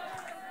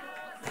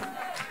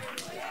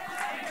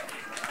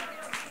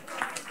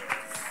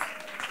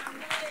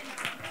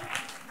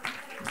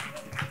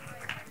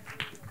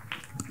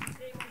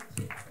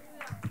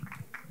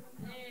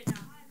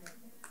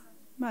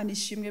 Mana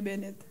ishimwe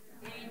Beneda.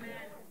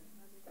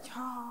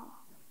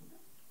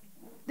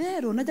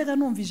 Rero najyaga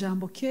numva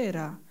ijambo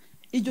kera.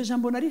 Iryo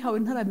jambo narihawe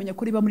ntaramenya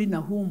ko riba muri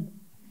Nahumu.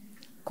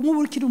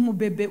 Kumubukira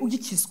umubebe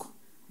ugikizwa.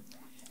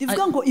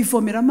 Rivuga ngo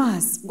ivomera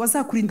amazi ngo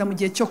azakurinda mu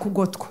gihe cyo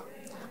kugotwa.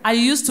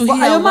 I used to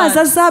hear ayo mazi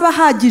azaba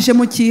hagije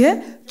mu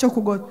gihe cyo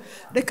kugotwa.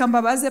 Reka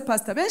mbabaze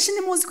pastor benshi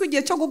ni muzi ko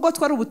igihe cyo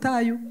kugotwa ari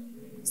ubutayu.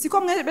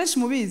 Siko mwe benshi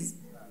mubizi.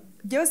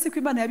 Jewe siko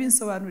Imana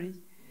yabinsobanuriye.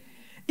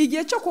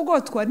 Igihe cyo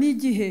kugotwa ni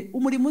igihe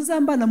umurimo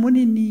uzambana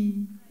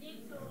munini.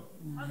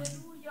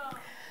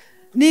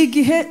 Ni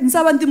igihe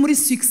nzaba ndi muri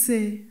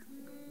success.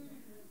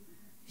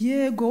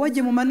 Yego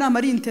wagiye mu manama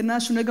ari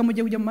international ega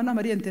mujye mu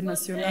manama ari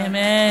international.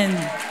 Amen.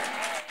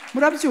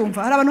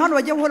 Murabyumva hari abantu hano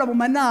bagiye guhora mu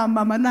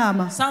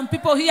manama. Some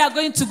people here are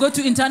going to go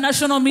to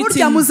international meetings.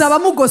 Burya muzaba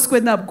mugoswe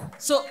nabwo.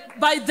 So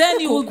by then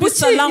you will be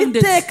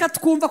surrounded. Iteka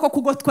twumva ko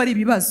kugotwa ari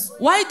ibibazo.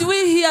 Why do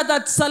we hear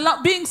that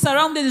being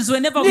surrounded is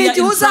whenever we are in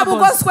trouble? Uzaba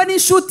ugoswe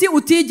n'inshuti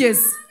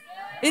utigeze.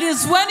 It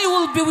is when you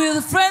will be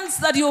with friends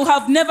that you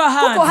have never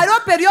had. Kuko hariho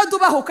period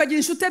ubaho ukagira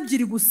inshuti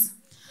ebyiri gusa.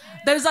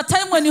 There is a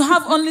time when you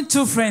have only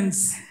 2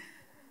 friends.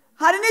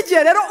 Hari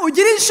n'igihe rero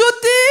ugira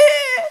inshuti.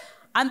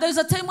 And there is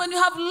a time when you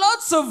have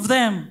lots of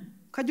them.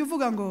 Kajya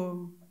uvuga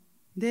ngo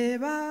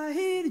ndeba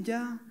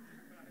hirya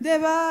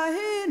ndeba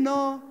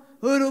hino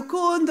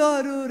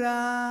urukundo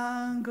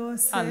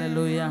rurangose.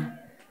 Hallelujah.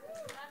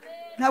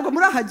 Ntabwo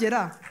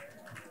murahagera.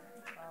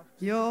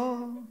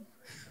 Yo.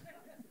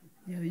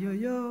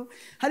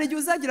 Hari igihe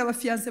uzagira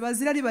abafiance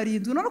bazira ari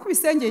barindwi no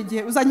kubisengeye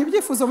igihe uzanye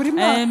ibyifuzo buri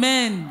mwaka.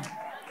 Amen.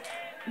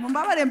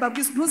 Mumbabare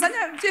mbabwiza ntuzanye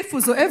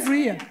ibyifuzo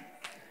every year.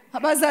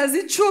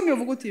 Abazazi 10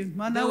 uvuga uti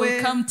mana we. There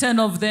will come 10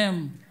 of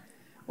them.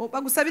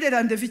 Bagusabire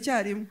rendezvous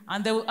icyarimwe.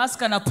 And they will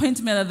ask an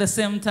appointment at the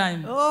same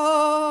time.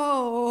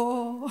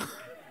 Oh.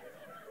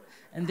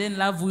 And then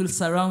love will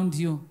surround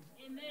you.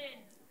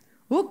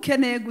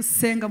 Ukeneye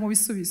gusenga mu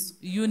bisubizo.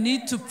 You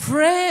need to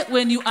pray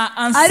when you are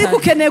answered. Ariko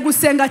ukeneye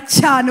gusenga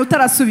cyane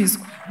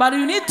utarasubizwa. But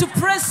you need to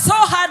pray so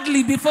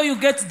hardly before you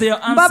get their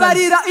answers.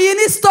 Babarira iyi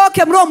ni stock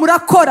muri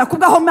murakora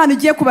kubwaho Imana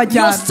igiye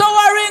kubajyana. You're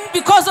sowing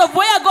because of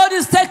where God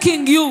is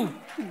taking you.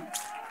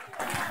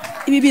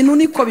 Ibi bintu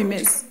niko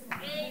bimeze.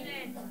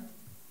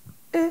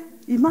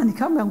 Imana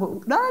ikambwira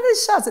ngo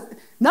narishatse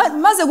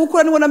maze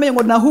gukura nibo namenye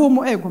ngo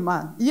Nahumu ego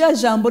Mana. Iyo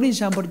jambo ni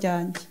ijambo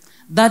ryanjye.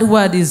 That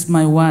word is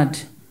my word.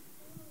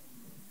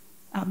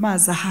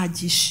 Amazi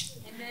ahagije.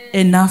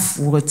 Enough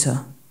water.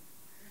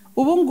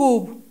 Ubu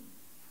ngubu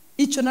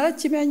icyo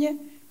narakimenye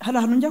hari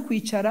ahantu njya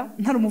kwicara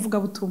ntari umuvuga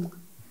butumwa.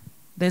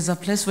 There's a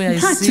place where I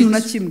sit. Nta kintu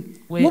na kimwe.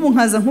 Mubu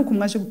nkaza nkuko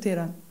mwaje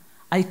guterana.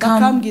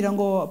 Akambwira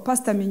ngo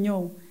Pastor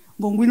Mignone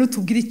ngo ngwino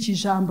tubwire iki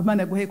jambo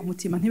Imana yaguheye ku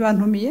mutima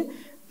ntibantumiye.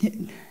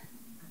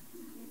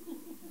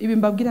 Ibi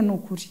mbabwira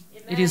n'ukuri.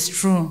 It is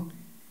true.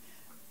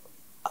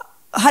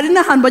 Hari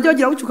n'ahantu bajya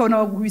bagira gucuka abana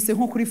bagubise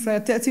nko kuri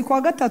flyer ati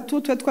kwa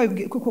gatatu twe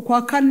twabibwiye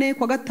kwa kane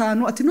kwa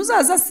gatanu ati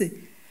nuzaza se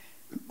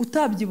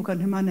utabyibuka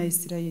ntimana ya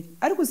Isirayeli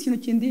ariko ikintu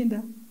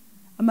kindinda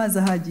amazi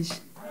ahagije.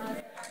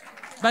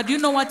 But you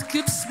know what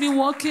keeps me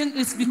walking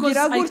is because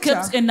I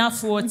kept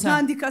enough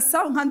water.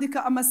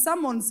 Nkandika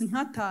amasermons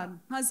nk'atanu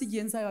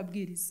nkazigiye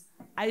nzababwiriza.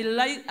 I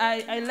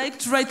like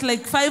to write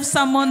like 5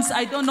 sermons.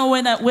 I don't know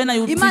when I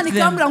will preach them. Imana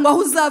ikambwira ngo aho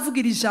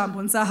uzavugira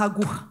ijambo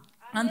nzahaguha.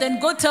 And then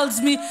God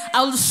tells me,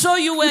 I will show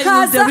you where you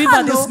will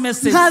deliver this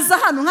message. I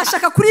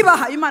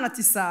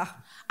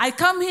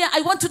come here,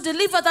 I want to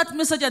deliver that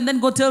message, and then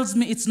God tells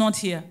me it's not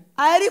here.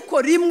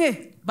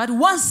 But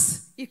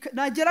once,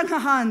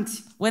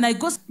 when I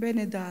go,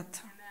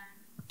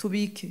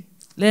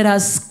 let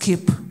us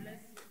keep.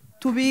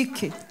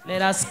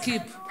 Let us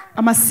keep.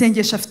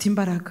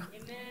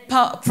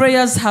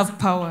 Prayers have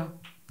power.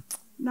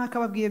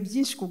 Nakababwiye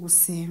byinshi ku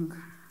gusenga.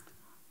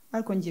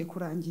 Ariko ngiye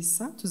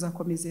kurangiza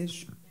tuzakomeza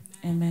ejo.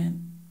 Amen.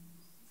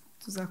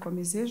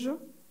 Tuzakomeza ejo.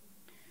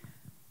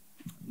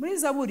 Muri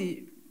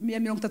Zaburi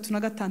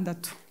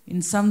 136.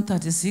 In Psalm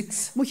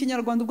 36. Mu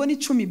Kinyarwanda ubwo ni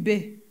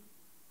 10b.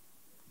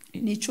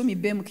 Ni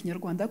 10b mu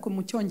Kinyarwanda ariko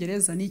mu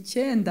Cyongereza ni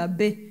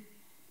 9b.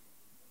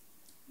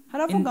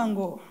 haravuga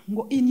ngo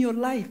in your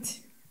light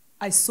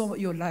I saw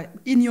your light.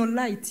 In your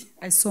light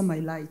I saw my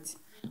light.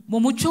 Mu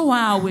mucyo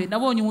wawe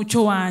nabonye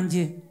umucyo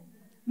wanjye.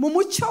 Mu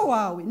mucyo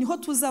wawe niho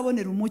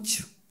tuzabonera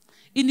umucyo.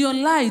 In your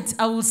light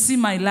I will see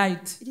my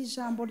light. Iri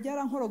jambo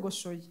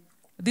ryarankorogoshoye.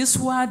 This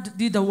word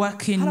did a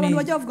work in me. Abantu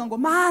bajya bavuga ngo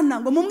mana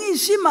ngo mu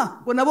mwijima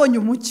ngo nabonye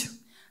umucyo.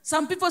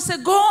 Some people say,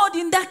 God,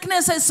 in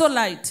darkness I saw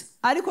light.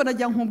 Ariko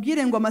najya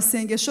nkubwire ngo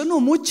amasengesho ni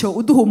umucyo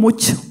uduha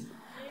umucyo.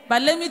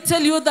 But let me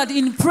tell you that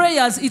in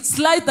prayers, it's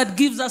light that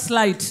gives us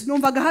light.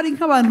 Numvaga hari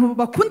nk'abantu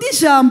bakunda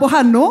ijambo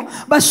hano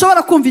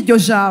bashobora kumva iryo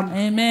jambo.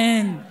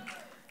 Amen.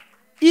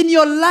 In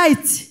your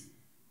light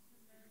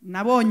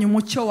nabonye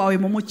umucyo wawe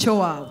mu mucyo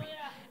wawe.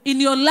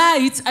 In your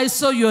light I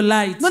saw your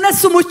light. None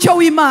se umucyo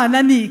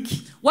w'Imana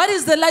niki? What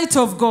is the light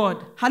of God?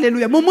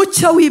 Hallelujah. Mu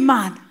mucyo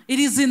w'Imana. It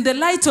is in the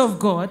light of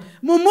God.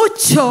 Mu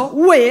mucyo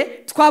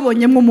we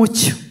twabonye mu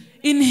mucyo.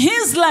 In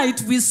his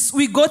light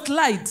we got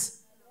light.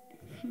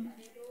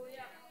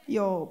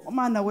 Yo,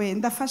 mana we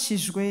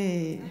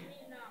ndafashijwe.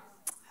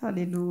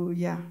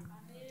 Hallelujah.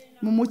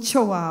 Mu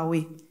mucyo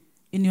wawe.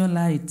 In your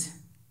light.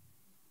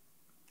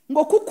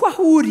 Ngo kuko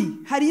ahuri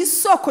hari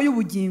isoko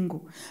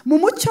y'ubugingo. Mu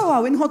mucyo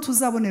wawe niho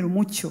tuzabonera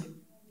umucyo.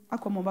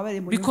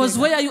 Because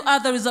where you are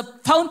there is a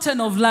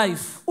fountain of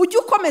life. Ujye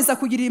ukomeza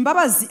kugira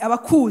imbabazi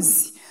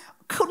abakuzi.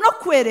 No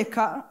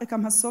kwereka reka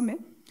mpasome.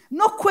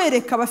 No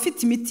kwereka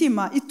abafite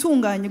imitima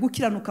itunganye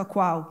gukiranuka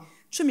kwawe.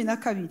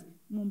 12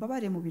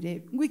 mumbabare mu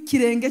birebe ngo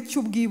ikirenge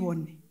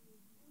cy'ubwibone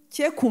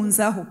cye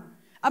kunzaho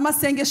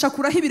amasengesho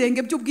akuraho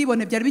ibirenge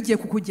by'ubwibone byari bigiye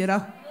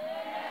kukugeraho.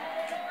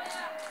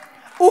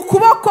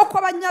 Ukuboko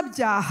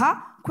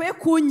kw'abanyabyaha kwe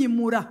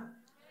kunyimura.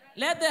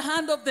 Let the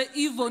hand of the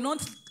evil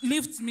not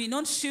lift me,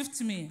 not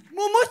shift me.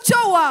 Mu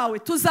mucyo wawe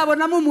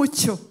tuzabonamo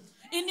umucyo.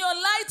 In your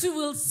light we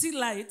will see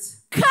light.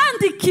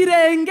 Kandi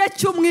ikirenge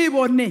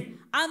cy'umwibone.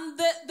 And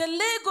the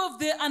leg of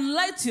the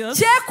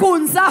unrighteous,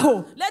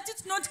 let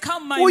it not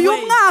come my way.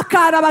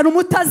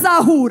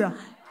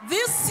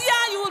 This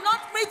year you will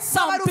not meet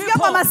some people.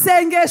 Because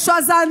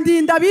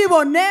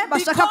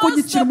the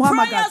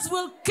prayers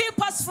will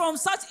keep us from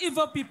such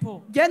evil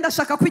people. I know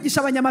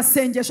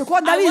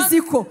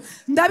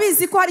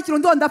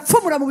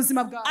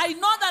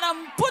that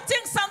I'm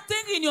putting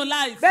something in your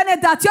life.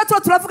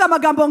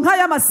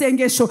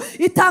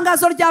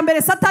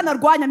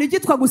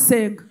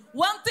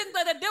 One thing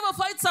that the devil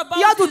fights about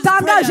is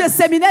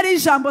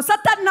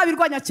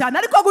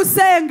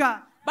prayers.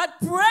 But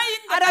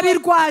praying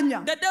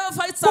the devil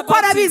fights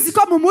about it.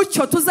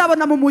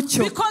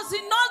 Because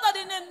he knows that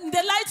in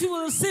the light he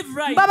will receive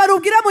right. Tell your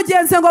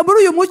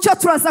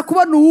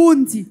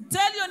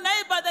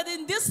neighbor that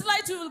in this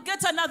light you will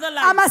get another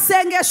light.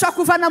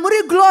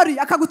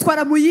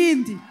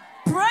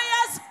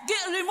 Prayers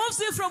removes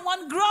you from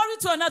one glory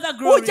to another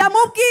glory. You go in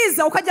one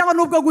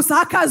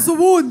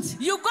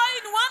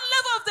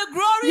level of the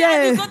glory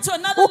and you go to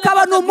another level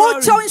of the glory.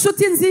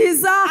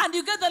 And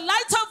you get the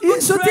light of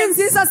good friends. Good friends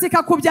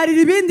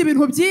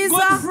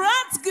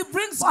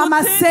brings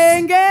good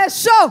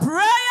things. Prayers.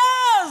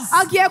 Prayers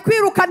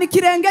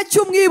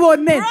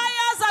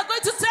are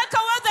going to take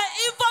away the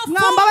evil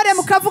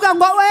foot.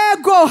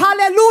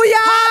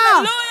 Hallelujah.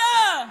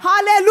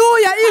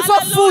 Hallelujah.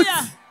 Evil foot.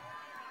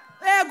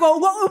 Ego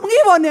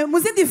umwibone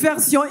muzindi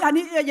version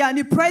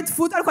yani pride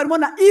foot ariko harimo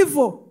na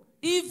evil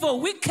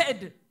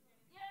wicked.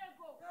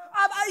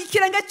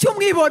 Ikirenge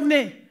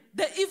cy'umwibone,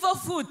 the evil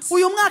foot.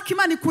 Uyu mwaka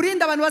Imana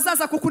ikurinda abantu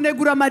bazaza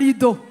kukunegura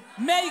marido.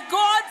 May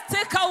God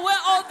take away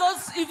all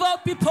those evil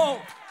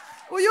people.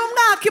 Uyu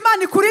mwaka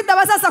Imana ikurinda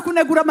bazaza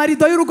kunegura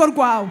marido y'urugo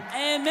rwawe.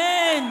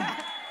 Amen.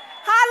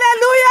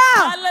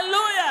 Hallelujah.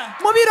 Hallelujah.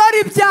 Mu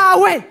birori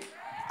byawe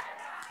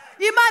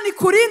Imana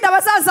ikurinda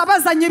bazaza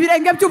bazanye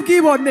ibirenge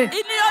by'ubwibone. In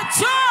your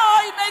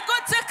joy, may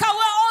God take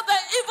away all the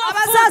evil foot.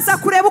 Abazaza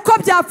kureba uko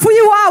byapfuye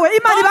iwawe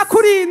Imana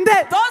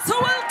ibakurinde. Those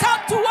who will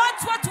come to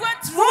watch what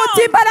went wrong.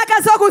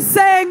 Imbaraga zo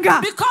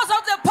gusenga. Because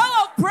of the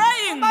power of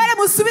praying. Bare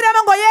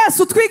musubiremo ngo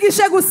Yesu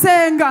twigishe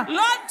gusenga.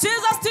 Lord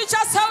Jesus, teach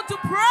us how to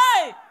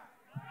pray.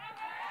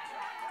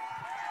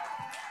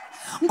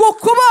 Ngo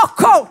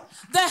kuboko,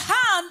 the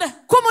hand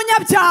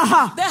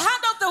kumunyabyaha, the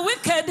hand of the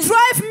wicked,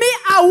 drive me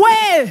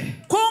away.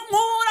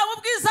 Kunkura mu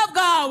bwiza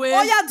bwawe.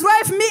 Oya,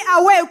 drive me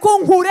away,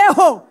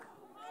 kunkureho.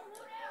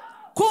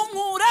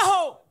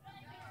 Kunkureho.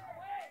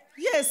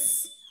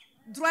 Yes,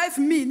 drive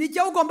me, ni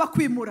jye ugomba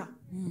kwimura.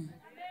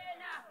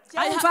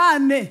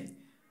 Ayivane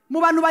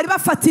mu bantu bari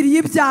bafatiriye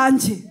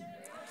ibyanjye.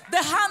 The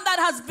hand that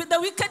has been,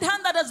 the wicked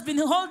hand that has been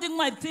holding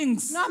my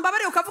things.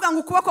 Nambabare ukavuga ngo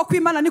ukuboko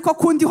kw'Imana niko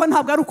kundiho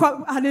ntabwo ari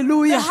uko.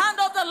 Hallelujah. The hand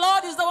of the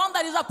Lord is the one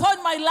that is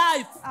upon my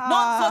life,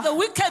 not for the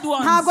wicked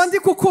ones. Ntabwo ndi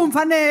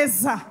kukumva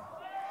neza.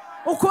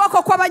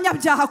 Ukuboko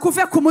kw'abanyabyaha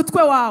kuve ku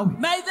mutwe wawe.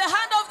 May the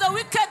hand of the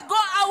wicked go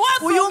away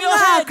from your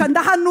head.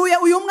 Ndahanuye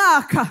uyu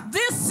mwaka.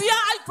 This year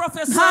I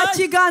prophesy. Nta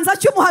kiganza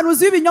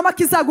cy'umuhanuzi w'ibinyoma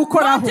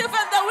kizagukoraho. Not even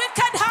the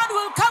wicked hand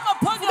will come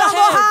upon your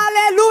head.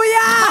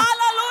 Hallelujah.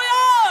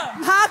 Hallelujah.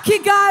 Nta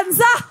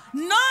kiganza.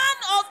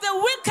 None of the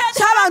wicked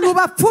cy'abantu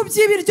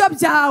bapfubye ibiryo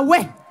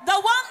byawe. The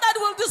one that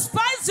will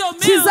despise your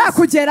meals,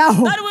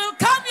 kizakugeraho. that will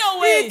come your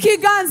away.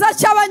 Ikiganza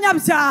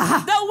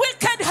cy'abanyabyaha. The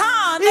wicked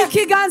hand.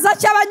 Ikiganza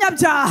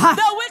cy'abanyabyaha.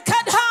 The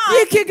wicked hand.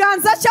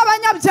 Ikiganza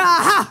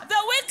cy'abanyabyaha.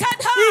 The wicked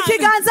hand.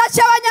 Ikiganza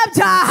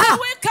cy'abanyabyaha. The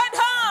wicked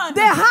hand.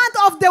 The hand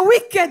of the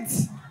wicked.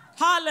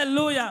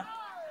 Hallelujah.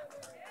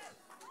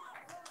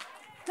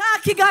 Nta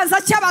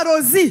kiganza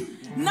cy'abarozi.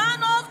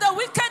 None of the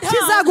wicked hand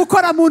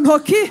Kizagukora mu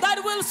ntoki.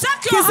 that will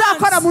shake your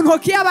Kizakora hands. mu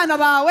ntoki y'abana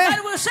bawe.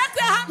 That will shake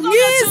the hands of Mu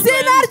your children.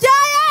 izina rya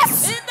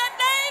Yesu. In the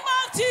name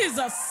of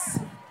Jesus.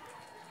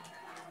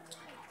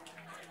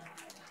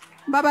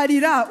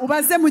 Mbabarira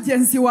ubaze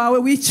mugenzi wawe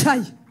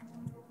wicaye.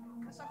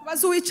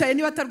 Ubaze uwicaye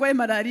niba atarwaye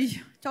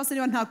malariya cyangwa se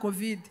niba nta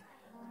covid.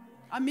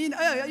 Amin.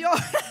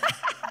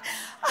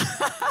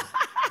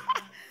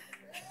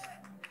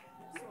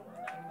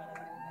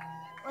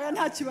 Oya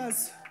nta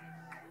kibazo.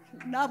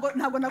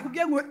 Ntabwo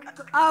nakubwiye ngo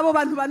abo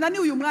bantu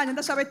bananiwe uyu mwanya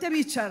ndashaka bahite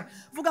bicara.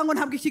 Vuga ngo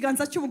ntabwo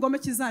ikiganza cy'ubugome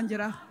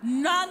kizangeraho.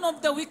 None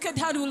of the wicked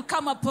hand will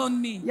come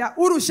upon me. Ya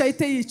urusha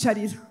ahite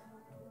yicarira.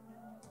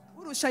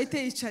 Urusha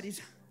ahite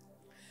yicarira.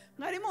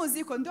 Mwari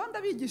muzi ko ndiho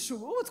ndabigisha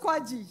ubu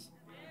twagiye.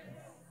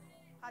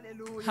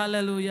 Hallelujah.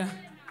 Hallelujah.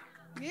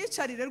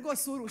 Mwicarire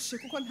rwose urushe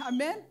kuko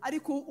amen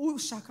ariko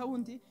ushaka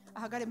wundi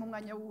ahagare mu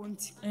mwanya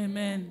wundi.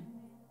 Amen.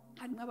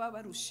 Hari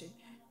n'ababarushe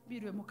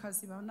biriwe mu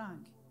kazi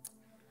banange.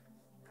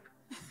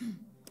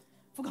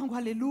 Vuga ngo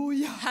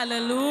hallelujah.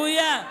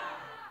 Hallelujah.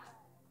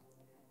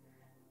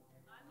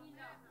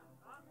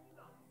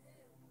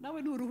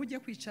 Nawe n'uruhu ugiye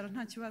kwicara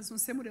nta kibazo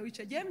nsemure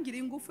wicaye. Giye mbwira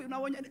ingufu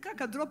nabonye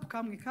ka drop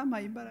kamwe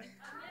kamaye imbaraga.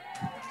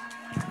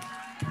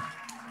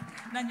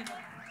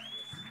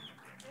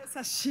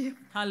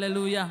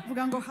 Hallelujah.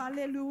 Vuga ngo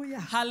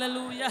hallelujah.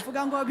 Hallelujah.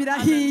 Vuga ngo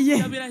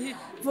birahiye.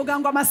 Vuga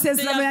ngo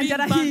amasezerano yanjye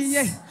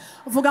arahiye.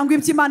 Vuga ngo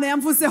ibyo Imana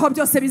yamvuzeho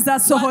byose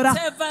bizasohora.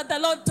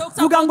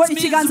 Vuga ngo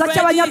ikiganza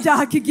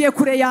cy'abanyabyaha kigiye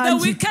kure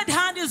yanjye.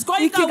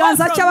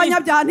 Ikiganza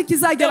cy'abanyabyaha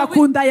ntikizagera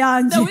ku nda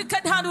yanjye.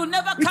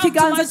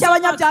 Ikiganza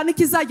cy'abanyabyaha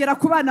ntikizagera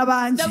ku bana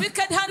banjye.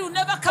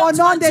 Au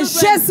nom de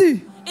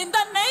Jésus. In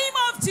the name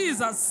of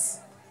Jesus.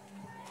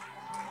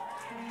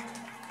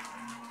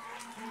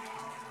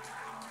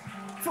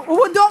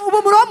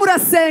 Ubu muro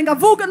murasenga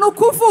vuga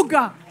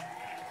nukuvuga.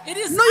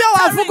 Nuyo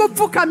wavuga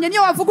upfukamye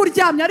niyo wavuga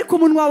uryamye ariko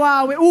umunwa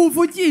wawe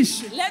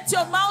uvugishe. Let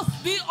your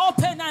mouth be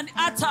open and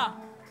utter.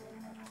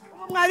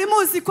 Mwari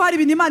muzi ko hari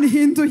ibintu Imana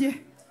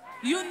ihinduye.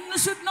 You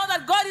should know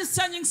that God is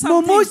changing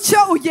something. Mu mucyo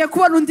ugiye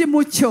kubona undi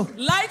mucyo.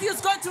 Light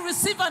is going to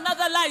receive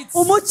another light.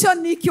 Umucyo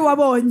niki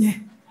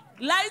wabonye?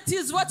 Light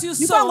is what you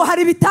saw. Ngo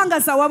hari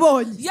bitangaza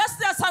wabonye. Yes,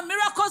 there are some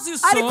miracles you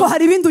saw. Ariko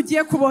hari ibindi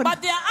ugiye kubona.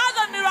 But there are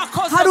other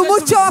miracles. Hari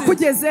umucyo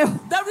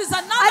wakugezeho. There is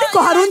another. Ariko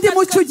hari undi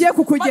mucyo ugiye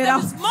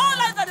kukugeraho.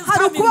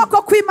 Hari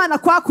ukuboko kw'Imana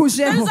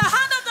kwakujeho.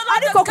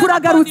 Ariko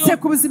kuragarutse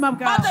ku buzima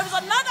bwawe. But there is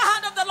another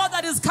hand of the Lord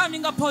that is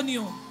coming upon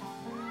you.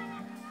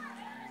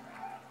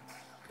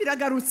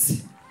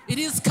 Biragarutse. It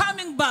is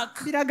coming back.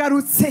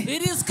 Biragarutse.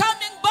 It is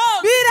coming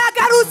back.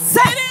 Biragarutse.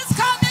 It is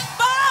coming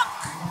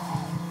back.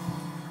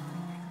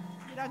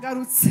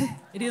 Biragarutse.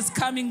 It is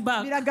coming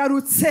back.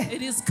 Biragarutse.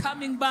 It is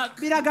coming back.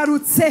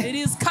 Biragarutse. It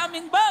is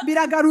coming back.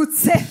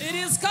 Biragarutse. It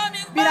is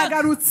coming back.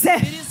 Biragarutse.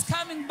 It is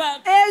coming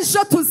back.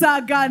 Ejo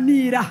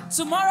tuzaganira.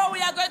 Tomorrow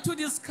we are going to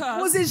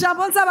discuss. Muzi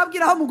ijambo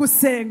nzababwiraho mu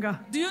gusenga.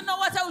 Do you know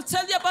what I will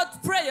tell you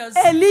about prayers?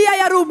 Eliya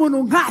yari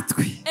umuntu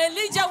nkatwe.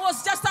 Elijah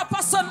was just a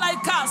person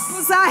like us.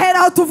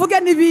 Tuzaheraho tuvuge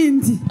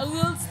n'ibindi.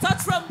 We'll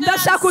start from there.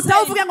 Ndashaka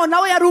utavuge ngo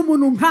nawe yari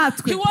umuntu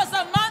nkatwe. He was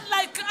a man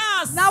like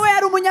us. Nawe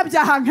yari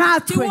umunyabyaha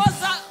nkatwe. He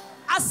was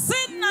a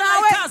sinner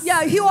like us.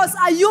 Yeah, he was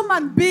a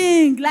human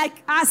being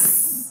like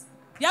us.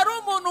 Yari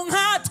umuntu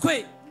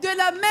nkatwe. De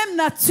la même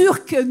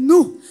nature que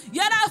nous.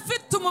 Yari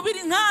afite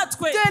umubiri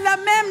nkatwe. De la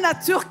même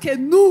nature que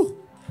nous.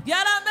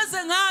 Yari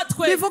ameze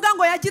nkatwe. Bivuga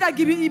ngo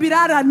yagiraga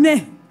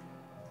ibirarane.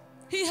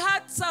 He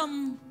had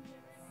some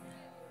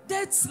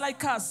debts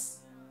like us.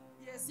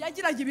 Yes,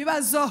 yagiraga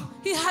ibibazo.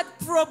 He had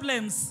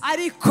problems.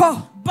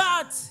 Ariko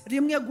but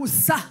rimwe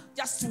gusa.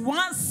 Just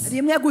once.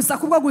 Rimwe gusa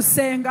kubwo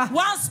gusenga.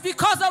 Once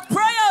because of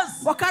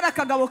prayers. Wakara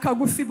kagabo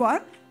kagufi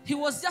bwa. He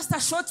was just a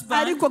short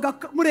man. Ariko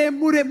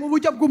muremure mu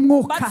buryo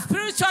bw'umwuka. But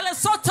spiritually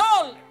so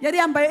tall. Yari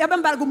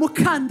yambaraga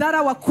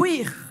umukandara wa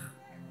cuir.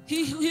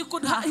 He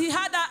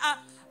had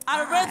a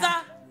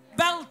leather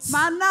belt.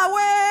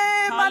 Manawe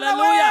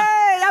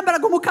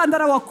yambaraga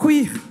umukandara wa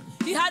cuir.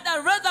 He had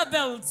a leather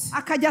belt.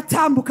 Akajya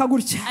atambuka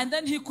gutya. And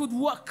then he could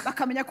walk.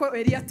 Bakamenya ko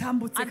Eliya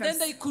atambutse. And then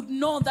they could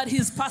know that he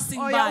is passing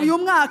by. Uyu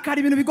mwaka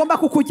hari ibintu bigomba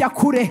kukujya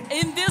kure.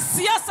 In this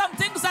year some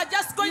things are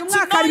just going to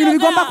know. Hari ibintu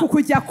bigomba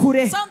kukujya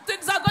kure. Some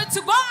things are going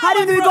to go hari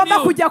ibintu bigomba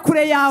kujya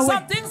kure yawe.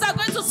 Some things are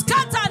going to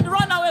scatter and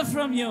run away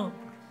from you.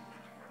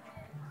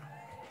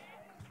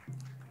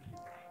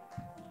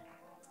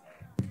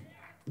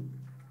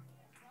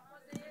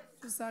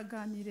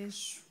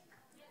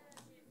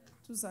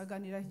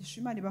 Tuzaganira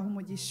Imana ibaha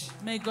umugisha.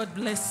 May God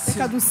bless you.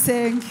 Reka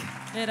dusenge.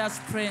 Let us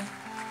pray.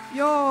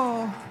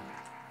 Yo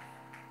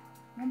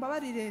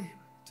mumbabarire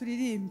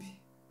turirimbe.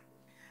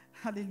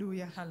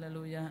 Hallelujah.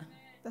 Hallelujah.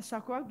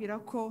 Ndashaka kubabwira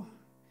ko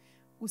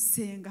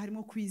gusenga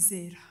harimo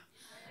kwizera.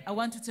 I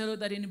want to tell you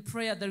that in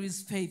prayer there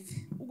is faith.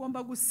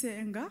 Ugomba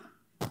gusenga.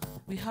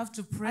 We have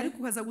to pray. Ariko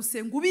ukaza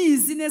gusenga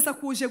ubizi neza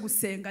ko uje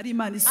gusenga ari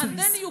Imana isubiza. And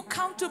then you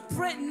come to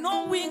pray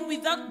knowing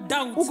without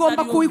doubt.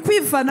 Ugomba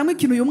kwivanamo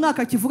ikintu uyu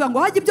mwaka kivuga ngo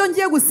haje ibyo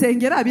ngiye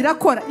gusengera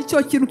birakora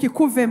icyo kintu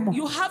kikuvemo.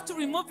 You have to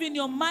remove in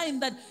your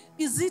mind that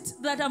is it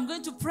that I'm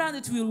going to pray and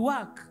it will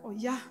work.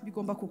 Oya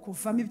bigomba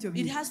kukuvamo ibyo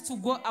bintu. It has to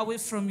go away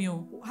from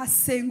you.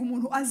 Hasenga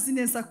umuntu azi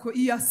neza ko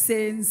iyo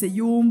asenze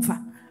yumva.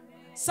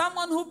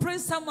 Someone who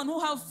prays, someone who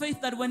have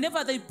faith that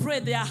whenever they pray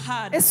they are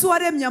heard. Ese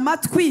waremye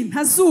amatwi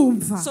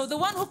ntazumva. So the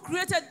one who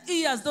created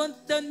ears don't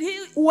he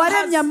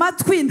waremye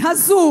amatwi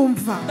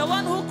ntazumva. The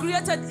one who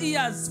created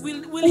ears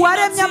will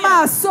waremye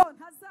amaso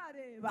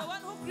ntazareba. The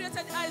one who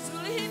created eyes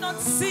will he not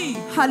see.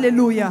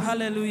 Hallelujah.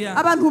 Hallelujah.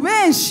 Abantu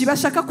benshi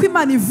bashaka ko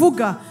Imana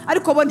ivuga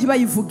ariko bo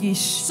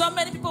ntibayivugisha. So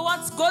many people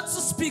want God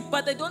to speak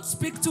but they don't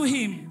speak to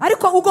him.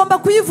 Ariko ugomba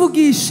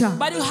kuyivugisha.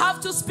 But you have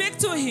to speak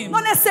to him.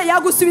 None se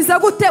yagusubiza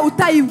gute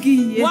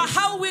utayibwiye? Well,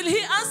 how will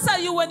he answer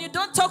you when you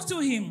don't talk to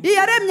him?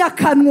 Yaremye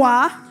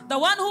akanwa. The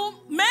one who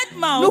made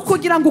mouth.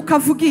 Nukugira ngo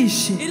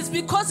ukavugishe. It is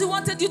because he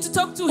wanted you to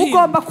talk to him.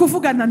 Ugomba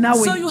kuvugana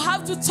nawe. So you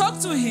have to talk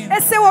to him.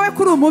 Ese wowe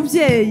kuri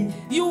umubyeyi.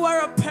 You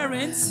are a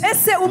parent.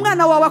 Ese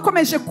umwana wawe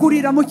akomeje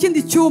kurira mu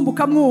kindi cyumba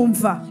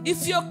ukamwumva.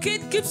 If your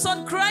kid keeps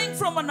on crying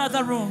from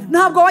another room.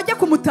 Ntabwo wajya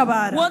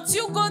kumutabara. Won't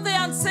you go there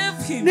and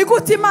save him? Ni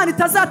gute Imana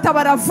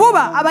itazatabara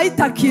vuba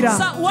abayitakira?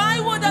 So why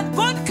wouldn't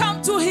God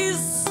come to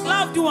his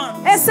loved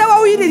ones? Ese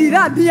wowe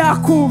uyiririra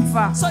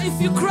ntiyakumva. So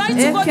if you cry to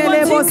God, won't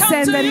he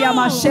come to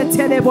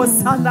you?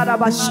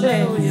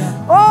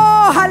 Hallelujah.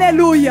 Oh,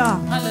 hallelujah.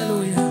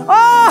 Hallelujah.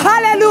 Oh,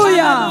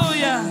 hallelujah.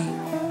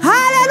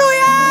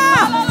 Hallelujah.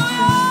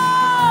 Hallelujah.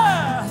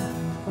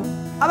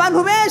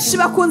 Abantu benshi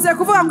bakunze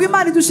kuvuga ngo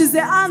Imana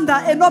idushize under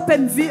an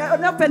open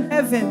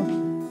heaven.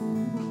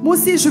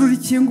 Musi y'ijuru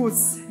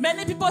rikingutse.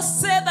 Many people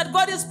say that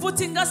God is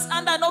putting us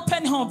under an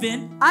open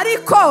heaven.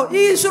 Ariko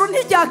ijuru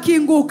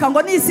ntiryakinguka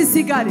ngo n'isi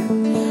isigare.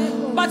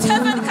 But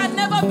heaven can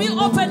never be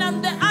open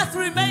and the earth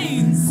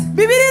remains.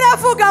 Bibiliya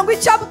iravuga ngo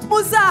icyo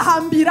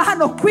muzahambira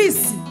hano ku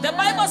isi. The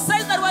Bible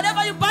says that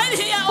whatever you bind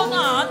here on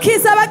earth,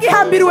 kizaba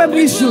gihambiriwe mu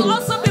ijuru. It will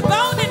also be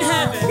bound in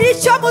heaven.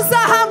 Icyo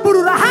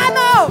muzahamburura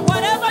hano,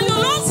 whatever you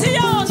lose here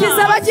on earth,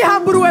 kizaba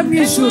gihamburiwe mu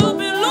ijuru. It will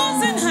be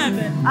lost in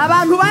heaven.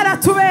 Abantu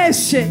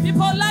baratubeshe.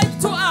 People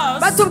lied to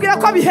us. Batubwira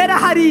ko bihera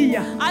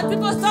hariya. And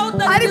people thought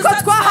that ariko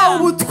twahawe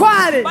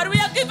ubutware. But we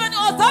are given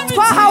authority.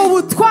 Twahawe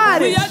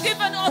ubutware. We are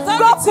given authority.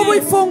 Bwo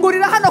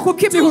kubifungurira hano ku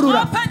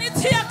Kimihurura.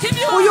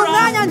 Uyu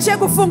mwanya nje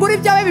gufungura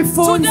ibyawe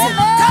bifunze.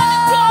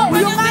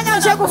 Uyu mwanya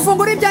nje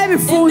gufungura ibyawe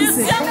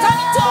bifunze.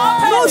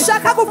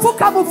 Nushaka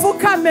gupfuka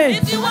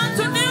mupfukame.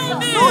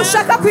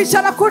 Nushaka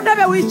kwicara ku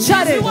ntebe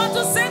wicare.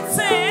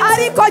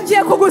 Ariko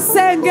ngiye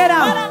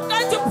kugusengera.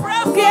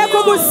 Ngiye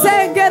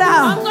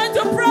kugusengera.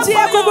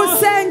 Ngiye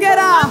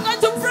kugusengera.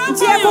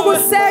 Ngiye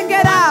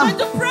kugusengera.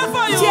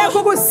 Ngiye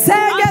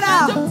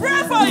kugusengera.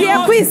 Ngiye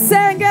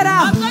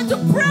kwisengera.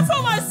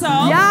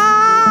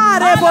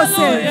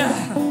 Yarebose.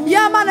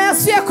 Yamana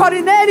yasuye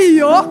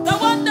Cornelio.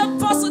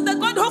 The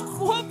God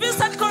who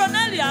visited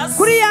Cornelius.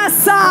 Kuri ya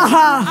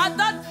saha. At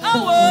that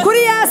hour.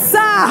 Kuri ya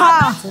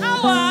saha.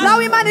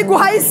 Nawe Imana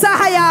iguhaye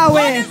isaha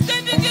yawe.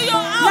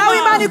 Nawe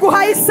Imana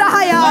iguhaye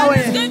isaha yawe.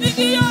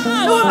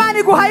 Nawe Imana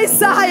iguhaye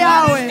isaha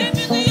yawe.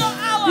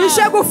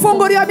 Ije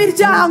gufungura iyo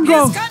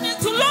miryango.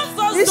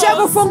 Ije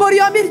gufungura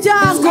iyo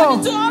miryango.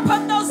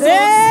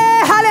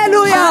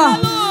 Hallelujah.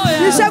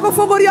 Ije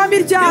gufungura iyo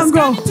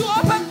miryango.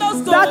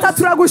 Data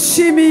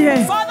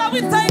turagushimiye.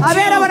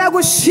 Abera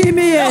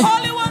baragushimiye.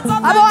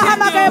 Abo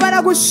wahamagaye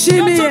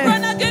baragushimiye.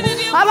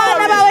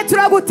 Abana bawe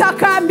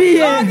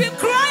turagutakambiye.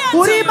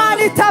 Uri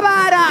Imana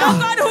itabara.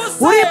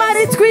 Uri Imana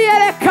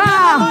itwiyereka.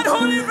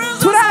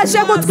 Turaje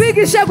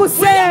gutwigishe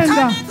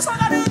gusenga.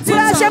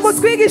 Turaje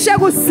gutwigishe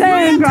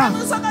gusenga.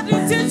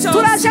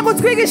 Turaje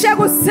gutwigishe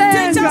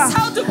gusenga.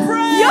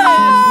 Yo!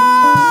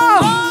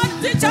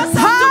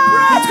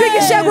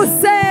 Twigishe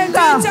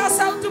gusenga.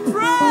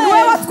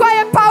 Niwe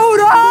watwaye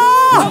Pawulo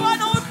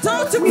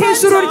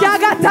mw'ijuru rya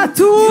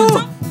gatatu.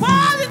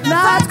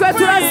 Natwe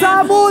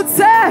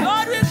turazamutse.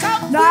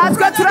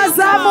 Natwe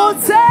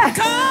turazamutse.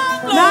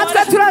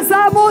 Natwe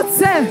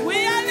turazamutse.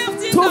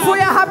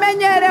 Tuvuye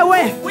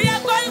ahamenyerewe.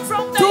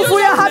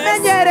 Tuvuye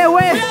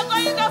ahamenyerewe.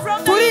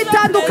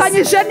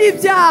 Turitandukanyije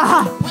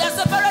n'ibyaha.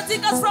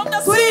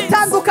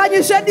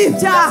 Turitandukanyije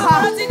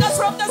n'ibyaha.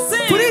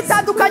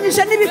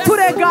 Turitandukanyije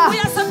n'ibiturega.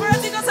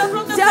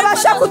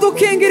 Byabasha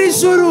kudukingira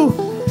ijuru.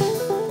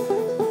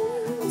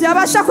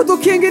 Byabasha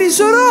kudukingira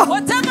ijuru.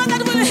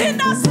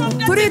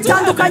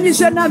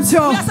 Turitandukanyije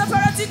nabyo.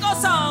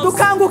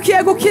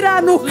 Dukangukiye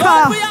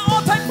gukiranuka.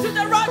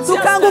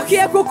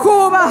 Dukangukiye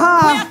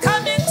kukubaha.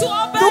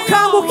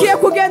 Dukangukiye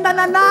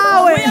kugendana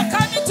nawe.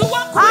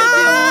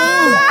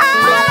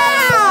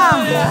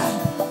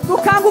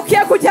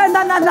 Dukangukiye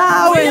kugendana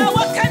nawe.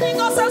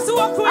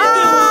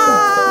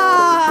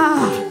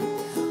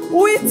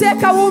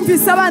 Uwiteka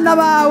wumvise abana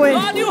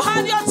bawe.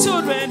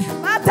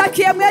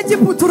 Batakiye mu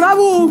Egiputa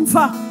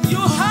urabumva.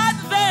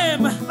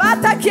 them.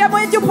 Batakiye mu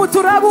Egiputa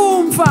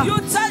urabumva.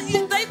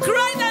 They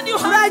cried and you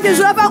heard Urangije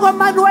them. uravuga ngo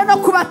manuwe no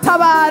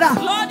kubatabara.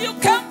 Lord, you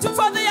came to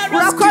for their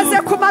Urakoze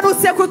rescue.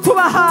 kumanutse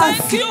kutuba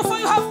hafi. Thank you for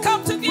you have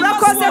come to give us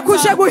Urakoze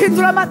kuje water.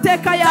 guhindura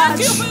amateka Thank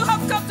you yacu. for you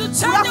have come to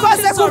change our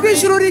Urakoze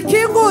kubw'ijuru history.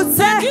 rikingutse.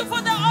 Thank you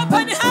for the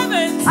open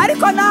heavens.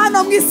 Ariko na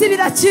hano mu isi But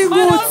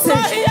birakingutse. also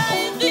here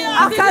in the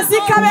earth Akazi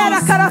it is kabera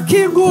almost.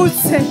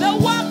 karakingutse. The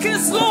work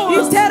is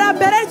lost.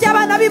 Iterambere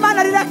ry'abana b'Imana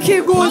Our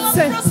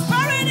rirakingutse.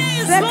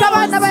 prosperity is Reka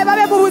abana lost. bawe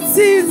babe mu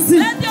butsinzi.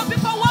 Let your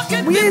people walk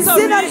in Mu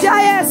izina victory. rya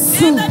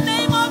Yesu. In the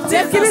name of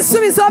Reka Jesus.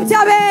 ibisubizo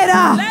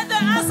by'abera Let the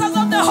answers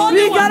of the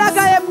Holy Ones,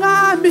 bigaragaye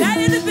mwami. let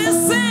it be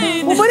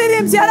seen.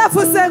 Umuririmbyi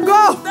yaravuze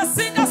ngo The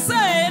singer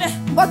said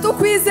ngo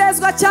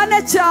tukwizezwa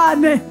cyane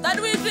cyane that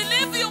we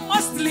believe you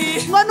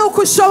mostly. ngo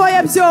nuko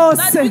ushoboye That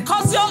byose.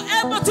 because you're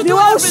able to Ni do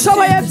wowe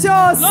ushoboye everything.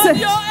 byose. Lord,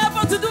 you're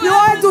able to do Ni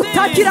wowe everything.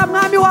 dutakira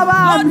mwami Lord,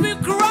 w'abami. we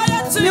cry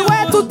unto Ni you.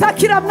 wowe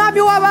dutakira mwami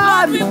Lord,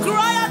 w'abami. we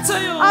cry unto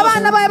you.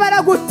 Abana bawe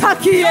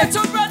baragutakiye. Your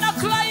children are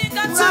crying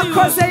unto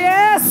Urakoze you.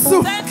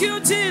 Yesu. Thank you,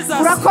 Jesus.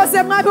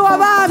 Urakoze mwami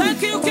w'abami.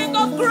 Thank you, King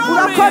of Glory.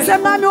 Urakoze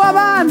mwami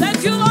w'abami.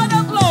 Thank you, Lord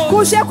of Glory.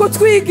 Kuje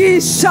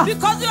kutwigisha.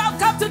 Because you have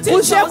come to teach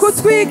Uje us.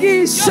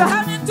 kutwigisha. You're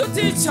coming to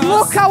teach us.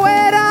 Mwuka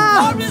wera.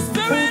 Holy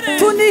Spirit,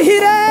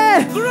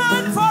 Tunihire.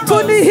 grant for us.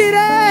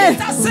 Tunihire.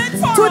 Intercede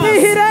for us.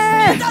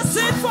 Tunihire.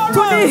 Intercede for us.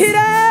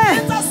 Tunihire.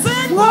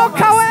 Intercede for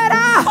Mwuka us.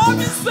 wera.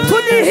 Holy Spirit,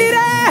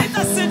 Tunihire.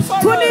 intercede for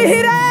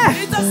Tunihire. us.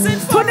 Intercede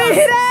for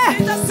Tunihire. us.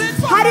 Intercede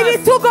for Hari us.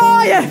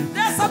 ibitugoye.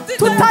 There's something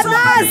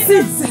Tutanazi.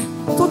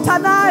 that we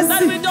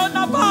Tutanazi. don't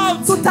know about.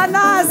 We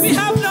Tutanazi.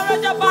 have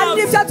knowledge Hari about.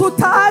 n'ibyo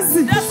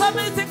tutazi. There's so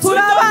many things we Turi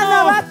don't abana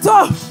know.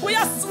 bato. We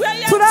are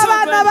young Turi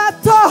abana children.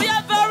 bato. We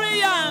are very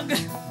young.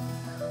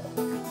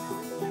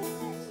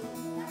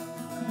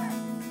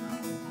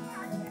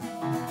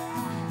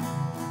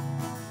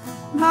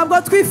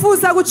 Ntabwo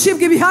twifuza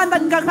gucibwa ibihanda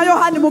nka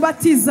Yohani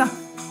Mubatiza.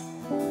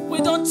 We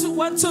don't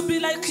want to be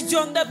like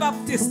John the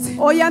Baptist.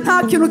 Oya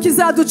nta kintu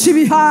kizaduca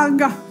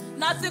ibihanga.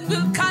 Nothing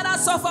will cut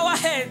us off our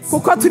heads.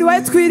 Kuko turi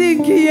wowe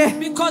twiringiye.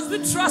 Because we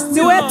trust Ni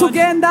you, wowe Lord.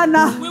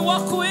 tugendana. We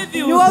walk with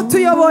you. Ni wowe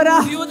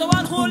utuyobora. You are the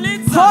one who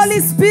leads us. Holy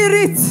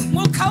Spirit.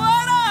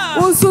 Mukawara.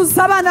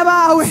 Uzuza abana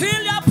bawe.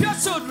 Fill up your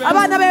children.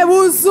 Abana bawe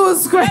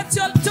buzuzwe. Let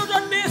your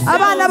children be filled.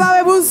 Abana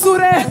bawe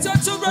buzure. Let your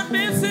children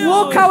be filled.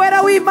 Mwuka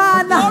wera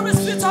w'Imana. Holy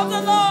Spirit of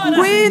the Lord.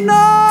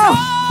 Ngwino.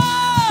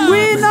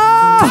 Ngwino.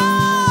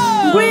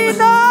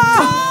 Ngwino.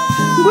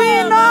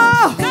 Ngwino.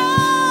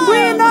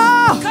 Ngwino.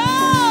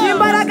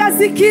 Imbaraga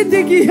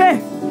z'ikindi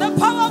gihe. The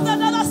power of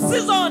another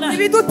season.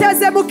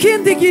 Ibiduteze mu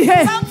kindi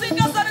gihe. Something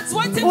else that is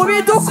waiting for us.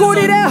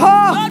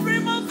 Ubidukurireho. Lord,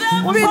 remove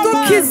them from us.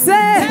 Ubidukize.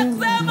 Take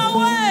them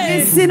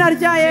away. Izina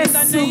rya In the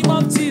Yesu. name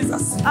of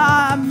Jesus.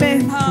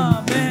 Amen.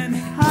 Amen.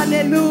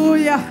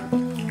 Haleluya.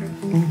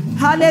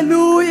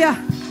 Haleluya.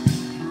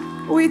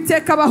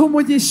 Uwiteka abaha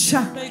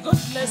umugisha. May God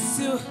bless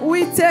you.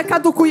 Uwiteka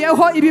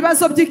dukuyeho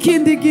ibibazo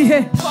by'ikindi gihe.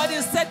 God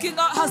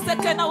has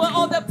taken away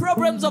all the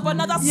problems of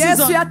another Yesu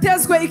season.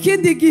 yatezwe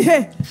ikindi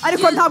gihe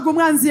ariko ntabwo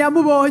umwanzi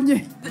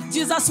yamubonye.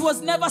 Jesus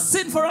was never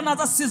seen for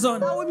another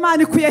season.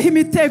 Imana ikuyeho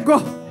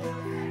imitego.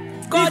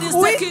 God is taking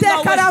Uwiteka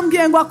away.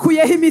 arambwiye ngo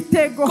akuyeho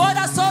imitego. God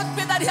has told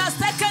me that He has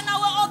taken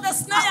away all the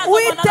snares of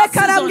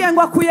Uwiteka another arambwiye season.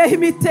 ngo akuyeho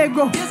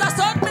imitego. He has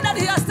told me that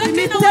He has taken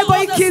away Imitego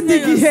all the y'ikindi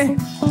gihe.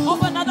 snares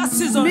of another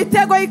season.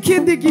 Imitego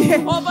y'ikindi gihe.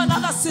 Of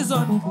another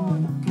season.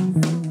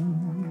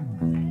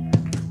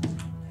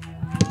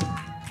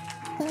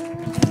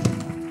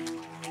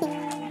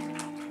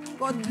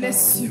 God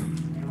bless you.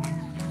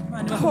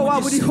 Man, Aho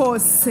waba uri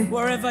hose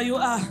wherever you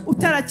are,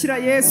 utarakira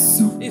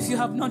Yesu if you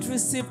have not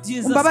received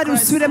Jesus umbabarire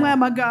Christ, usubiremo aya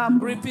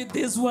magambo. repeat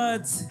these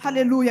words.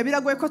 Haleluya.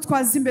 Biragoye ko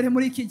twaza imbere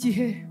muri iki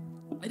gihe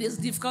It is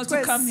difficult to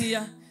Twese. come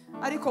here,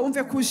 ariko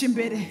wumve ko uje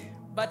imbere.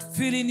 but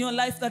feel in your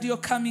life that you're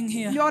coming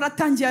here. Niba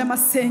waratangiye aya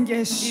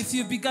masengesho, If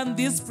you began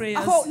these prayers,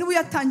 aho niba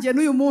uyatangiye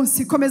n'uyu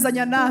munsi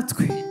komezanya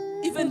natwe.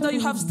 even though you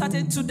have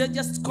started today,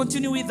 just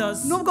continue with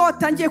us. Nubwo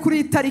watangiye kuri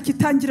iyi tariki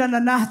itangirana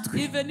natwe.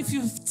 Even if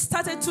you've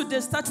started today,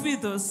 start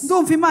with us.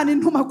 Ndumva Imana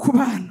intuma ku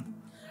bantu.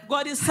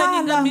 God is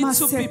sending me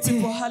to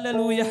people.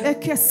 Hallelujah.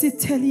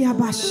 Ekesiteli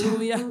yabasha.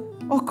 Hallelujah.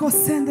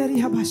 Okosenderi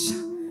yabasha.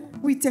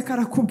 Uwiteka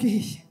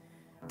arakubwiye.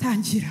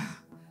 Tangira.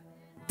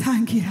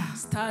 Tangira.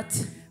 Start.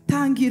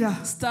 Tangira.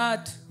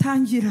 Start.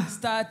 Tangira.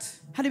 Start.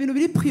 Hari ibintu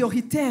biri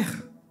prioritaire.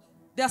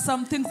 There are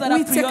some things that are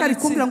Uwiteka ari kumbwira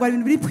priority. ngo hari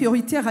ibintu biri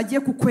prioritaire agiye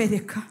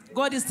kukwereka.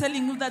 God is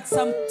telling you that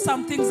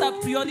some things are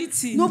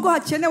priority. Nubwo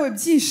hakenewe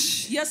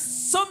byinshi,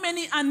 Yes, so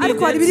many are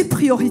ariko hari ibiri needed.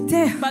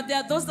 prioritaire. But there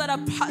are those that are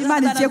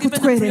Imana igiye given a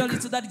kutwereka.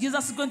 priority that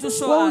Jesus is going to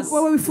show us.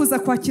 Wowe wifuza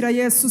kwakira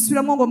Yesu,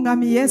 subiramo ngo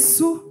mwami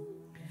Yesu,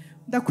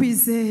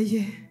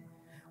 ndakwizeye.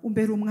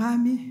 Umbera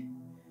umwami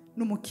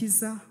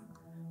n'umukiza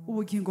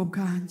ubugingo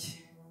bwanjye.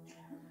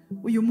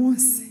 Uyu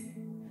munsi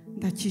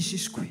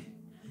ndakijijwe.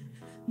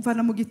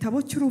 Mvana mu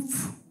gitabo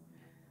cy'urupfu,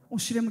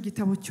 unshire mu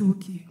gitabo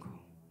cy'ubugingo.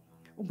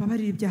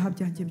 Umbabarire ibyaha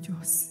byanjye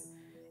byose.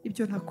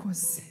 Ibyo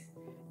nakoze,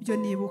 ibyo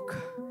nibuka,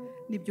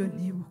 n'ibyo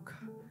ntibuka.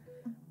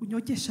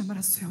 Unyogesha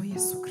amaraso yawe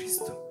Yesu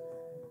Kristo.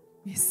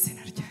 Mu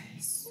izina rya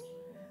Yesu.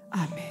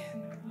 amen.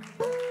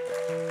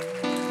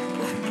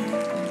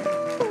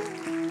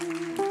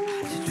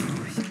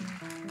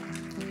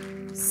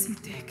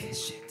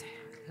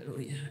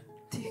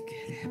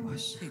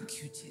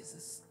 Thank you,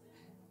 Jesus.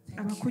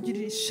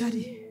 Abakugirira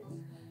ishari,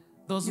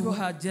 those who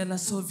are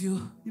jealous of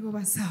you, nibo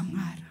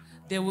bazamwara.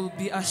 They will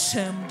be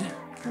ashamed.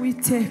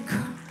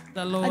 Uwiteka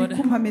The Lord ari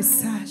kumpa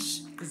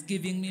message. Is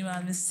giving me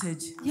my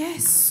message.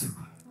 Yesu.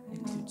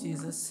 Thank you,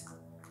 Jesus.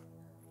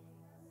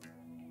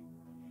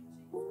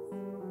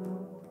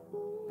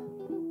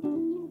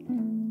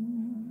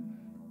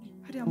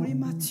 Hariya muri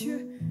Matthieu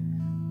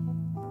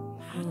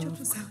ntacyo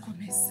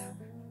tuzakomeza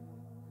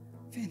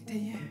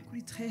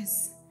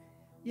 21:13.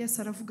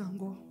 Yesu aravuga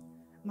ngo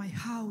my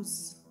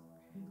house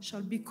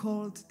shall be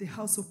called the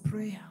house of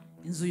prayer.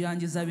 Inzu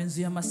yanjye izaba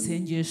inzu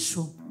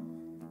y'amasengesho.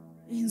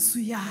 Inzu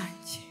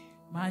yanjye,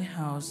 my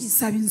house,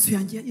 izaba inzu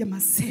yanjye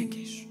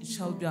y'amasengesho. It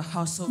shall be a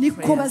house of niko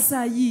prayer.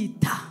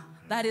 bazayita.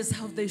 That is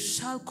how they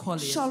shall call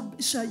it. Shall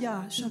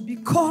be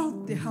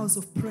called the house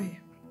of prayer.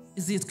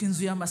 Izitwa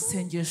inzu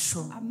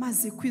y'amasengesho.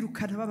 Amaze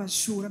kwirukana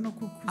babashura no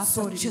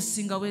after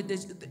chasing away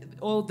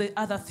all the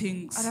other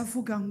things,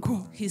 aravuga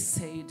ngo he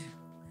said,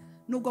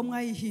 nubwo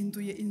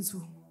mwayihinduye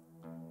inzu,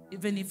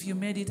 even if you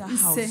made it a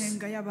house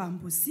isenga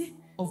y'abambuzi,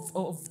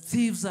 of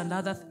thieves and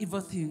other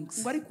evil things,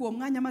 ngo ariko uwo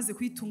mwanya amaze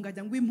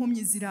kwitunganya ngo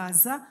impumyi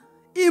ziraza.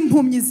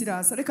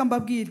 Reka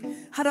mbabwire,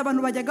 hari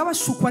abantu bajyaga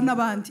bashukwa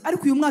n'abandi,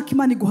 ariko uyu mwaka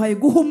Imana iguhaye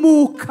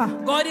guhumuka.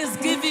 God is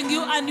giving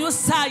you a new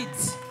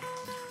sight.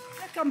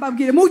 Reka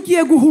mbabwire,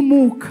 mugiye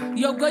guhumuka.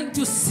 You're going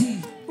to see.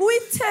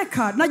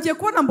 Uwiteka nagiye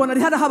kubona mbona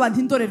ari haraho abantu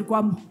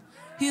indorerwamo.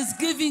 He's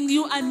giving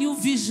you a new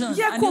vision,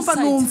 a new sight.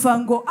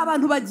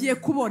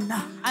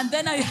 And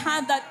then I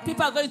heard that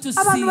people are going to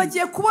see.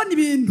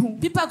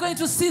 People are going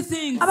to see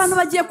things. People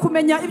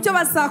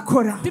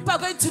are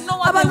going to know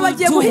what they will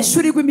do.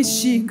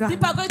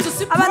 People are going to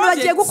see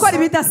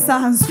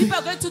projects. People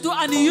are going to do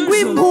unusual.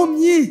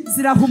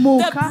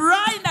 The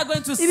blind are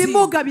going to see. And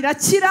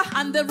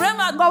the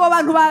remnant,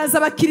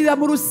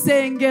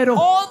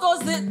 all those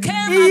that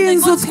came and they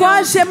got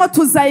healed.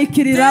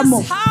 This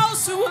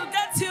house we will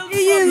get healed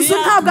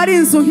from here.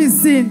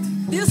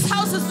 This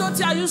house is not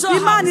your usual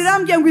house. God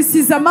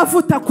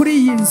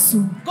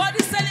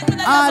is telling me that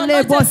He has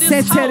anointed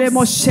this house.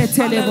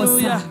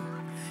 Hallelujah.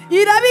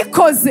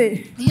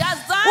 Irabikoze. He has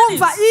done it.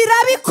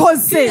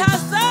 He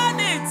has done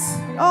it.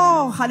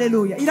 Oh,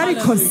 hallelujah.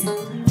 Irabikoze.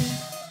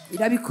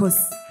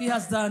 He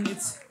has done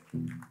it.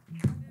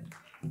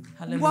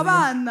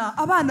 Hallelujah.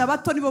 Abana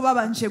bato nibo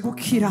babanje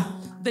gukira.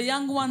 The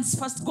young ones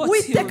first got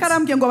healed. Uwiteka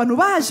arambwiye ngo abantu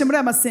baje muri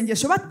aya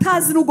masengesho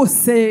batazi no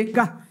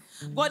gusenga.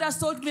 God has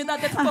told me that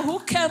the people who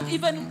came,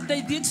 even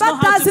they didn't know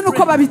how to pray.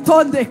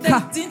 They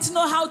didn't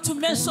know how to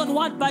mention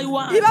one by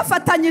one.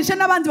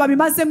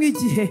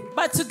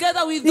 But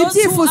together with those who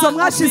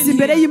are here,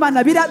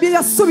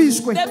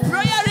 the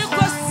prayer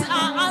requests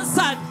are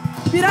answered.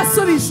 They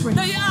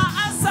are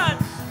answered.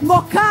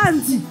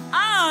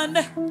 And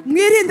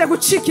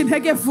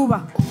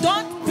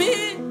don't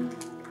be,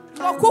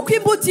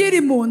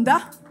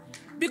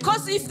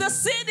 because if the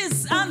seed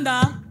is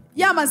under,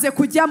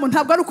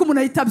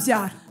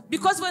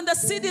 because when the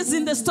seed is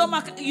in the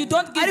stomach, you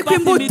don't give birth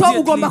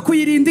immediately.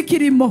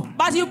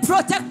 But you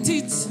protect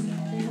it.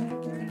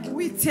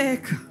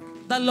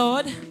 The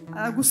Lord,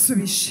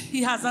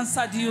 He has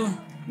answered you.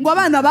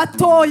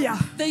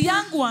 The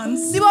young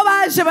ones, they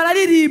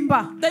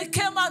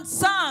came and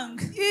sang.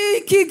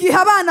 The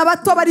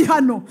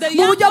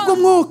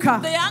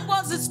young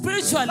ones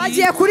spiritually,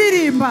 they are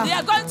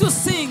going to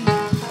sing.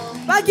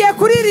 They are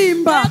going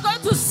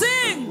to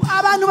sing.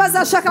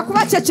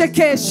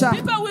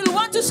 People will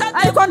want to shut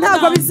them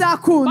down, but it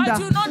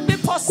will not be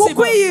possible.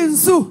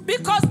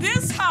 Because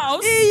this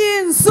house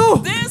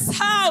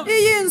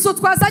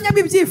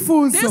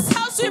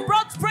we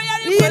brought prayer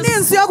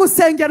requests. This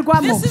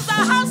is a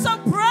house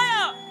of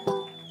prayer.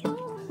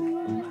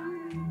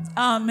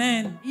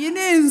 Amen.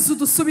 This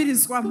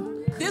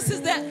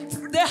is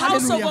the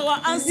house of our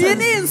answers.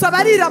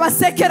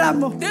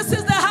 This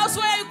is the house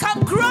where you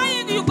come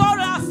crying, you go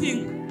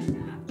laughing.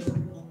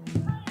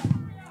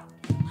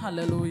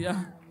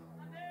 Hallelujah.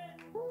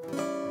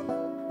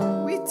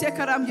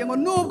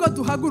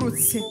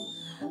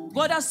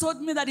 God has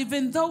told me that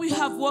even though we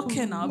have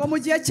woken up,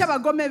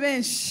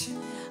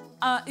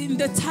 in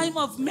the time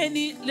of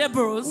many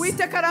laborers, be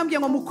strong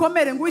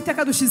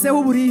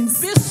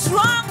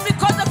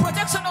because the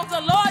protection of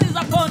the Lord is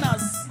upon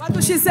us.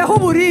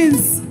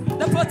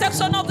 The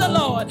protection of the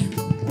Lord.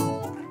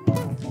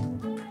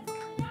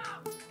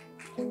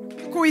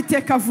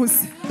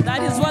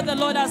 That is what the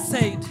Lord has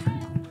said.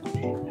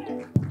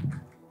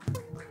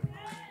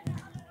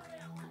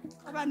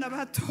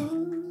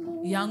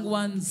 Young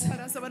ones,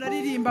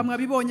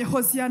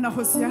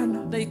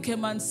 they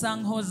came and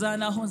sang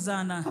Hosanna,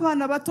 Hosanna. The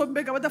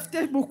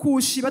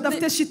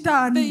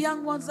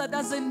young ones that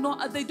doesn't know,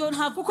 they don't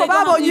have evil.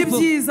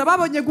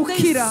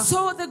 They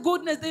saw the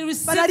goodness, they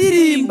received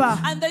healing,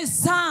 and they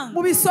sang.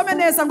 And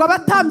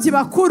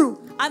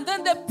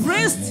then the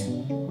priest,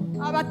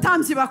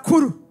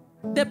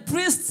 The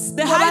priests,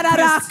 the high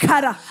priests,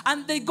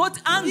 and they got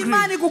angry.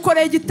 Imana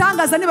igukoreye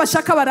igitangaza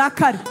nibashaka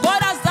barakare.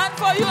 God has done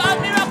for you a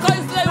miracle.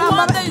 If they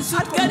want, they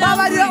should get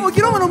angry.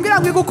 Ugira umuntu umbwira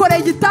ngo igukoreye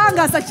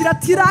igitangaza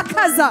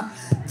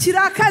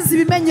kirakaza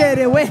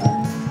ibimenyerewe.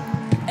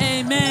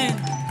 Amen.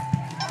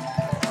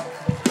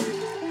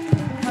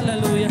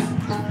 Hallelujah.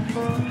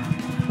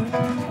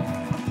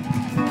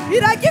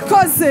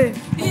 Iragikoze.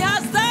 He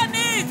has done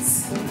it.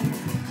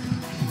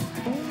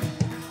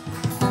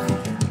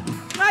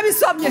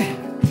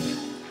 Nabisomye.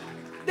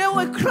 They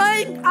were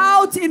crying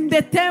out in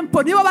the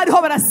temple. Nibo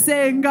bariho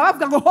barasenga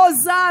bavuga ngo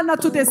Hosanna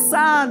to the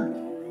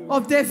son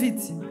of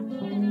David.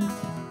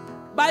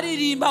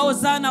 Baririmba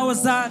Hosanna,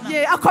 Hosanna.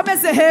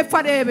 Akomeze hepfo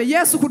arebe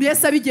Yesu kuri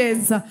Yesu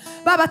abigenza.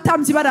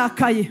 Babatambyi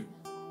barakaye.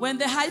 When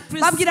the high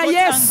priest got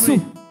Yesu.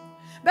 angry.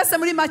 Bese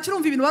muri make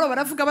urumva ibintu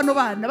baravuga bano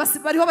bana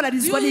bariho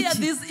bararizwa n'iki? You hear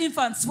these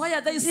infants, why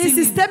are they singing?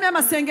 System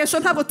y'amasengesho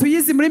ntabwo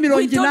tuyizi muri 80.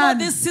 We don't know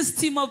this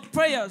system of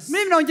prayers.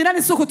 Muri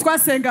 80 suko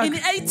twasengaga. In the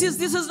 80s,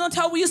 this is not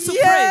how we used to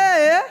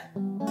pray.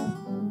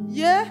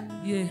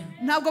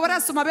 Ntabwo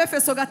barasoma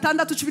Efeso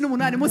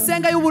 6:18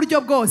 musenga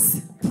y'uburyo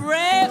bwose.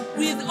 Pray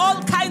with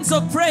all kinds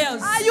of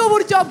prayers.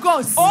 Ay'uburyo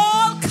bwose.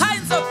 All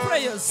kinds of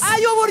prayers.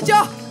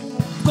 Ay'uburyo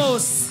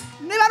bwose.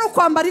 Niba ari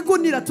kwambara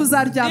igunira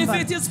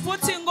tuzaryambara. If it is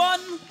putting on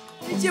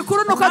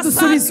igikuru nuko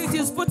dusubizwa. It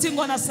is putting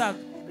on a sack.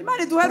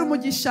 Imana iduhere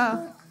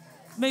umugisha.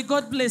 May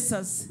God bless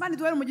us. Imana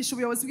iduhere umugisha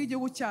ubuyobozi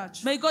bw'igihugu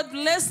cyacu. May God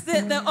bless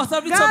the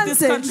authority of this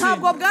country.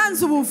 Ntabwo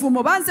bwanze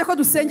ubuvumo banze ko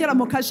dusengera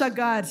mu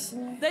kajagari.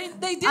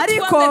 They did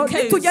ariko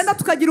nitugenda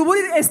tukagira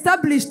uburi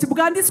established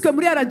bwanditswe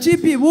muri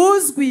RGB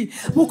buzwi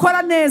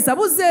bukora neza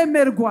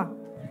buzemerwa.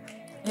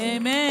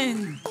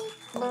 Amen.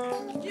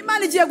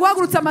 Imana igiye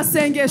guhagurutsa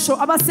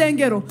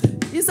amasengero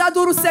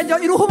izadura urusengero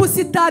iruha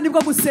ubusitani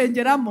bwo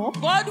gusengeramo.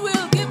 God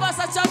will give us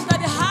a church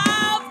that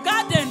have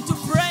garden to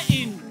pray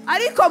in.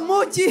 Ariko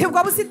mu gihe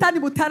bwa busitani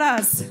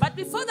butaraza. But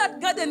before that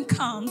garden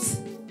comes,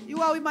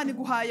 iwawe Imana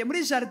iguhaye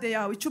muri jardin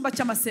yawe icyumba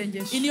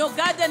cy'amasengesho. In your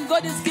garden,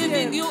 God is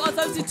giving you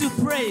authority to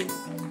pray.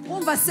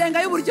 Umva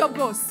senga y'uburyo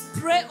bwose.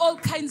 Pray all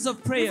kinds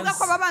of prayers. Uvuga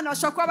ko abana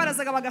bashaka kuba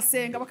barazaga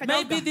bagasenga bakajya.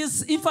 Maybe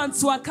these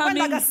infants were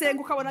coming. Bagasenga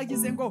ukabona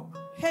agize ngo.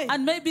 Hey.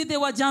 And maybe they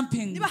were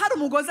jumping. Niba hari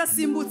umugozi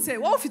asimbutse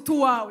wowe ufite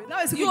uwawe.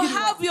 You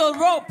have your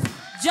rope.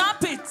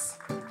 Jump it.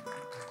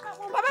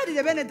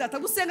 Mbabarire bene data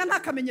gusenga nta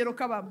kamenyero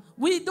kabamo.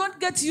 We don't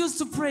get used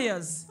to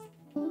prayers.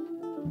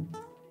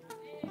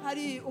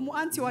 Hari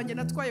anti wanjye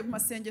natwaye mu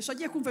masengesho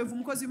agiye kumva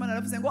umukozi w'Imana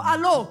aravuze ngo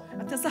allo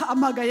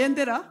atahamagaye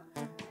ndera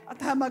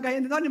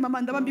none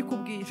mama ndaba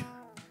mbikubwira.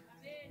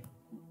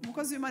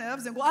 Umukozi w'Imana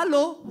yaravuze ngo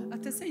allo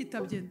atese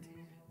yitabye nde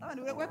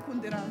abandi we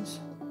kunderanje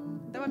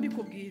ndaba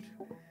mbikubwira.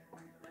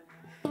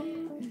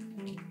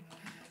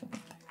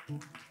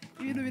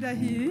 Ibintu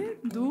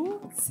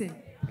birahindutse.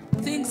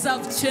 Things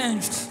have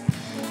changed.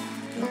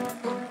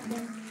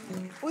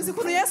 Uzi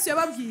kuntu Yesu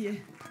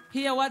yababwiye.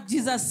 Hear what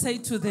Jesus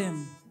said to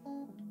them.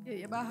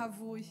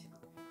 Bahavuye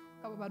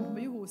abo bantu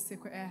bihuse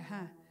ko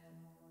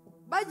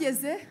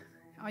bageze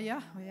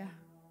oya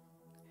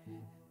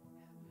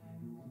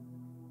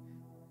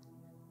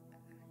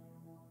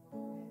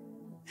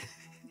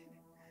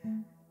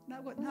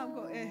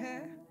ntabwo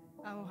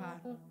aho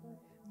hantu.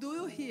 Do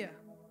you hear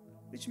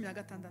 16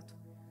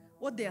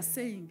 what they are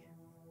saying?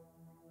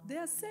 They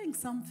are saying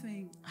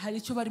something. Hari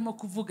icyo barimo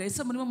kuvuga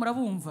ese murimo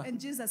murabumva? And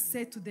Jesus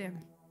said to them,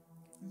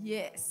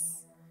 yes.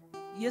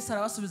 Yesu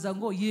arabasubiza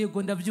ngo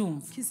yego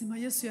ndabyumva. Kizima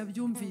Yesu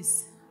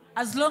yabyumvise.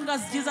 As long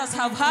as Jesus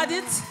have heard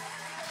it.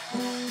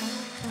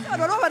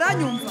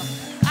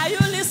 Are you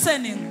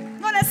listening?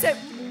 None se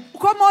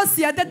uko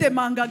Mose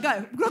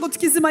yadedemangaga ngo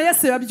Kizima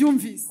Yesu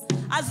yabyumvise.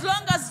 As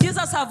long as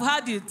Jesus have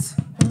heard it.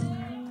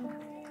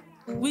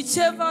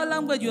 Whichever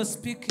language you're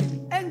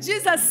speaking. And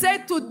Jesus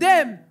said to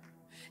them,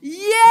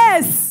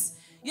 yes.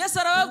 Yesu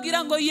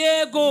arababwira ngo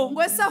yego.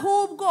 Ngo ese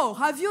ahubwo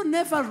have you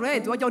never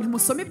read? Wajya ngo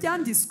ntimusome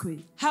ibyanditswe.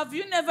 Have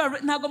you never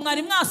read? Ntabwo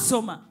mwari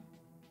mwasoma.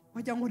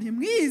 Wajya ngo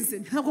ntimwize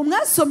ntabwo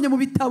mwasomye mu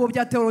bitabo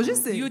bya theology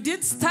se. You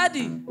did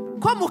study.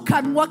 Ko mu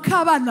kanwa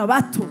k'abana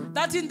bato.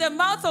 That in the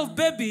mouth of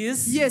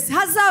babies. Yes,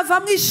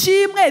 hazavamo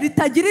ishimwe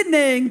ritagira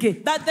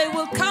inenge. That they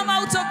will come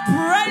out of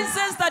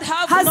praises that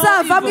have no evil.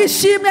 Hazavamo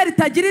ishimwe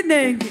ritagira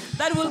inenge.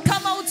 That will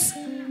come out.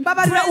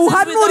 Mbabarira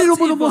uhanurira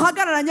umuntu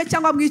muhagararanye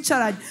cyangwa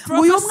mwicaranye.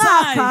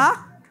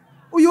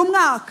 Uyu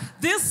mwaka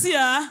this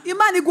year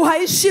Imana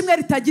iguhaye ishimwe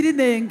ritagira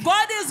inenge.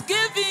 God is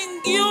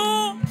giving you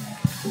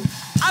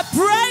a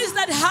praise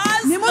that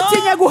has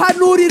nimutinye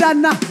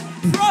guhanurirana.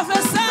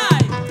 Prophesy.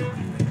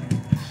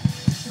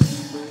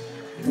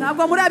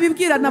 Ntabwo muri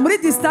abibwirana muri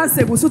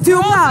distance gusa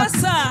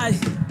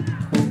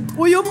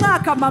uyu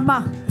mwaka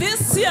mama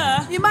this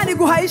year Imana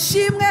iguhaye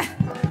ishimwe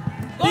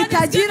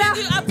ritagira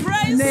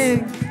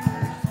inenge.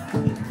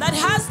 That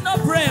has no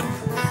blame.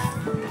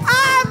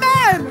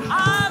 Amen.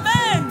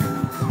 Amen.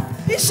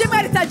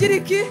 Ishimwe ritagira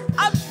iki?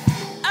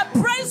 A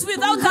praise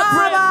without a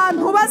blame.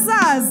 Abantu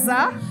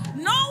bazaza.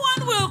 No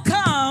one will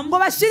come. Ngo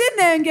bashire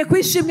inenge ku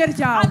ishimwe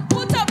ryawe. And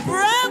put a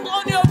blame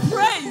on your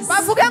praise.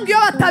 Bavuga ngo iyo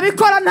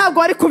batabikora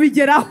ntabwo ari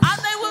kubigeraho.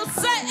 And they will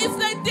say if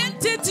they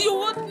didn't it you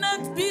wouldn't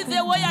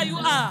stay where you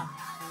are.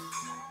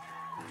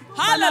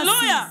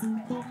 Hallelujah.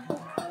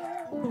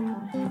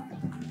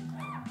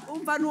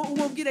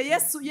 Umubwire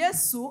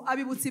Yesu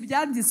abibutsa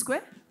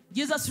ibyanditswe.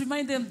 Jesus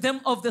reminded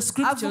them of the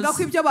scriptures. Avuga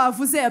ko ibyo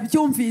bavuze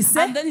yabyumvise.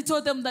 And then he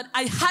told them that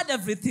I had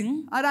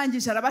everything.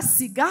 Arangije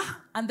arabasiga.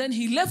 And then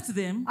he left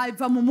them.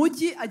 Ava mu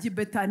mujyi ajya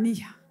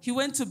Betaniya. He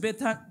went to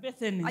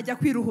Bethany. Ajya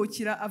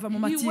kwiruhukira ava mu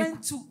matiko. He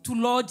went to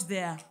lodge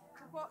there.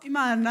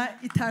 Imana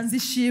itanze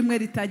ishimwe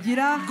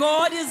ritagira.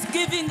 God is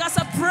giving us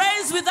a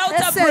praise without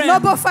a prayer.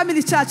 Noble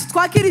Family Church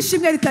twakira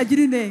ishimwe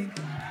ritagira intego.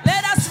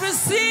 Let us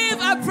receive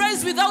a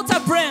praise without a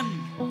prayer.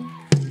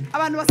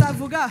 Abantu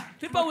bazavuga.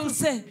 People will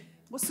say,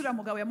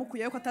 mugabo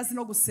yamukuyeyo ko atazi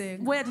no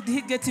gusenga. Where did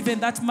he get even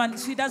that man?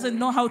 She doesn't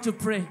know how to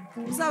pray.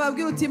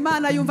 Uzababwira uti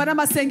Imana yumva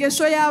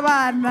n'amasengesho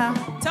y'abana.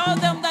 Tell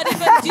them that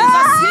even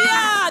Jesus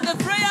hears the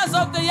prayers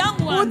of the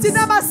young ones. Uti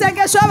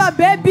n'amasengesho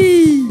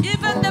y'abababy.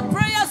 Even the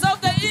prayers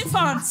of the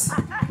infants.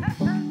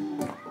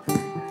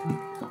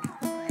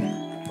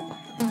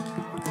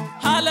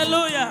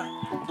 Hallelujah.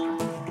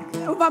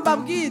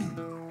 Ubabwira.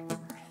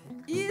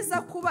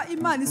 Iza kuba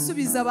Imana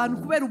isubiza abantu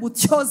kubera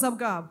ubutyoza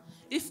bwabo.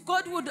 If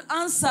God would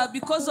answer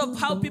because of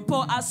how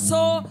people are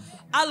so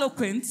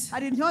eloquent,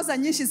 there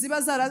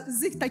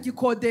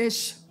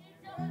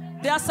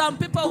are some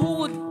people who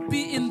would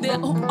be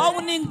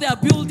owning their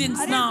buildings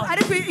now.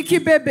 But a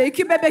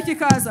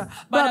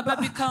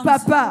baby comes.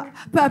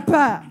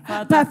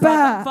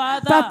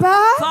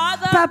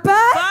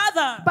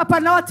 Papa,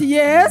 not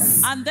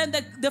yes. And then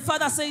the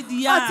father said,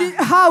 yeah.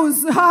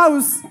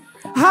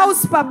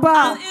 House,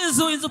 Papa. And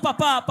Izu,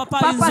 Papa,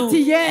 Papa,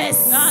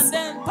 yes. And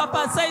then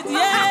Papa said,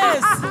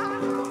 yes.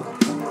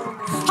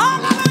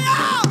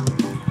 Hallelujah!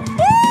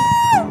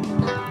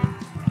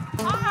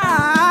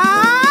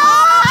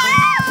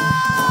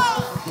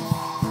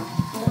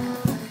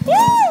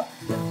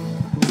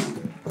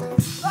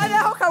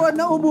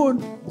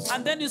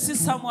 And then you see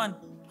someone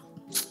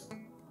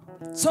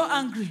so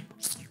angry.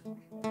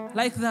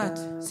 Like that.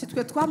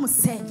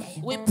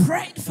 We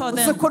prayed for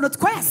them. We prayed for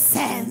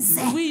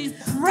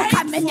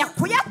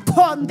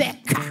them.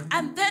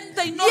 And then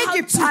they know how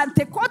to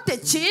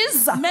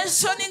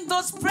mentioning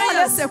those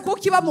prayers.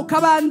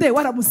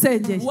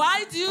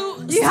 Why do you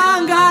they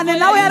all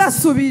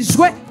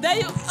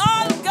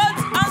got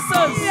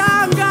answers.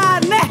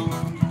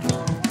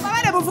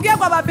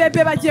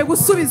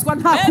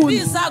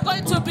 Babies are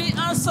going to be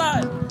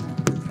answered.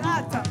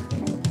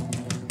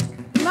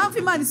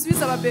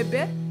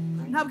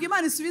 Ntabwo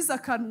Imana isubiza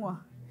akanwa.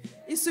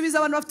 Isubiza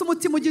abantu bafite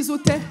umutima ugize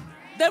ute?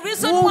 The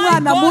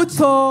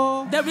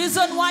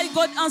reason why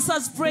God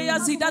answers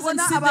prayers, He doesn't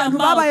see their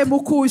mouth.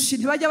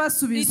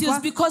 It is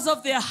because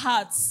of their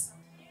hearts.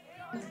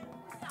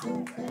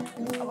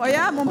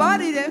 Oya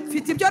mumbabarire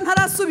mfite ibyo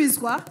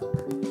ntarasubizwa.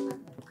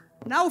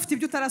 Nawe ufite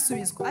ibyo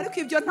utarasubizwa. Ariko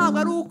ibyo ntabwo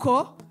ari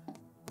uko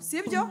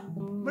sibyo?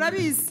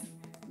 Murabizi.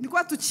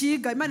 Niko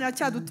tukiga Imana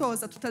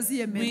iracyadutoza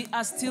tutaziyemera. We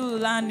are still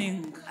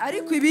learning.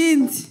 Ariko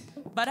ibindi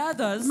but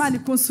others,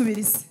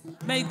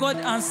 may God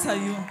answer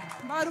you.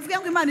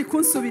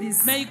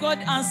 May God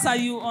answer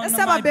you on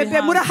my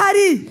behalf.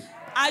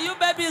 Are you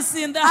babies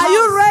in the house? Are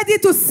you ready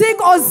to sing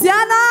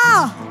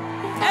Hosanna?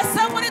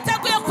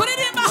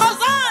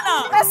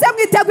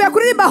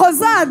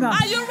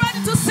 Are you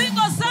ready to sing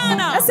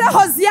Hosanna?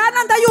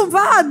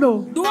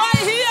 Do I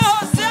hear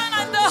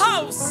Hosanna in the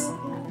house?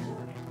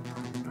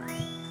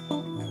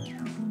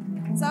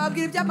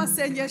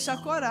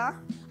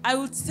 I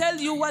will tell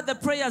you what the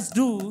prayers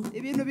do.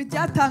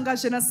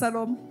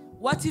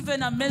 What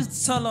even amazed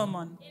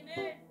Solomon.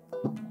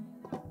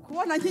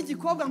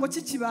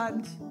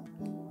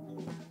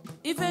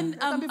 Even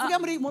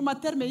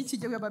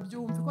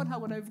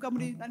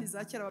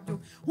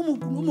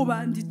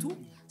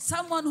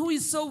someone who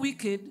is so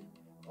wicked,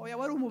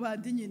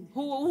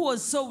 who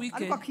was so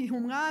wicked,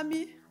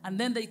 and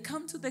then they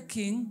come to the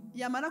king.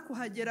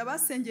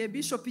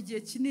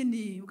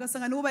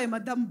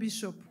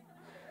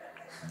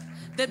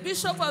 The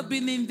bishop have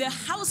been in the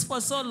house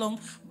for so long,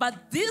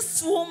 but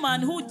this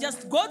woman who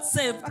just got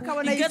saved,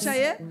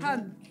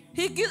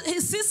 he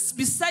sits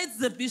beside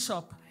the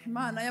bishop,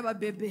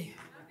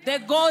 the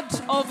God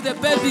of the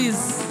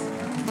babies.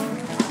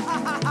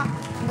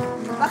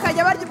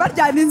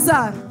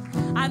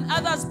 And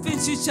others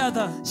pinch each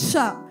other. Do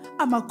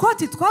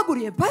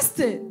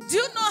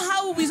you know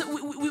how we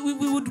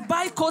would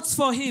buy coats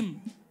for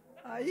him?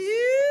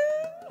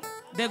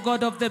 The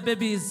God of the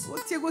babies.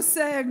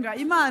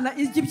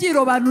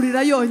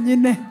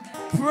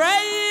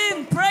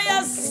 Praying,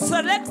 prayers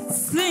select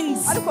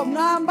things.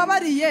 Amen.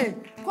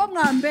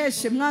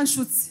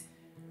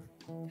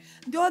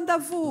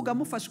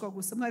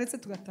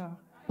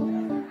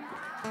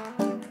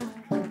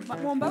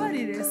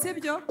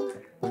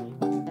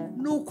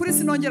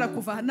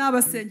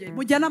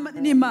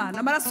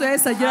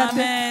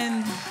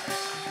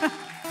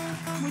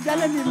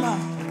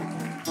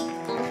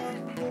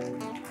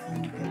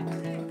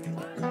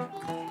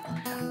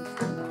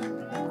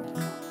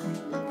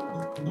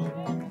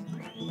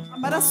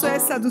 Amaraso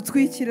Yesu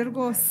adutwikire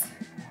rwose.